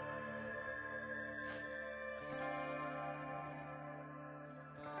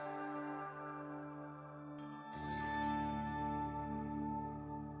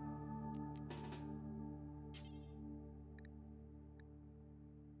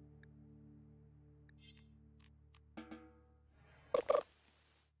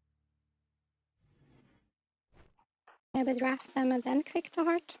 Maybe draft them and then click the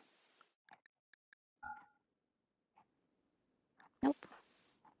heart? Nope.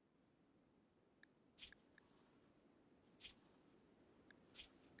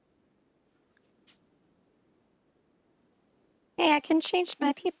 Hey, I can change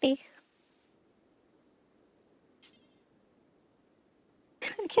my peepee.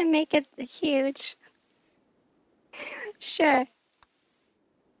 I can make it huge. Sure.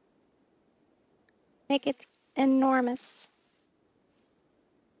 Make it enormous.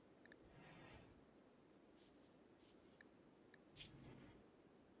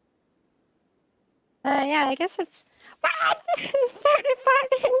 Yeah, I guess it's... What?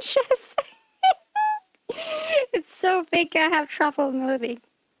 35 inches! It's so big I have trouble moving.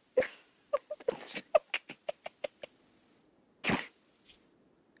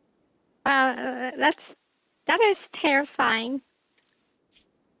 That is terrifying.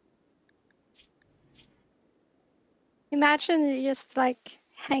 Imagine you just like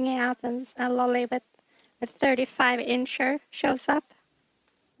hanging out and a lolly with a 35-incher shows up.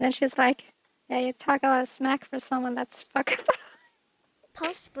 Then she's like, yeah, you talk a lot of smack for someone that's fucked.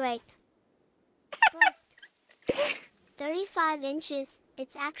 Post break. 35 inches.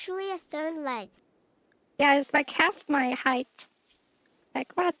 It's actually a third leg. Yeah, it's like half my height.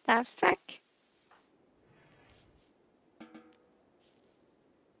 Like, what the fuck?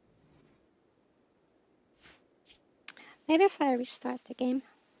 Maybe if I restart the game.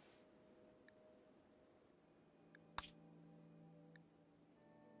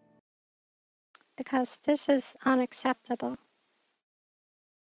 Because this is unacceptable.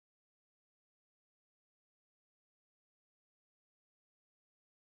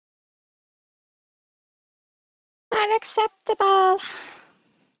 Unacceptable!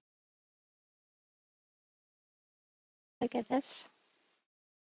 Look at this.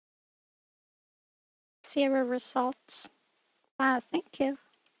 0 results. Thank you.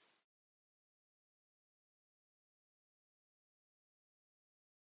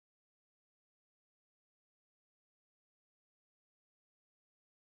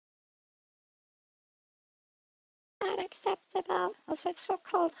 Unacceptable. Also, it's so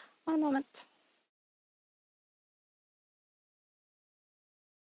cold. One moment.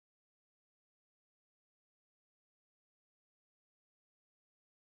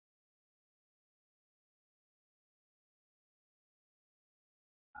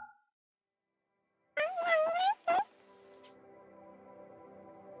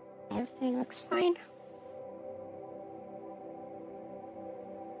 Everything looks fine.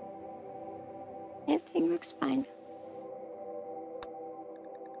 Everything looks fine.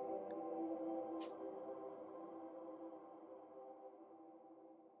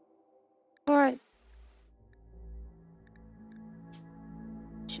 Or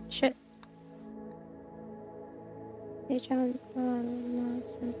should they jump on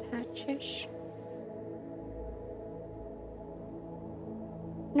some patches?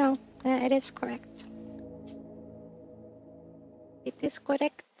 No, it is correct. It is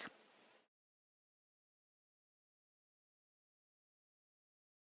correct.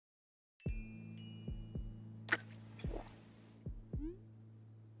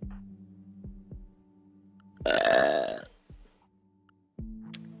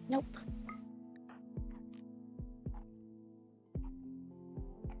 Nope.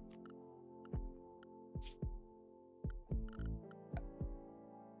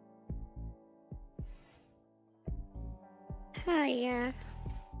 Yeah.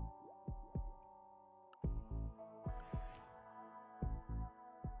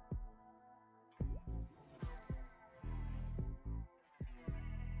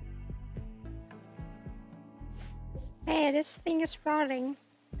 Hey, this thing is rotting.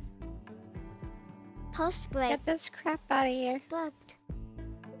 Post break. Get this crap out of here. Burped.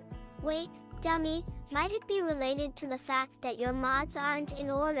 Wait, dummy. Might it be related to the fact that your mods aren't in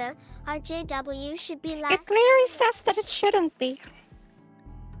order? RJW should be last. It clearly says that it shouldn't be.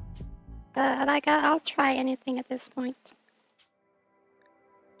 Like, I'll try anything at this point.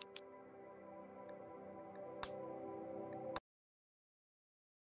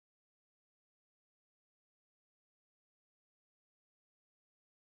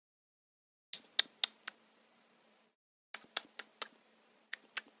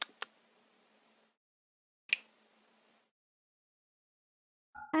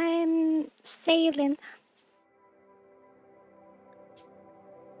 I'm sailing.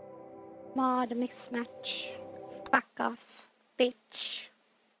 Mod mix match. Fuck off, bitch.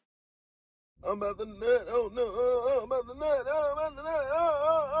 I'm about to nut. Oh no! I'm about to nut. I'm about to nut.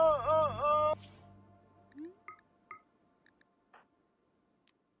 Oh.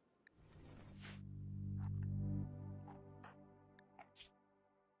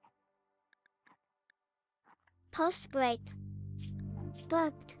 Post break.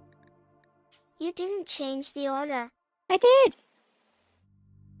 But you didn't change the order. I did.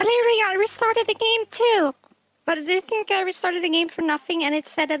 I literally restarted the game too. But I think I restarted the game for nothing, and it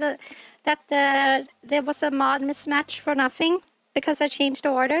said that there was a mod mismatch for nothing because I changed the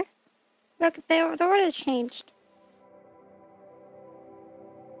order. Look, the order changed.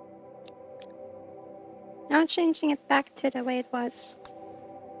 Now I'm changing it back to the way it was.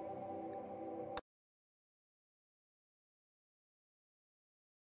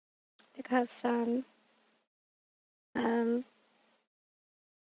 Because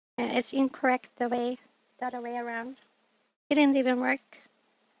it's incorrect the other way around. It didn't even work.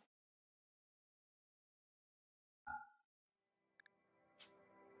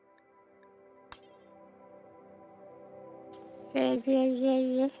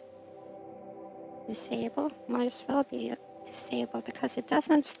 Disable? Might as well be disabled because it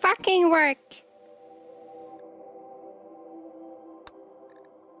doesn't fucking work!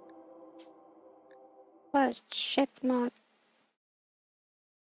 What shit mod?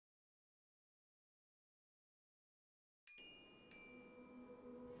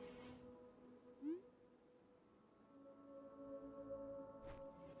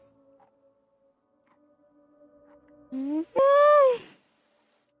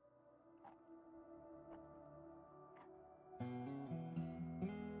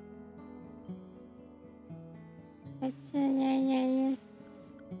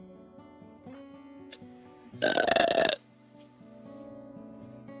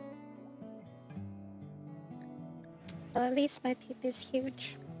 Well, at least my peep is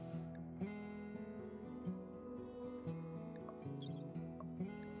huge.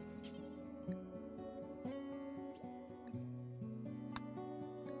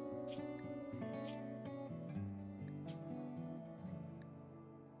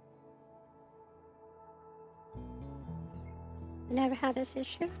 You never had this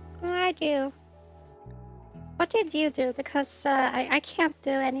issue? Well, I do. What did you do? Because I can't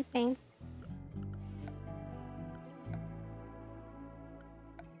do anything.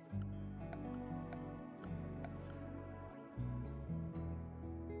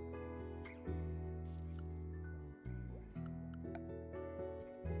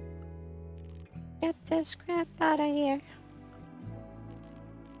 Get this crap out of here.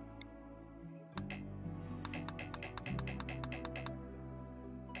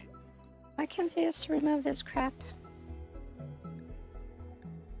 Why can't I just remove this crap?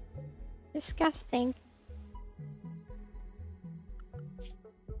 Disgusting.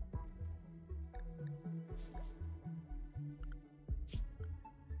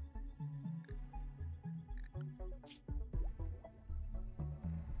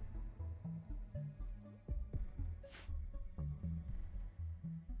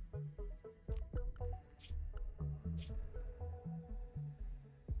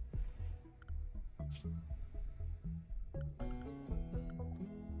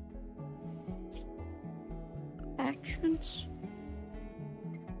 Actions.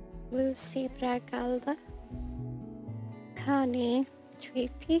 Lucy Bragalda. Connie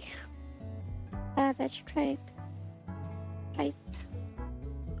Tweety. Savage Tribe. Type.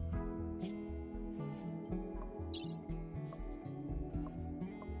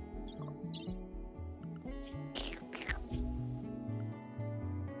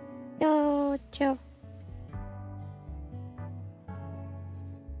 Jojo.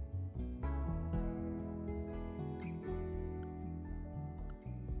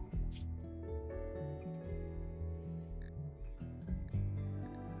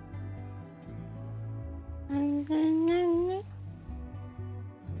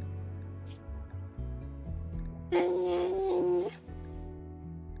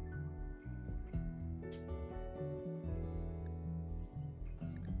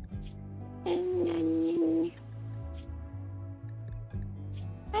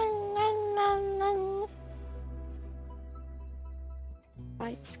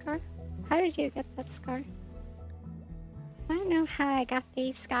 White scar? How did you get that scar? I don't know how I got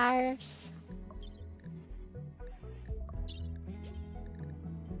these scars.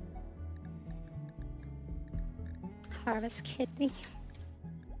 Harvest kidney.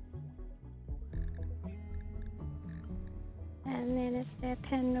 And then is the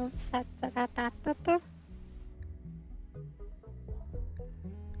pen set that.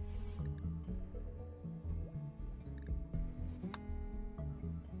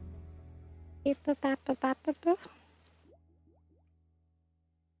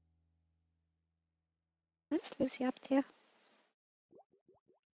 What's Lucy up to?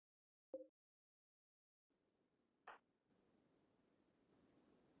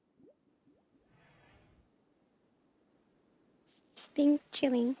 Just being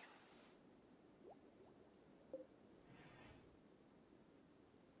chilling.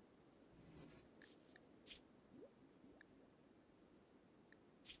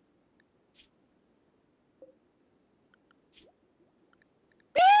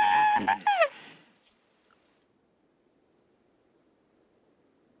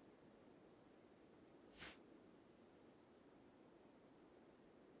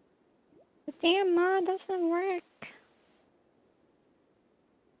 The damn mod doesn't work.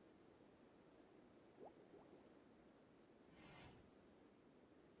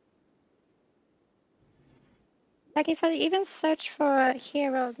 Like if I even search for a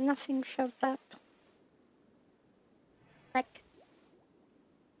hero, nothing shows up. Like,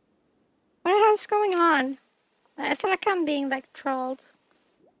 what the hell's going on? I feel like I'm being like trolled.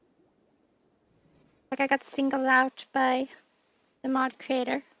 Like I got singled out by the mod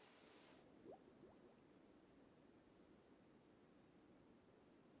creator.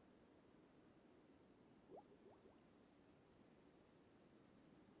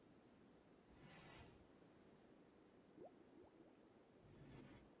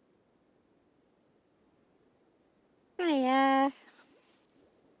 Hiya.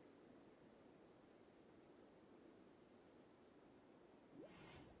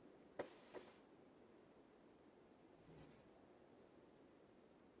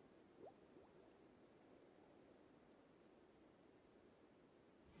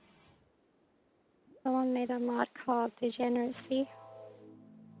 Someone made a mod called Degeneracy.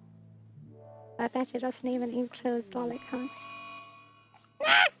 I bet it doesn't even include lolihug.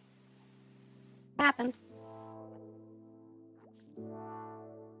 Ah! What happened?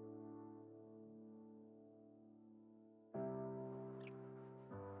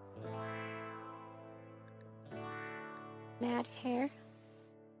 Mad hair.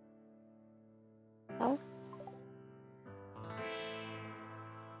 Oh.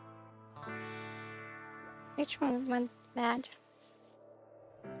 Which one went bad?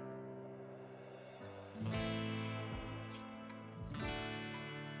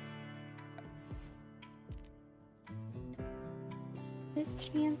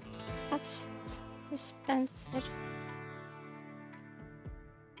 Nutrient that's dispenser.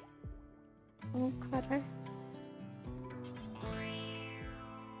 Oh, cutter.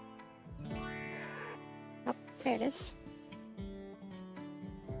 Oh, there it is.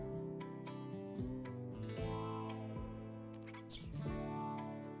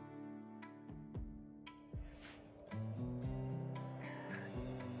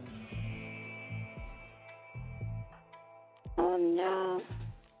 Oh no.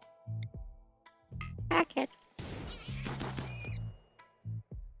 Hack it.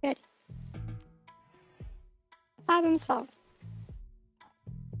 Good. Problem solved.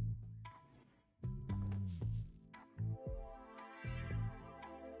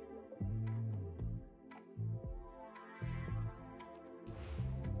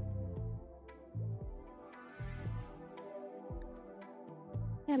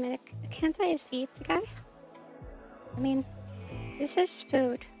 Yeah, I mean, can't I just eat the guy? I mean, this is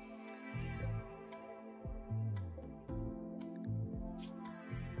food.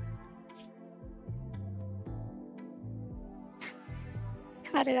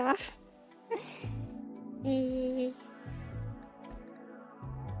 Cut it off. Hey.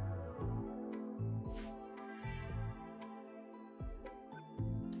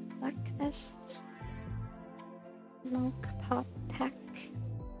 Black vest. Monk pop pack.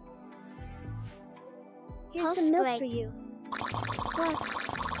 Here's Post some milk break. for you. Look.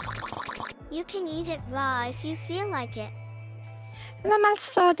 You can eat it raw if you feel like it. Lemon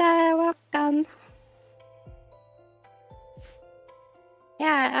soda, welcome.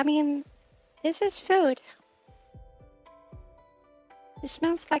 Yeah, I mean, this is food. It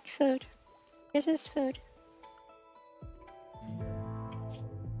smells like food. This is food.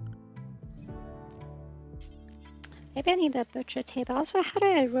 Maybe I need a butcher table. Also, how do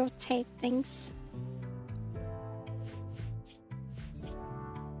I rotate things?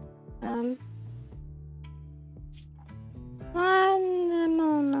 One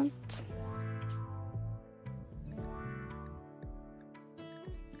moment.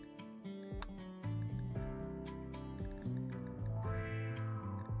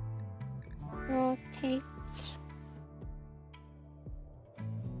 rotate.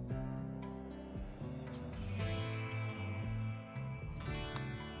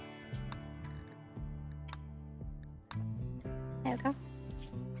 There we go.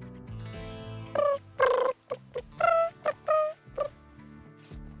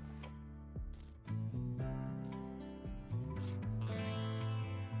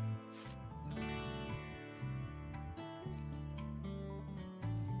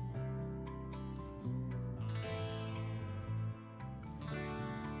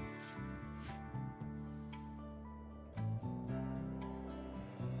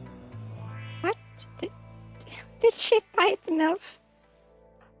 What? Did she bite MILF?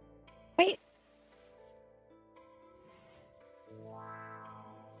 Wait.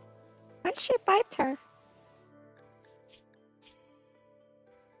 Why'd she bite her?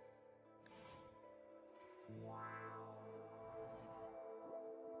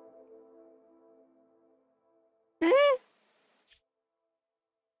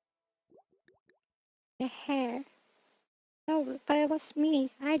 The hair. No, but it was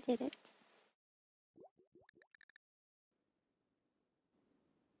me. I did it.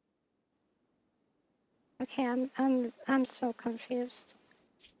 Okay, I'm so confused.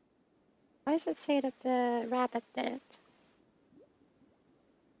 Why does it say that the rabbit did it?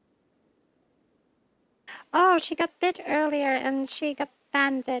 Oh, she got bit earlier and she got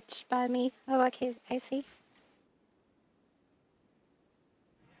bandaged by me. Oh, okay, I see.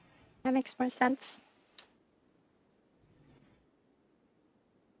 That makes more sense.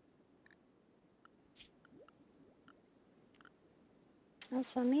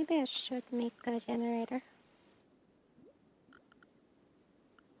 Also, maybe I should make a generator.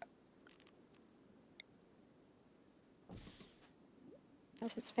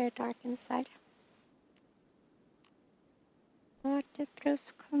 Because it's very dark inside. Waterproof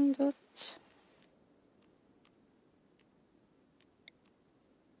conduit.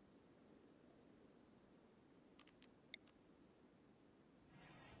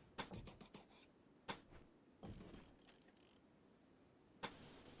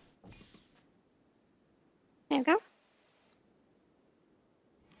 There you go.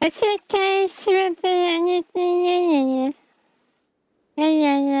 It's okay,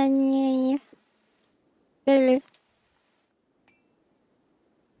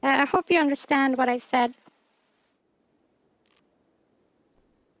 I hope you understand what I said.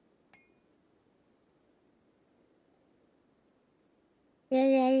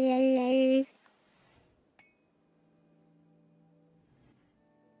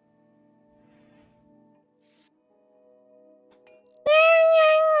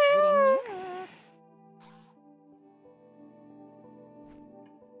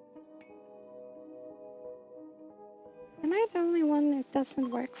 Am I the only one that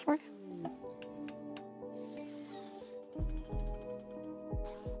doesn't work for?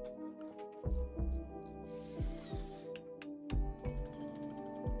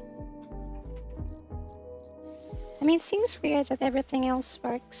 I mean, it seems weird that everything else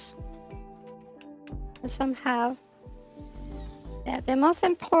works. But somehow, the most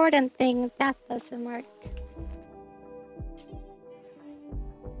important thing, that doesn't work.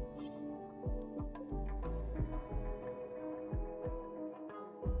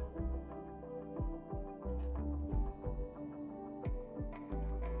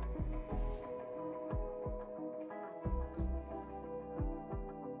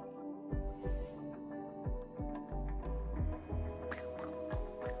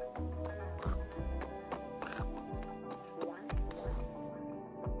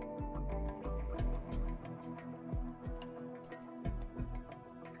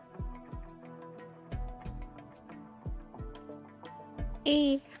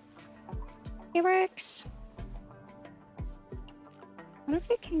 It works. I wonder if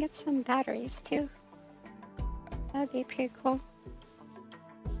we can get some batteries too. That'd be pretty cool.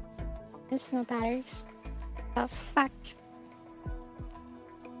 There's no batteries. Oh fuck.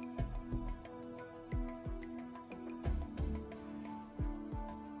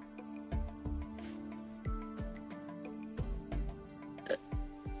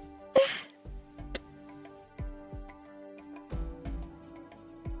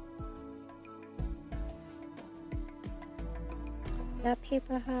 The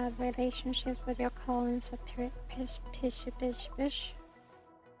people who have relationships with your colonies of Pishibish,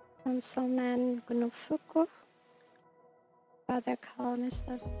 Councilman Gnufuku, other colonists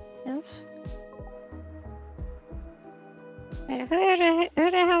of MILF. Wait,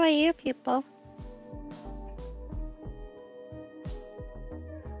 who the hell are you people?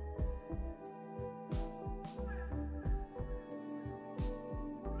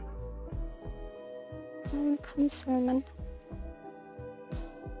 Consuming.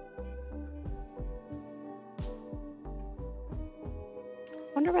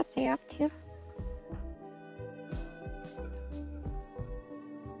 Wonder what they're up to.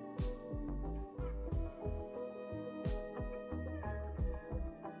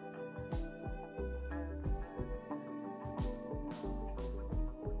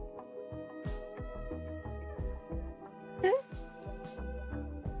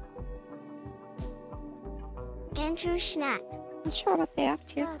 Andrew Schnack. Not sure what they're up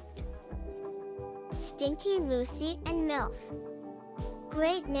to. Stinky Lucy and MILF.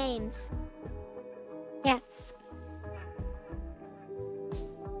 Great names. Yes.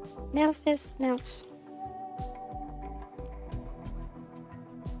 MILF is MILF.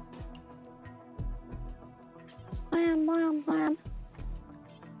 Blam, blam, blam.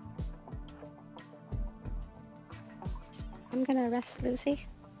 I'm gonna arrest Lucy.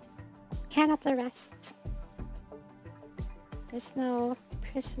 Cannot arrest. There's no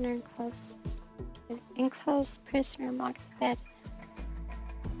prisoner enclosed. Enclosed prisoner marked bed.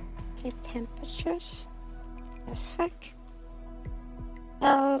 Safe temperatures. The fuck?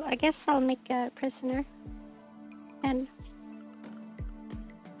 Well, I guess I'll make a prisoner. And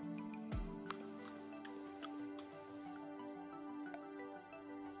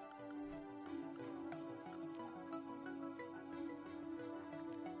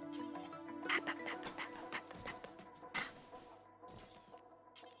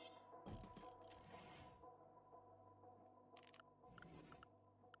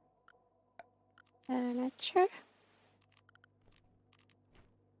furniture.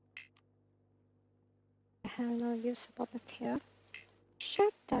 I have no usable material.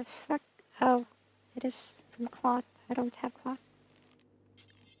 Shut the fuck. Oh, it is from cloth. I don't have cloth.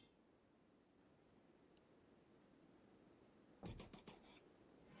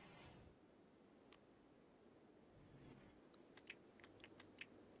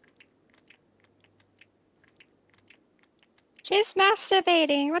 She's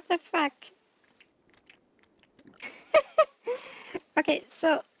masturbating. What the fuck? Okay,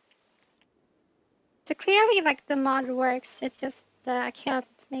 so clearly, like, the mod works. It's just I can't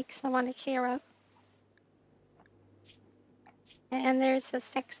make someone a hero. And there's a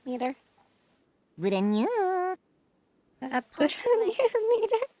sex meter. A push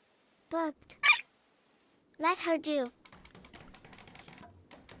meter. Booked. Let her do.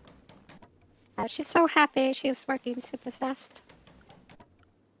 Oh, she's so happy. She's working super fast.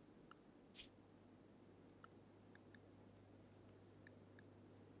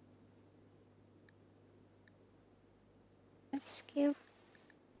 Rescue.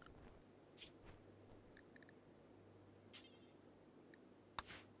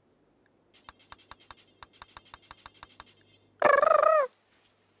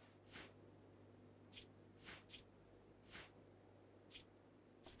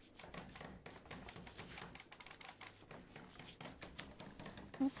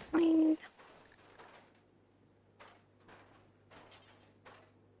 Fine.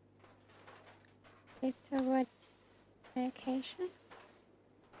 Vtuber vacation.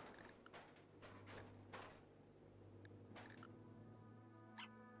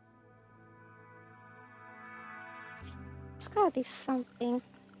 There's gotta be something.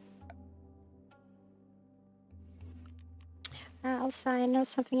 Also, I know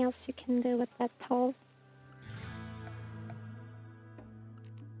something else you can do with that pole.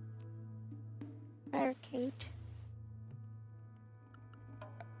 Barricade.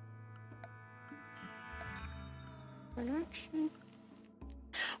 Production.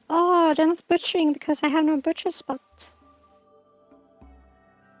 Oh, they're not butchering because I have no butcher spot.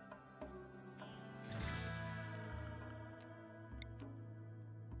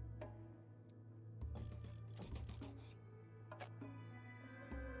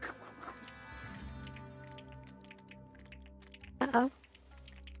 Uh-oh.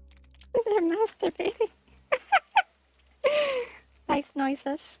 They're masturbating. Nice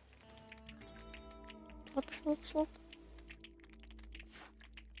noises.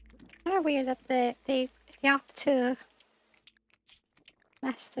 Kind of weird that they opt to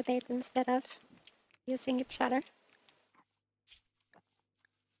masturbate instead of using each other.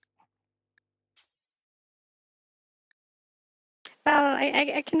 Well,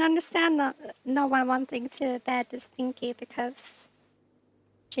 I can understand no one wanting to bed is Stinky because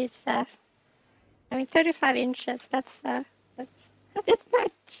she's I mean 35 inches. That's a bit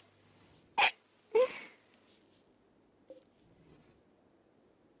much.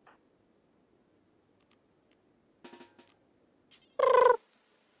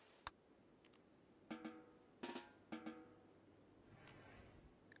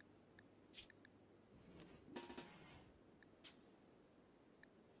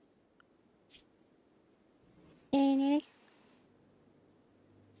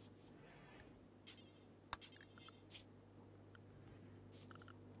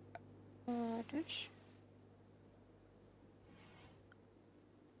 characters.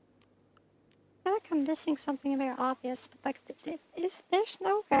 I feel like I'm missing something very obvious, but like there's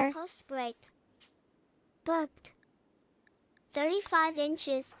nowhere. Post break. Burped. 35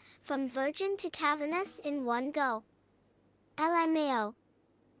 inches from virgin to cavernous in one go. LMAO.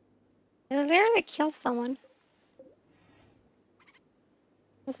 It literally killed someone.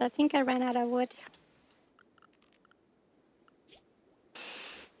 So I think I ran out of wood.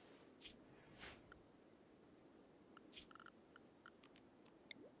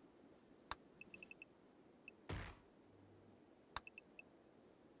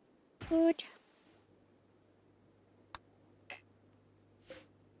 Wood.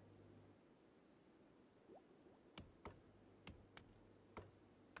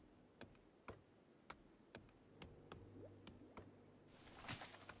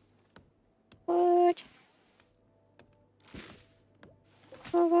 Wood.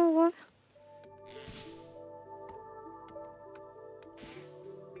 Whoa, whoa, whoa.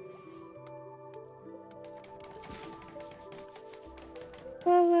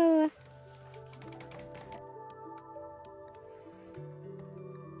 Whoa, whoa, whoa.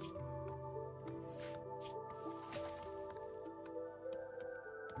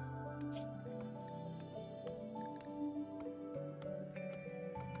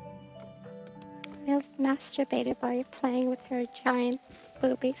 Milk masturbated while playing with her giant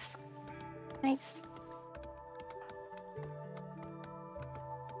boobies. Nice.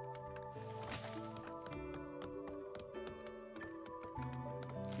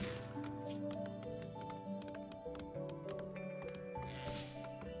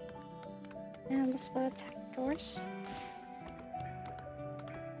 And this will attack doors.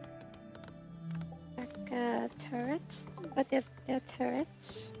 Attack turrets. But they're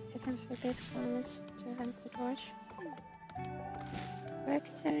turrets. Defense forbid bonus to hunt the doors. Work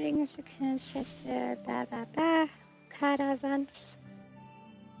settings, you can shift the caravans.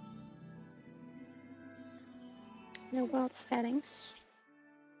 The world settings.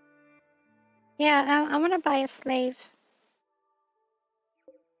 Yeah, I want to buy a slave.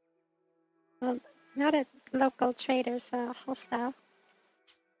 Well, not a local traders, hostile.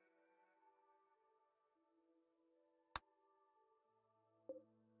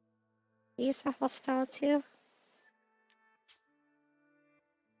 These are hostile too.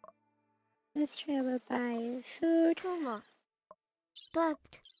 Let's try to buy food. Kuma.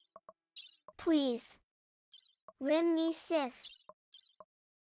 Burped. Please. Rim me sif.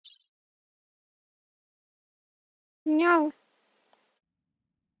 No.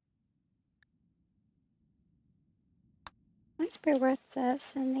 Might be worth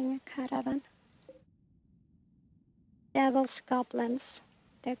sending a caravan. Devil's goblins.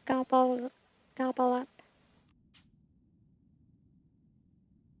 They gobble up.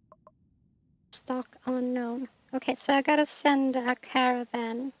 Stock unknown. Okay, so I gotta send a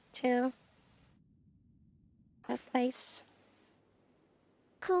caravan to that place.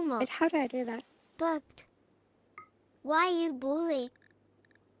 Kuma. Wait, how do I do that? Burped. Why you bully?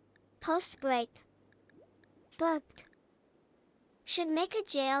 Post break. Burped. Should make a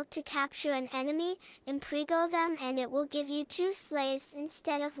jail to capture an enemy, imprego them, and it will give you 2 slaves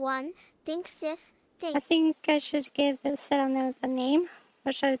instead of 1. Think Sif. I Think. think I should give this, I don't know the name.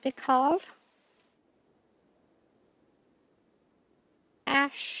 What should it be called?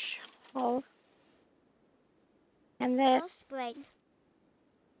 Ash hole. And then Post break.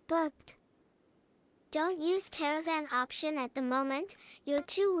 Burped. Don't use caravan option at the moment. You're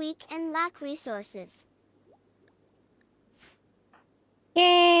too weak and lack resources.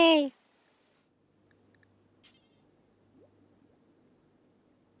 yay!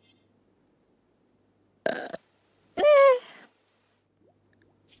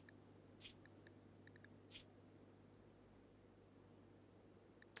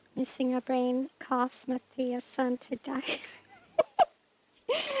 Missing a brain caused Matthias' son to die.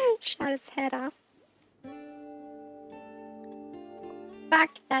 Shot his head off.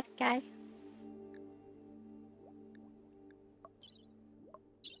 Fuck that guy.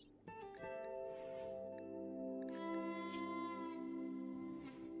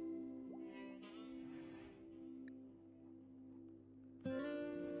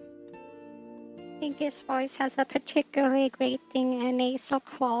 I think his voice has a particularly grating and nasal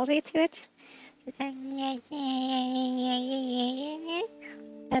quality to it. It's like,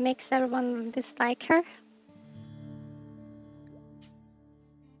 that makes everyone dislike her.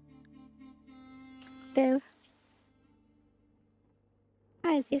 Boo.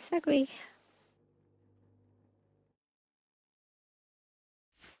 I disagree.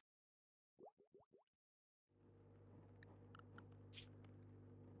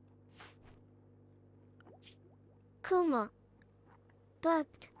 Kumo. But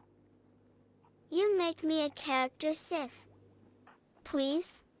you make me a character, Sif.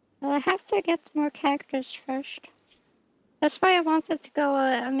 Please? Well, I have to get more characters first. That's why I wanted to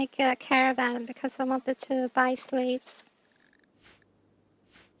go make a caravan, because I wanted to buy slaves.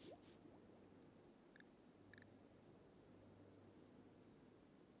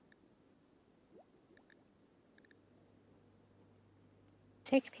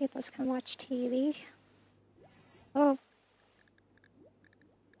 Sick people can watch TV. Oh.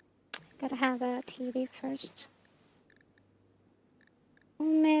 Gotta have a TV first. Oh,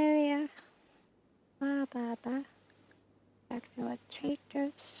 Maria. Ba ba ba. Back to what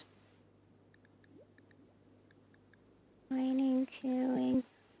traders. Mining, queuing,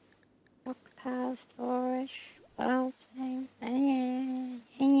 stockpile, storage, balancing.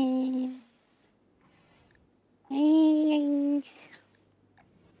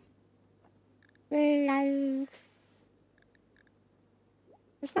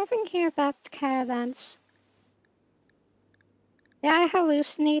 There's nothing here about caravans. Yeah, I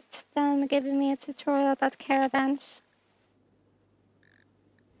hallucinate them giving me a tutorial about caravans.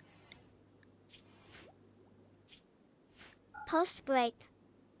 Post break.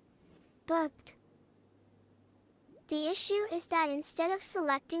 Burped. The issue is that instead of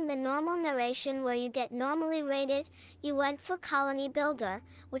selecting the normal narration where you get normally rated, you went for Colony Builder,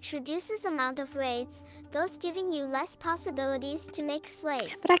 which reduces amount of raids, thus giving you less possibilities to make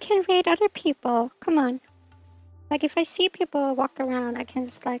slate. But I can raid other people. Come on. Like if I see people walk around, I can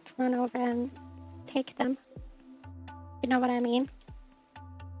just like run over and take them. You know what I mean?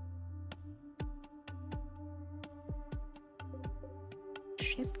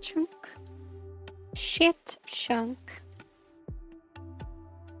 Ship chunk. Shit chunk.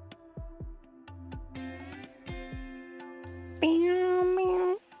 Meow,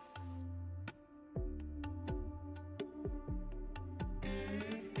 meow.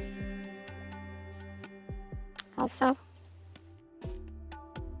 Also,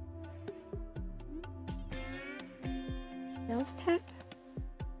 Bills tab.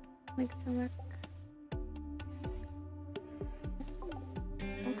 Like the work.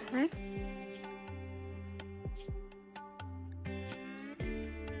 Okay.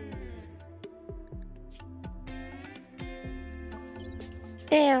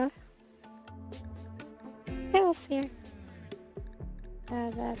 There. Bill's here. Da,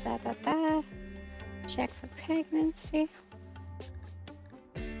 da, da, da, da. Check for pregnancy.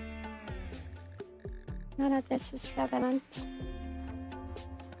 None of this is relevant.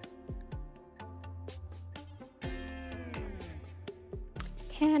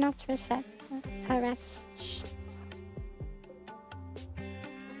 Cannot reset. Arrest.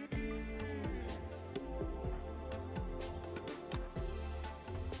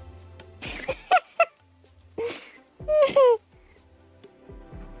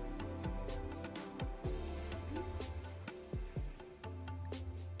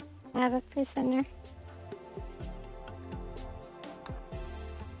 I have a prisoner.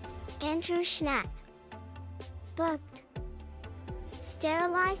 Andrew Schnack. Burped.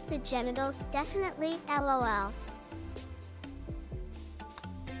 Sterilize the genitals, definitely, LOL.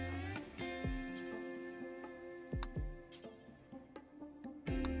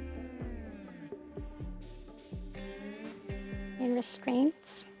 In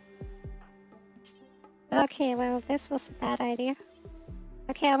restraints. Okay, well, this was a bad idea.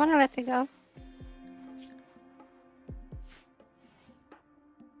 Okay, I want to let it go.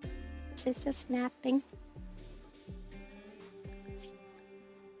 She's just napping.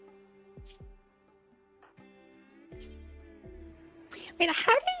 Wait,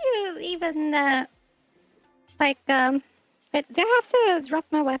 how do you even, wait, do I have to drop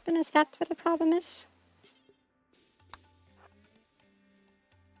my weapon? Is that what the problem is?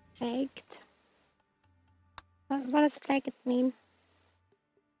 Baked. What does baked mean?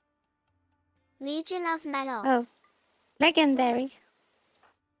 Legion of Metal. Oh, legendary.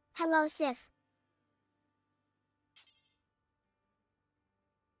 Hello, Sif.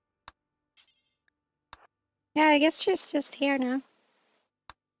 Yeah, I guess she's just here now.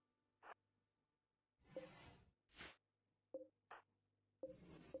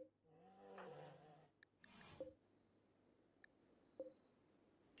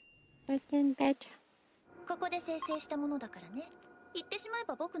 Right in bed. ここで生成したものだからね。言ってしまえ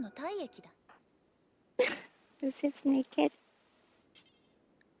ば僕の体液だ。This is naked.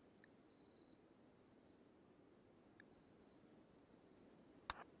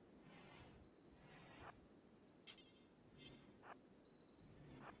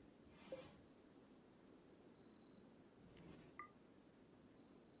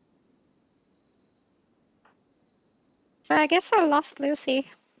 But I guess I lost Lucy.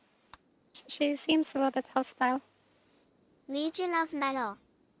 She seems a little bit hostile. Legion of Metal.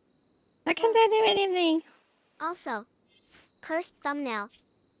 Why can't I do anything? Also, cursed thumbnail.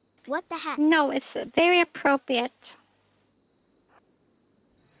 What the heck? No, it's very appropriate.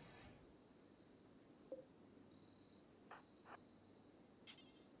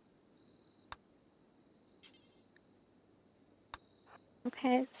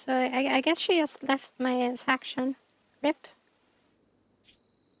 Okay, so I guess she just left my faction. Rip.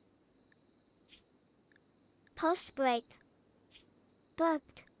 Post break.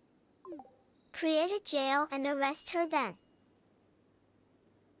 Burped. Create a jail and arrest her then.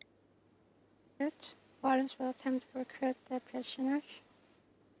 Good. Wardens will attempt to recruit the prisoners.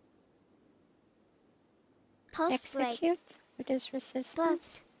 Post break. Execute. Reduce resistance.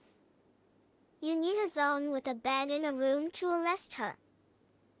 Burped. You need a zone with a bed in a room to arrest her.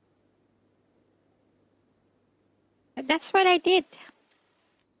 That's what I did.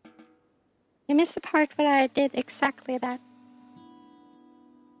 You missed the part where I did exactly that.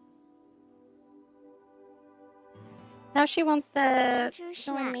 Now she won't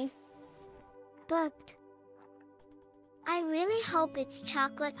join me. Burped. I really hope it's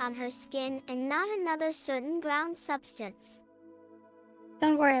chocolate on her skin and not another certain brown substance.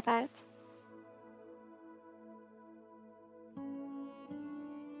 Don't worry about it.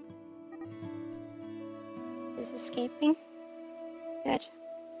 Is escaping. Good.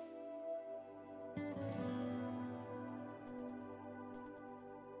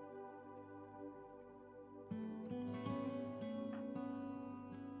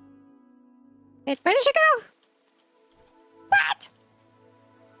 Wait, where did she go? What?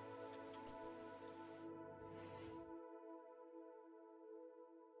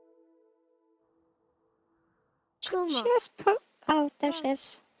 She just put... Oh, there she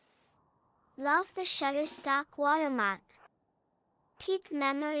is. Love the Shutterstock watermark. Peak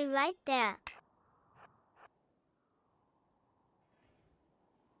memory right there.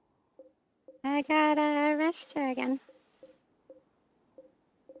 I gotta arrest her again.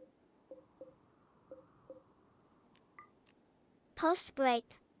 Post break.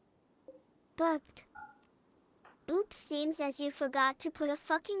 Burped. Oops, seems as you forgot to put a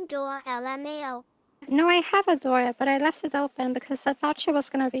fucking door, LMAO. No, I have a door, but I left it open because I thought she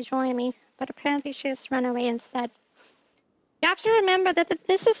was gonna rejoin me. But apparently she just ran away instead. You have to remember that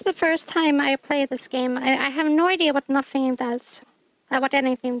this is the first time I play this game. I have no idea what nothing does. What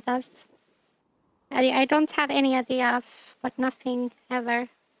anything does. I don't have any idea of what nothing ever,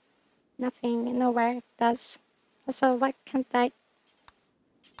 nothing, nowhere does. So why can't I?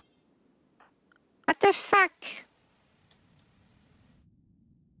 What the fuck?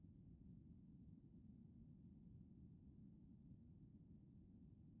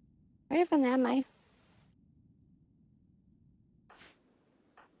 Where even am I?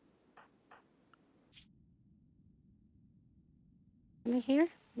 Am I here?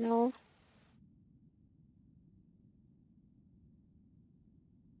 No.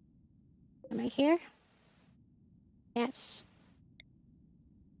 Am I here? Yes.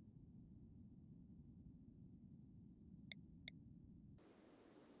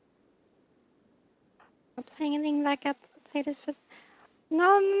 I'm playing anything like I played it for...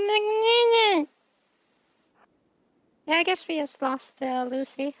 No, yeah, I guess we just lost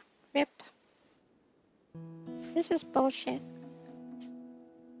Lucy. Rip. This is bullshit.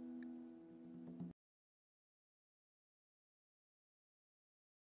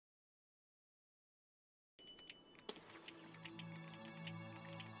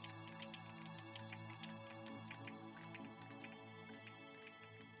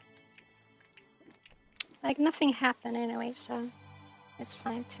 Like, nothing happened anyway, so it's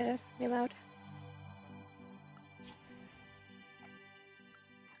fine to reload.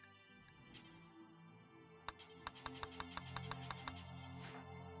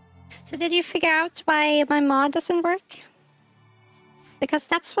 So did you figure out why my mod doesn't work? Because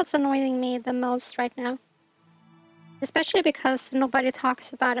that's what's annoying me the most right now. Especially because nobody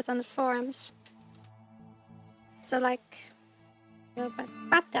talks about it on the forums. So like... But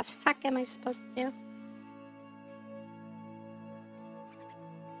what the fuck am I supposed to do?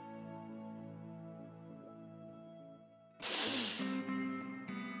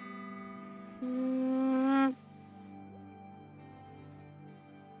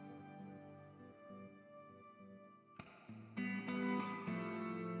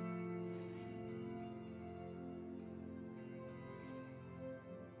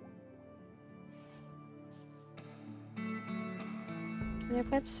 Their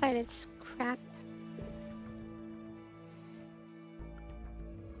website is crap.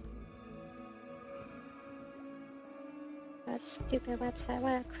 What a stupid website.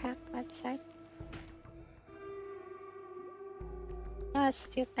 What a crap website. What a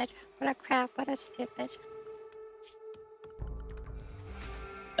stupid. What a crap. What a stupid.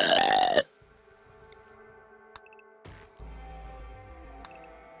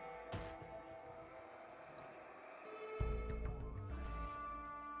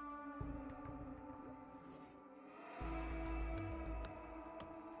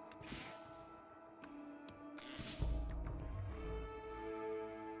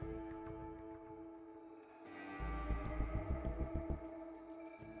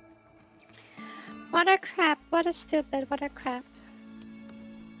 What a crap, what a stupid, what a crap.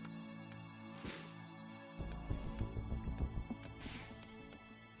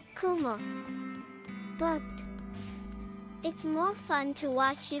 Kumo. Burped. It's more fun to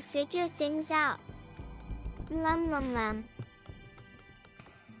watch you figure things out. Lum lum lum.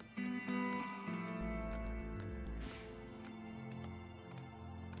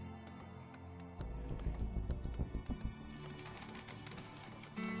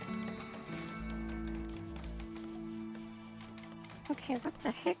 Okay, what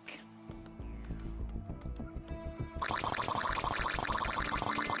the heck?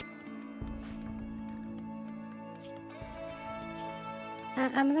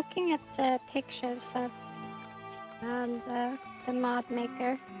 I'm looking at the pictures of the mod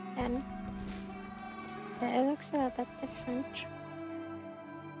maker, and it looks a little bit different.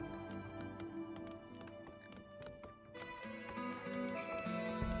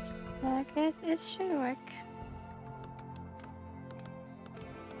 Well, I guess it should work.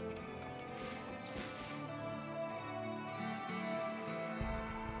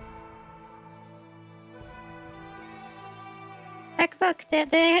 Like, look,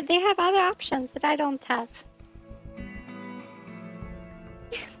 they have other options that I don't have.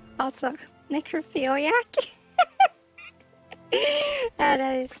 Also, necrophiliac. That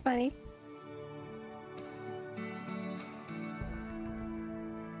is funny.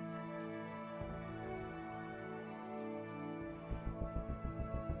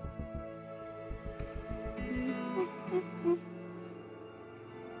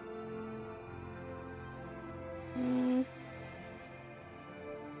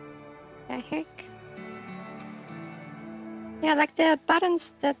 The heck? Yeah, like the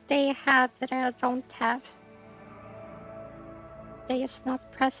buttons that they have that I don't have. They're just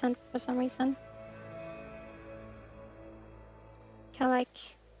not present for some reason. Kinda like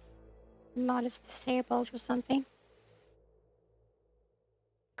the mod is disabled or something.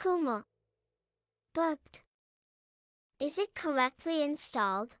 Kumo. Burped. Is it correctly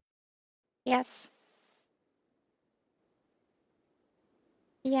installed? Yes.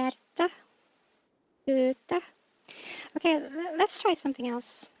 Hjärta. Ute. Okay, let's try something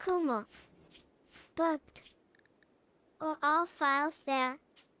else. Kumo. Burped. Are all files there?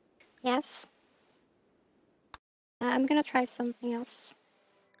 Yes. I'm gonna try something else.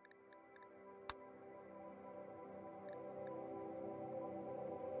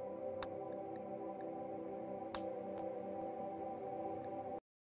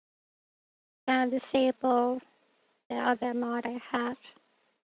 Disable the other mod I have.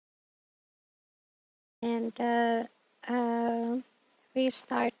 And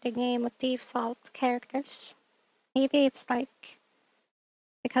restart the game with default characters. Maybe it's like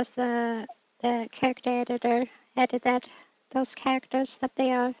because the character editor edited those characters that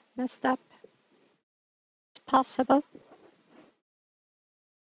they are messed up. It's possible.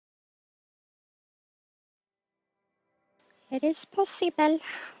 It is possible.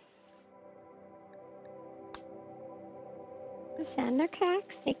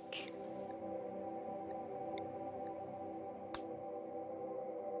 Xenocaxic.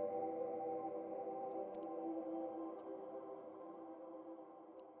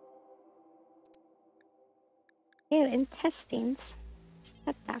 Ew, intestines.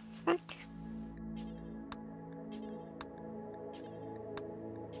 What the fuck?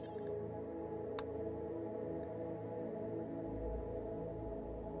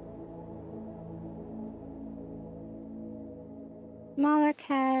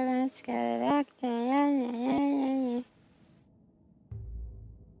 Molecular actor.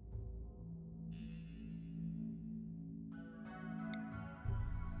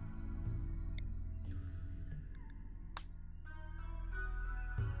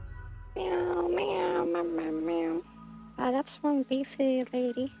 Meow, meow, meow, meow, meow. Ah, that's one beefy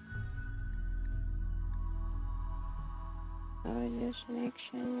lady. Oh, just an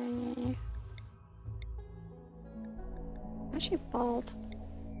action. How's she bald?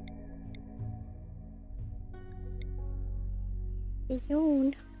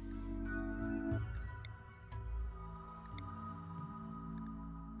 Yawn.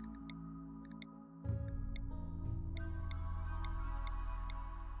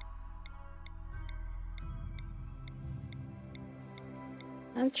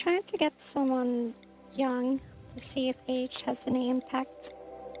 I'm trying to get someone young to see if age has any impact.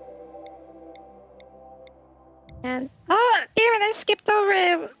 And oh, damn it! I skipped over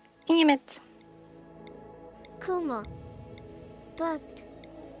it. Damn it. Kumo. Burped.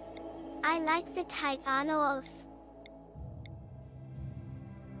 I like the tight anos.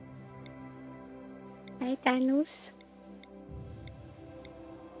 Hey, Danus.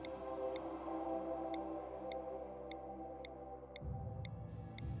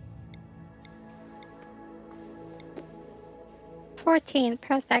 $14,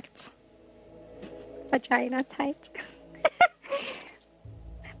 perfect. Vagina tight.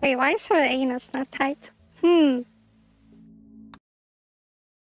 Wait, why is her anus not tight?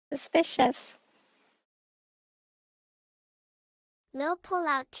 Suspicious. Lil pull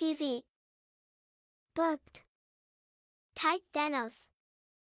out TV. Burped. Tight Thanos.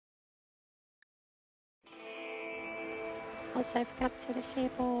 Also, I forgot to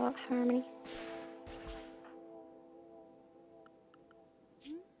disable Harmony.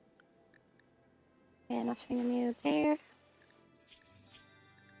 Yeah, nothing new there.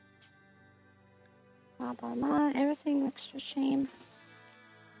 Blah blah blah, everything looks the same.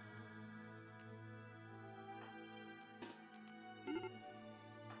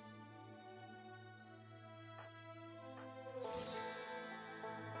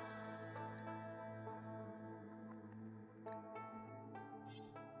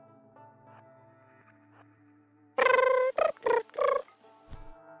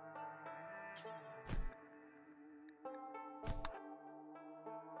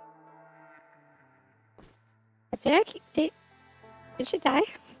 Did she die?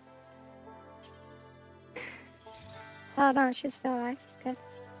 Oh no, she's still alive. Good.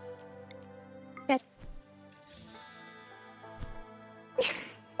 Good.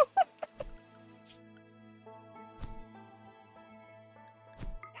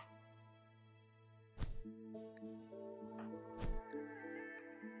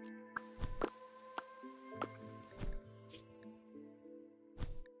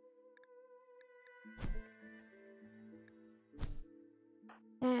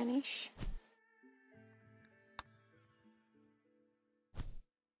 Vanish.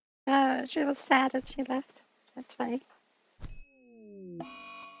 Oh, she was sad that she left. That's funny.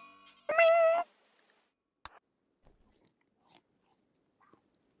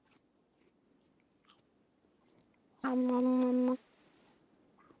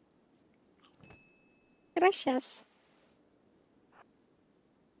 Delicious.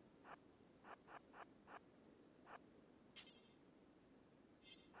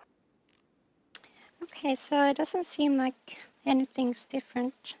 Okay, so it doesn't seem like anything's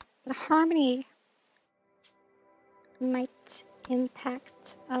different. The harmony might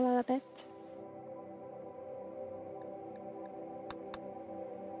impact a little bit.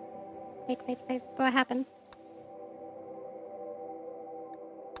 Wait, what happened?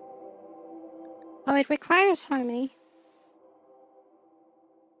 Oh, it requires harmony.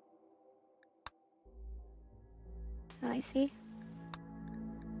 Oh, I see.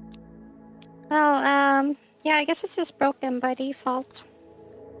 Well, yeah, I guess it's just broken by default.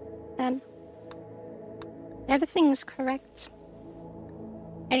 Then everything is correct.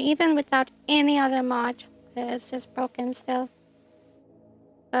 And even without any other mod, it's just broken still.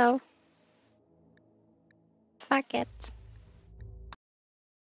 So, fuck it.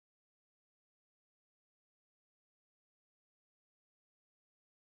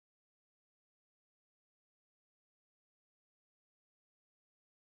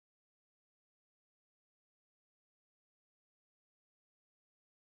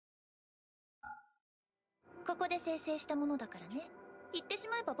ここで生成したものだからね。言ってし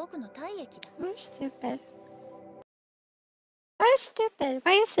まえば僕の体液だ。I'm stupid. Why stupid?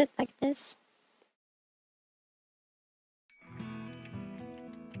 Why is it like this?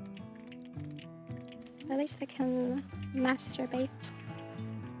 At least I can masturbate.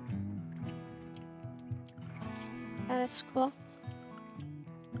 That is cool.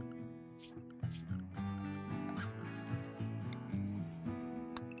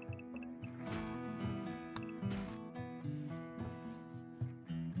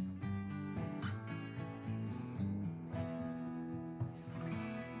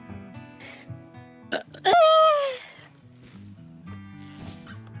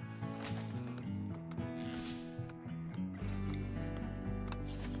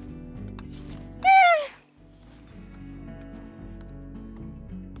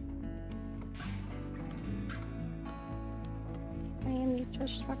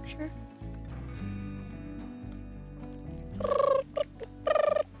 Structure.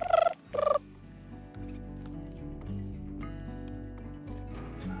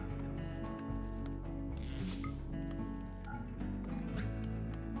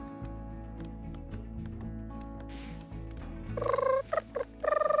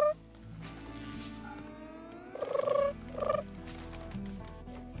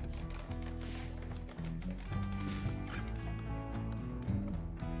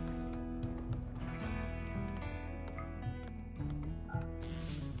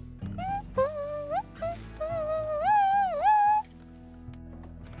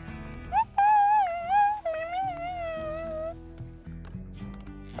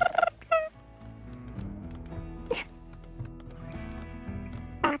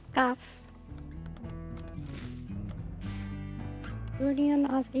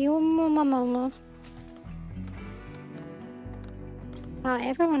 Opinion of you, mama. Wow,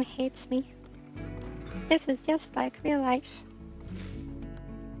 everyone hates me. This is just like real life.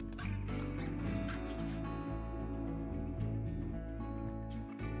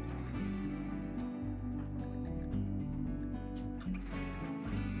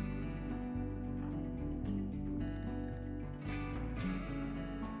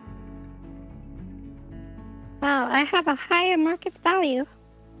 Wow, I have a higher market value.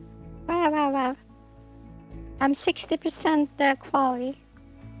 Wow. I'm 60% quality.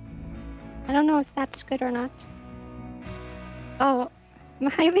 I don't know if that's good or not. Oh,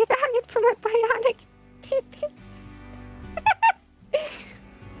 I'm highly valued for my bionic PP.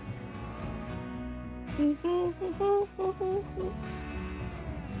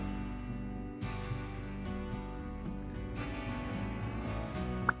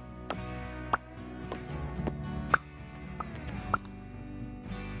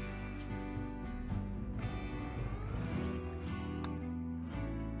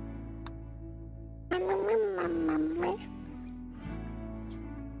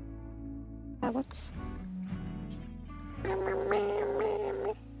 Whoops.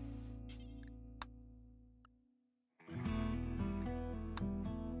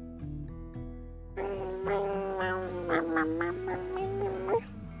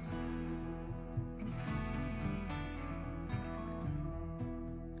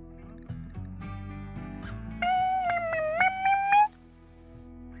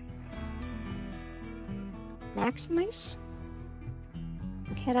 Maximize?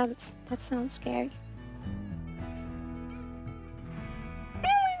 Okay, that sounds scary.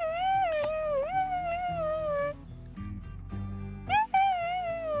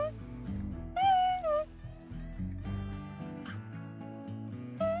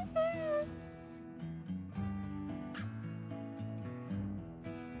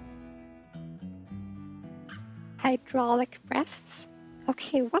 Hydraulic breasts?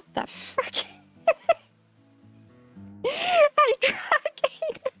 Okay, what the fuck? Hydraulic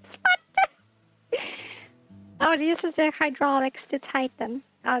anus, what the? Oh, it uses the hydraulics to tighten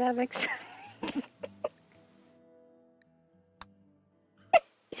out of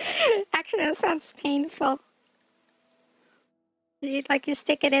Actually, that sounds painful. Like you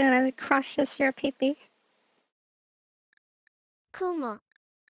stick it in and it crushes your pee-pee. Kuma.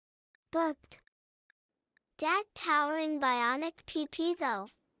 Burped. Dad towering bionic PP though.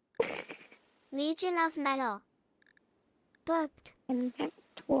 Legion of Metal. Burped.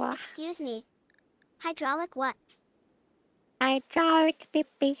 ENvtuber. Excuse me. Hydraulic what? Hydraulic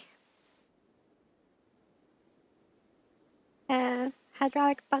pee-pee.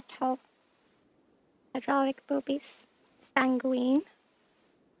 Hydraulic butthole. Hydraulic boobies. Sanguine.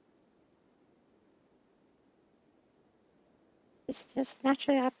 It's just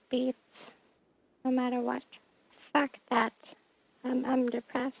naturally upbeat, no matter what. Fuck that. I'm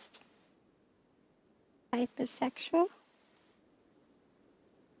depressed. Hypersexual.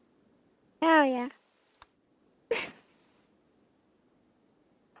 Hell yeah.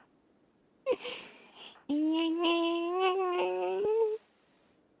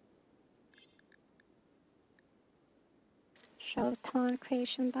 Show tone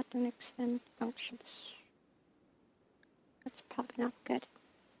creation button extend functions. That's probably not good.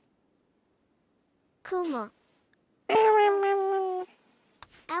 Kuma.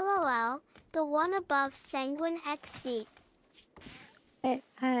 LOL, the one above Sanguine XD.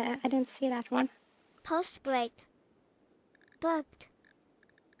 I didn't see that one. Post break. Burped.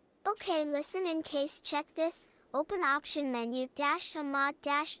 Okay, listen in case. Check this. Open option menu dash a mod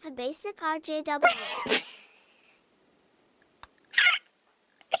dash a basic RJW.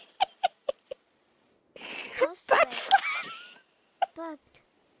 Post break. Burped.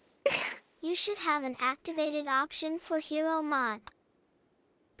 You should have an activated option for hero mod.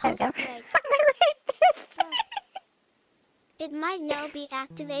 Post break. It might now be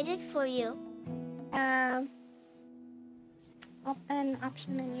activated for you. Open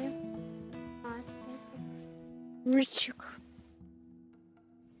option menu. Basic.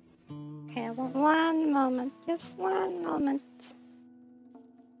 Okay, one moment. Just one moment.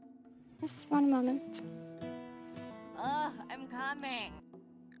 Just one moment. Ugh, I'm coming.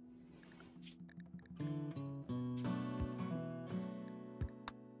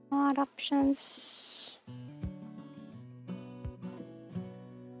 Mod options.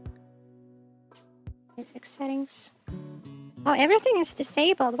 Basic settings. Oh, everything is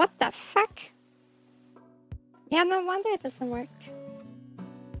disabled. What the fuck? Yeah, no wonder it doesn't work.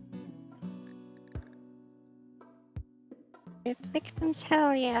 Rape victims,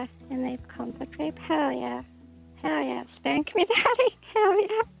 hell yeah. Enable combat rape, hell yeah. Hell yeah. Spank me, daddy. Hell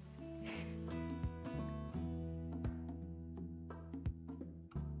yeah.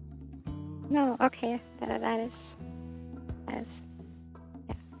 No, okay. That is. Yeah.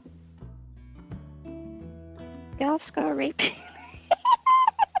 Girls go raping.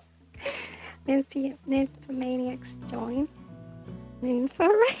 Nymphomaniacs join.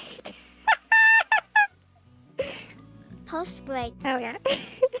 Nymphoraid. Post break. Oh yeah.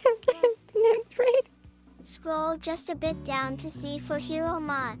 Nymphoraid. Scroll just a bit down to see for hero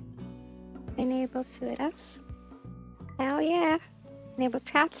mod. Enable foodus. Hell yeah. Enable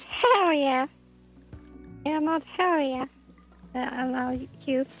traps. Hell yeah. Yeah, mod. Hell yeah. Allow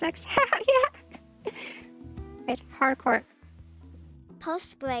youth sex. Hell yeah. Wait, hardcore.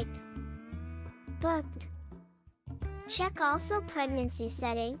 Post break. Booked. Check also pregnancy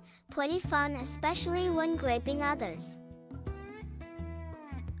setting, pretty fun especially when graping others.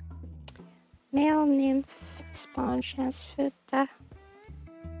 Male nymph spawn chance food.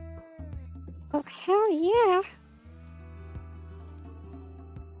 Oh hell yeah.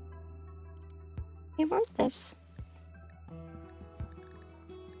 I want this.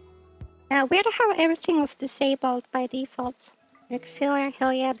 Weird how everything was disabled by default. Necrophilia,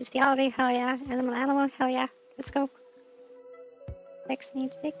 hell yeah. Bestiality, hell yeah. Animal, hell yeah. Let's go. Fix,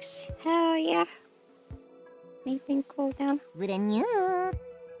 need fix, hell yeah. Anything cool down?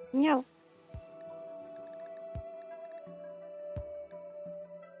 No.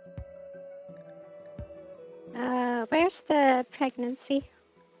 Where's the pregnancy?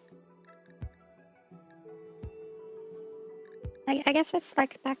 I guess it's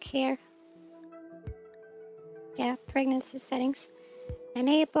like back here. Yeah, pregnancy settings.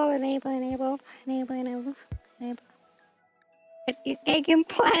 Enable. Egg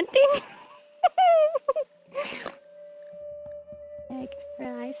implanting? Egg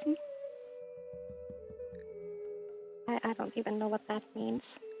fertilizing. I don't even know what that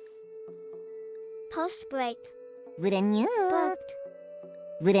means. Post break. Booked.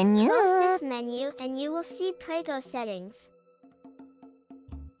 Close this menu and you will see Prego settings.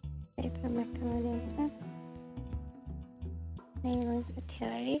 Enabling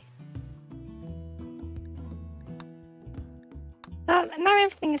fertility. Well, now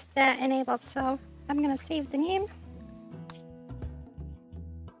everything is enabled, so I'm gonna save the name.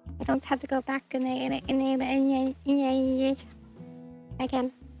 I don't have to go back and enable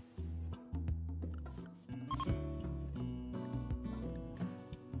again.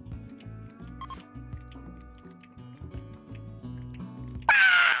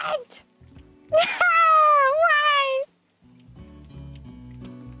 What? Why?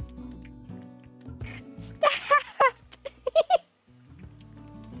 Stop!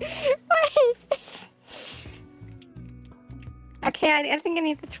 What is this? Okay, I think I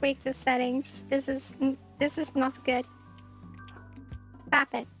need to tweak the settings. This is not good.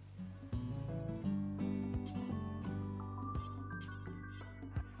 Stop it.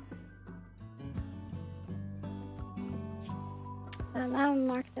 I'll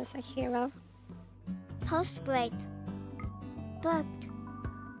mark this a hero. Post break. Booked.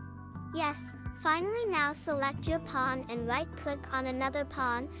 Yes, finally now select your pawn and right click on another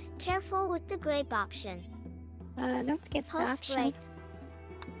pawn. Careful with the grape option. Don't get the Post option. break.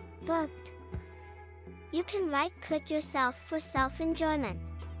 Booked. You can right click yourself for self-enjoyment.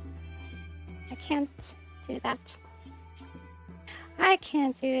 I can't do that. I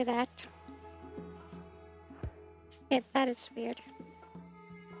can't do that. That is weird.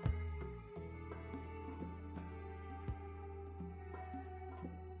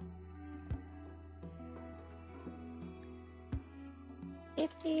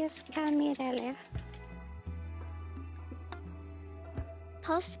 Is Kamira.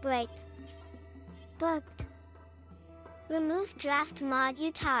 Post break. Booked. Remove draft mod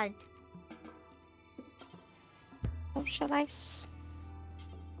utard. Socialize.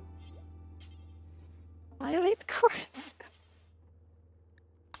 Violate course.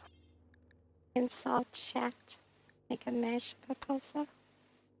 Insult chat. Make a marriage proposal.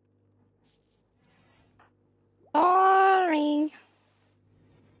 Boring.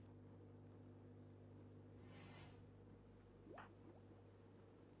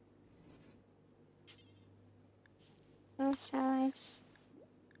 Socialize.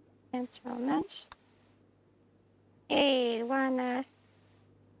 Dance romance. Hey, wanna...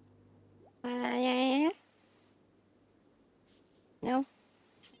 yeah. No.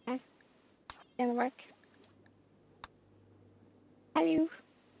 Okay. Didn't work. Hello.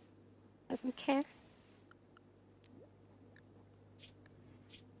 Doesn't care.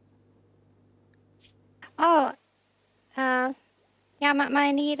 Oh. Yeah,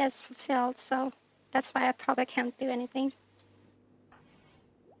 my need is fulfilled, so That's why I probably can't do anything.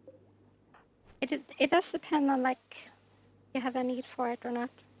 It does depend on, like, if you have a need for it or not.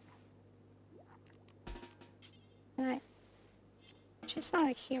 And she's not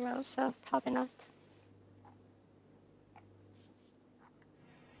a hero, so probably not.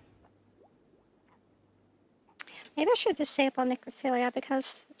 Maybe I should disable necrophilia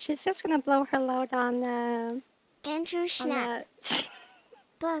because she's just gonna blow her load on Andrew Schnapp.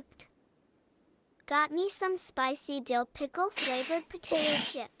 Burped. Got me some spicy dill pickle flavored potato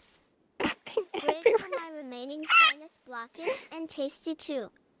chips. Great for my remaining sinus blockage and tasty too.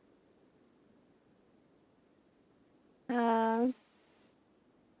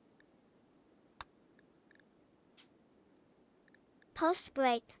 Post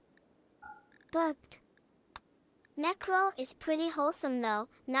break. Burped. Necro is pretty wholesome though,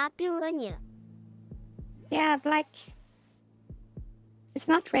 not Burunya. Yeah, like, it's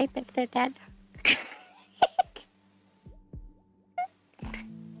not rape if they're dead.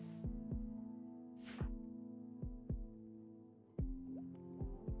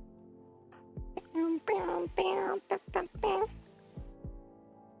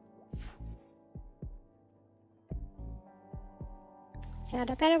 Yeah,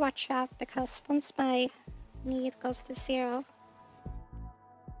 I better watch out because once my need goes to 0,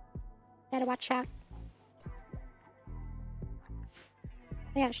 better watch out.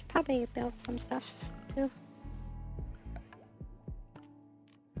 Yeah, I should probably build some stuff too.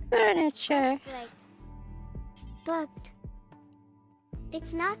 Furniture. Burped.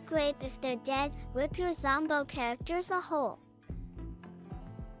 It's not great if they're dead. Rip your Zombo characters a hole.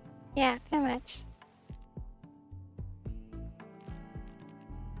 Yeah, pretty much.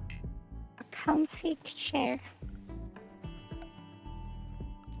 A comfy chair.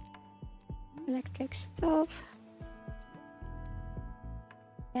 Electric stove.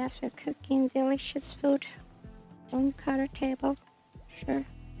 Yeah, for cooking delicious food. Bone cutter table. Sure.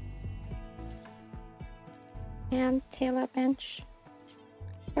 And tailor bench.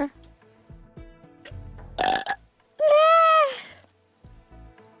 Sure.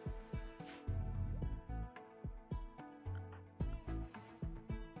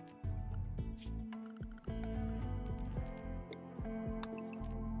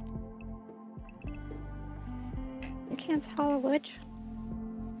 I can't haul wood.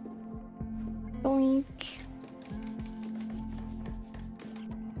 Boink.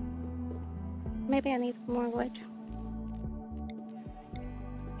 Maybe I need more wood.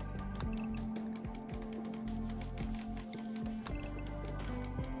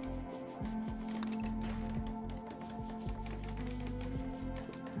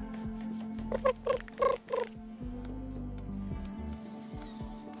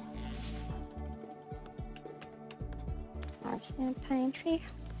 Harvesting pine tree.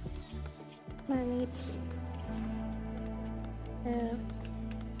 My needs.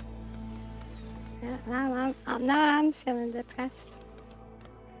 Now I'm feeling depressed.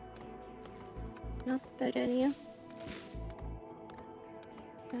 Not better than you.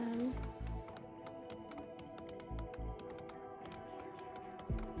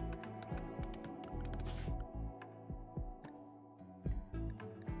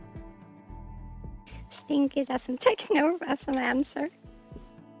 Stinky doesn't take no as an answer.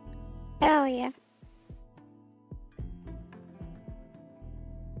 Hell yeah.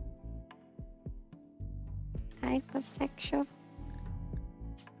 Hyposexual.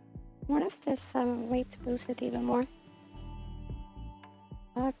 What if there's some way to boost it even more?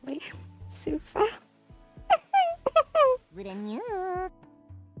 Ugly. Sufa.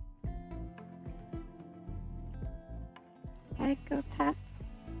 Psychopath.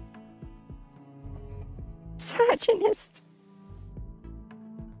 Misogynist.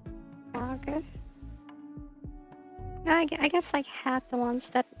 Dogger. I guess like had the ones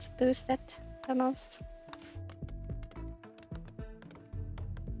that boost it the most.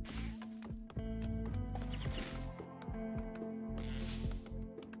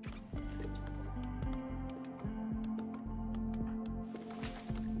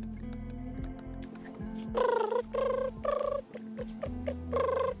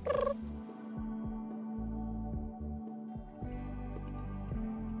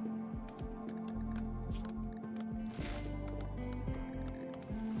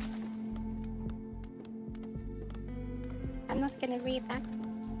 I'm not gonna read that.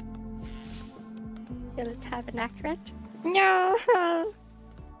 Will it have an accurate? No!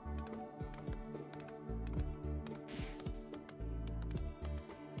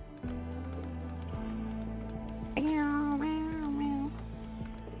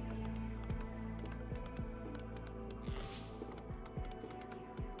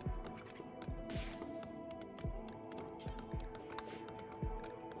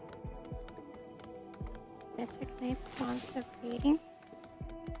 designate plants of breeding.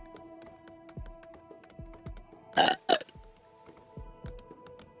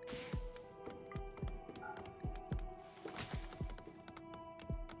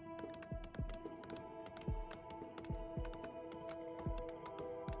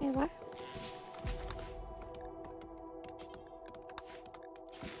 Hey, what?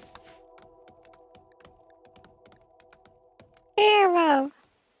 Hero!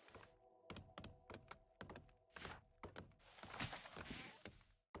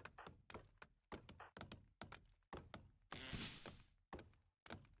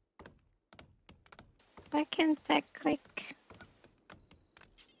 Why can't that click?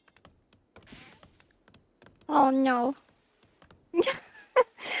 Oh no.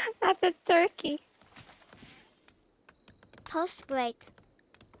 Not the turkey. Post break.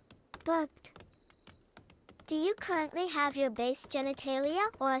 Burped. Do you currently have your base genitalia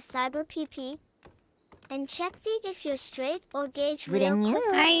or a cyber PP? And check if you're straight or gauge real quick.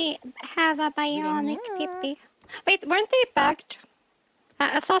 I have a bionic PP. Wait, weren't they bugged?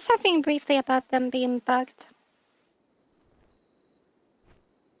 I saw something briefly about them being bugged.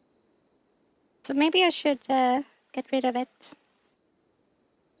 So maybe I should get rid of it.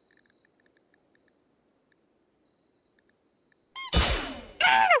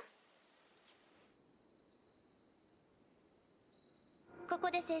 Ah! ここ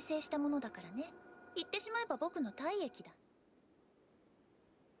で生成したものだからね。言ってしまえば僕の体液だ。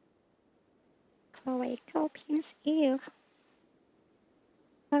Cloacal penis, ew.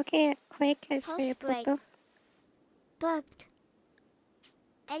 Okay, click is very Post break. purple. Burped.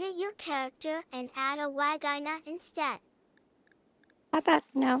 Edit your character and add a vagina instead. How about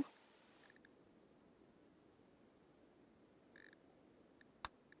no?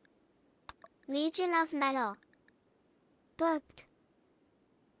 Legion of Metal. Burped.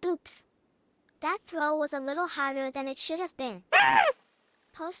 Oops. That throw was a little harder than it should have been.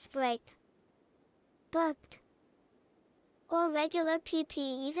 Post break. Burped. Or regular PP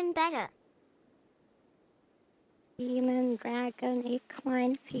even better. Demon, dragon,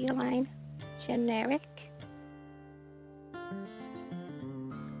 equine, feline, generic.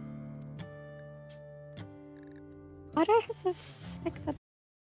 Why do I have to select the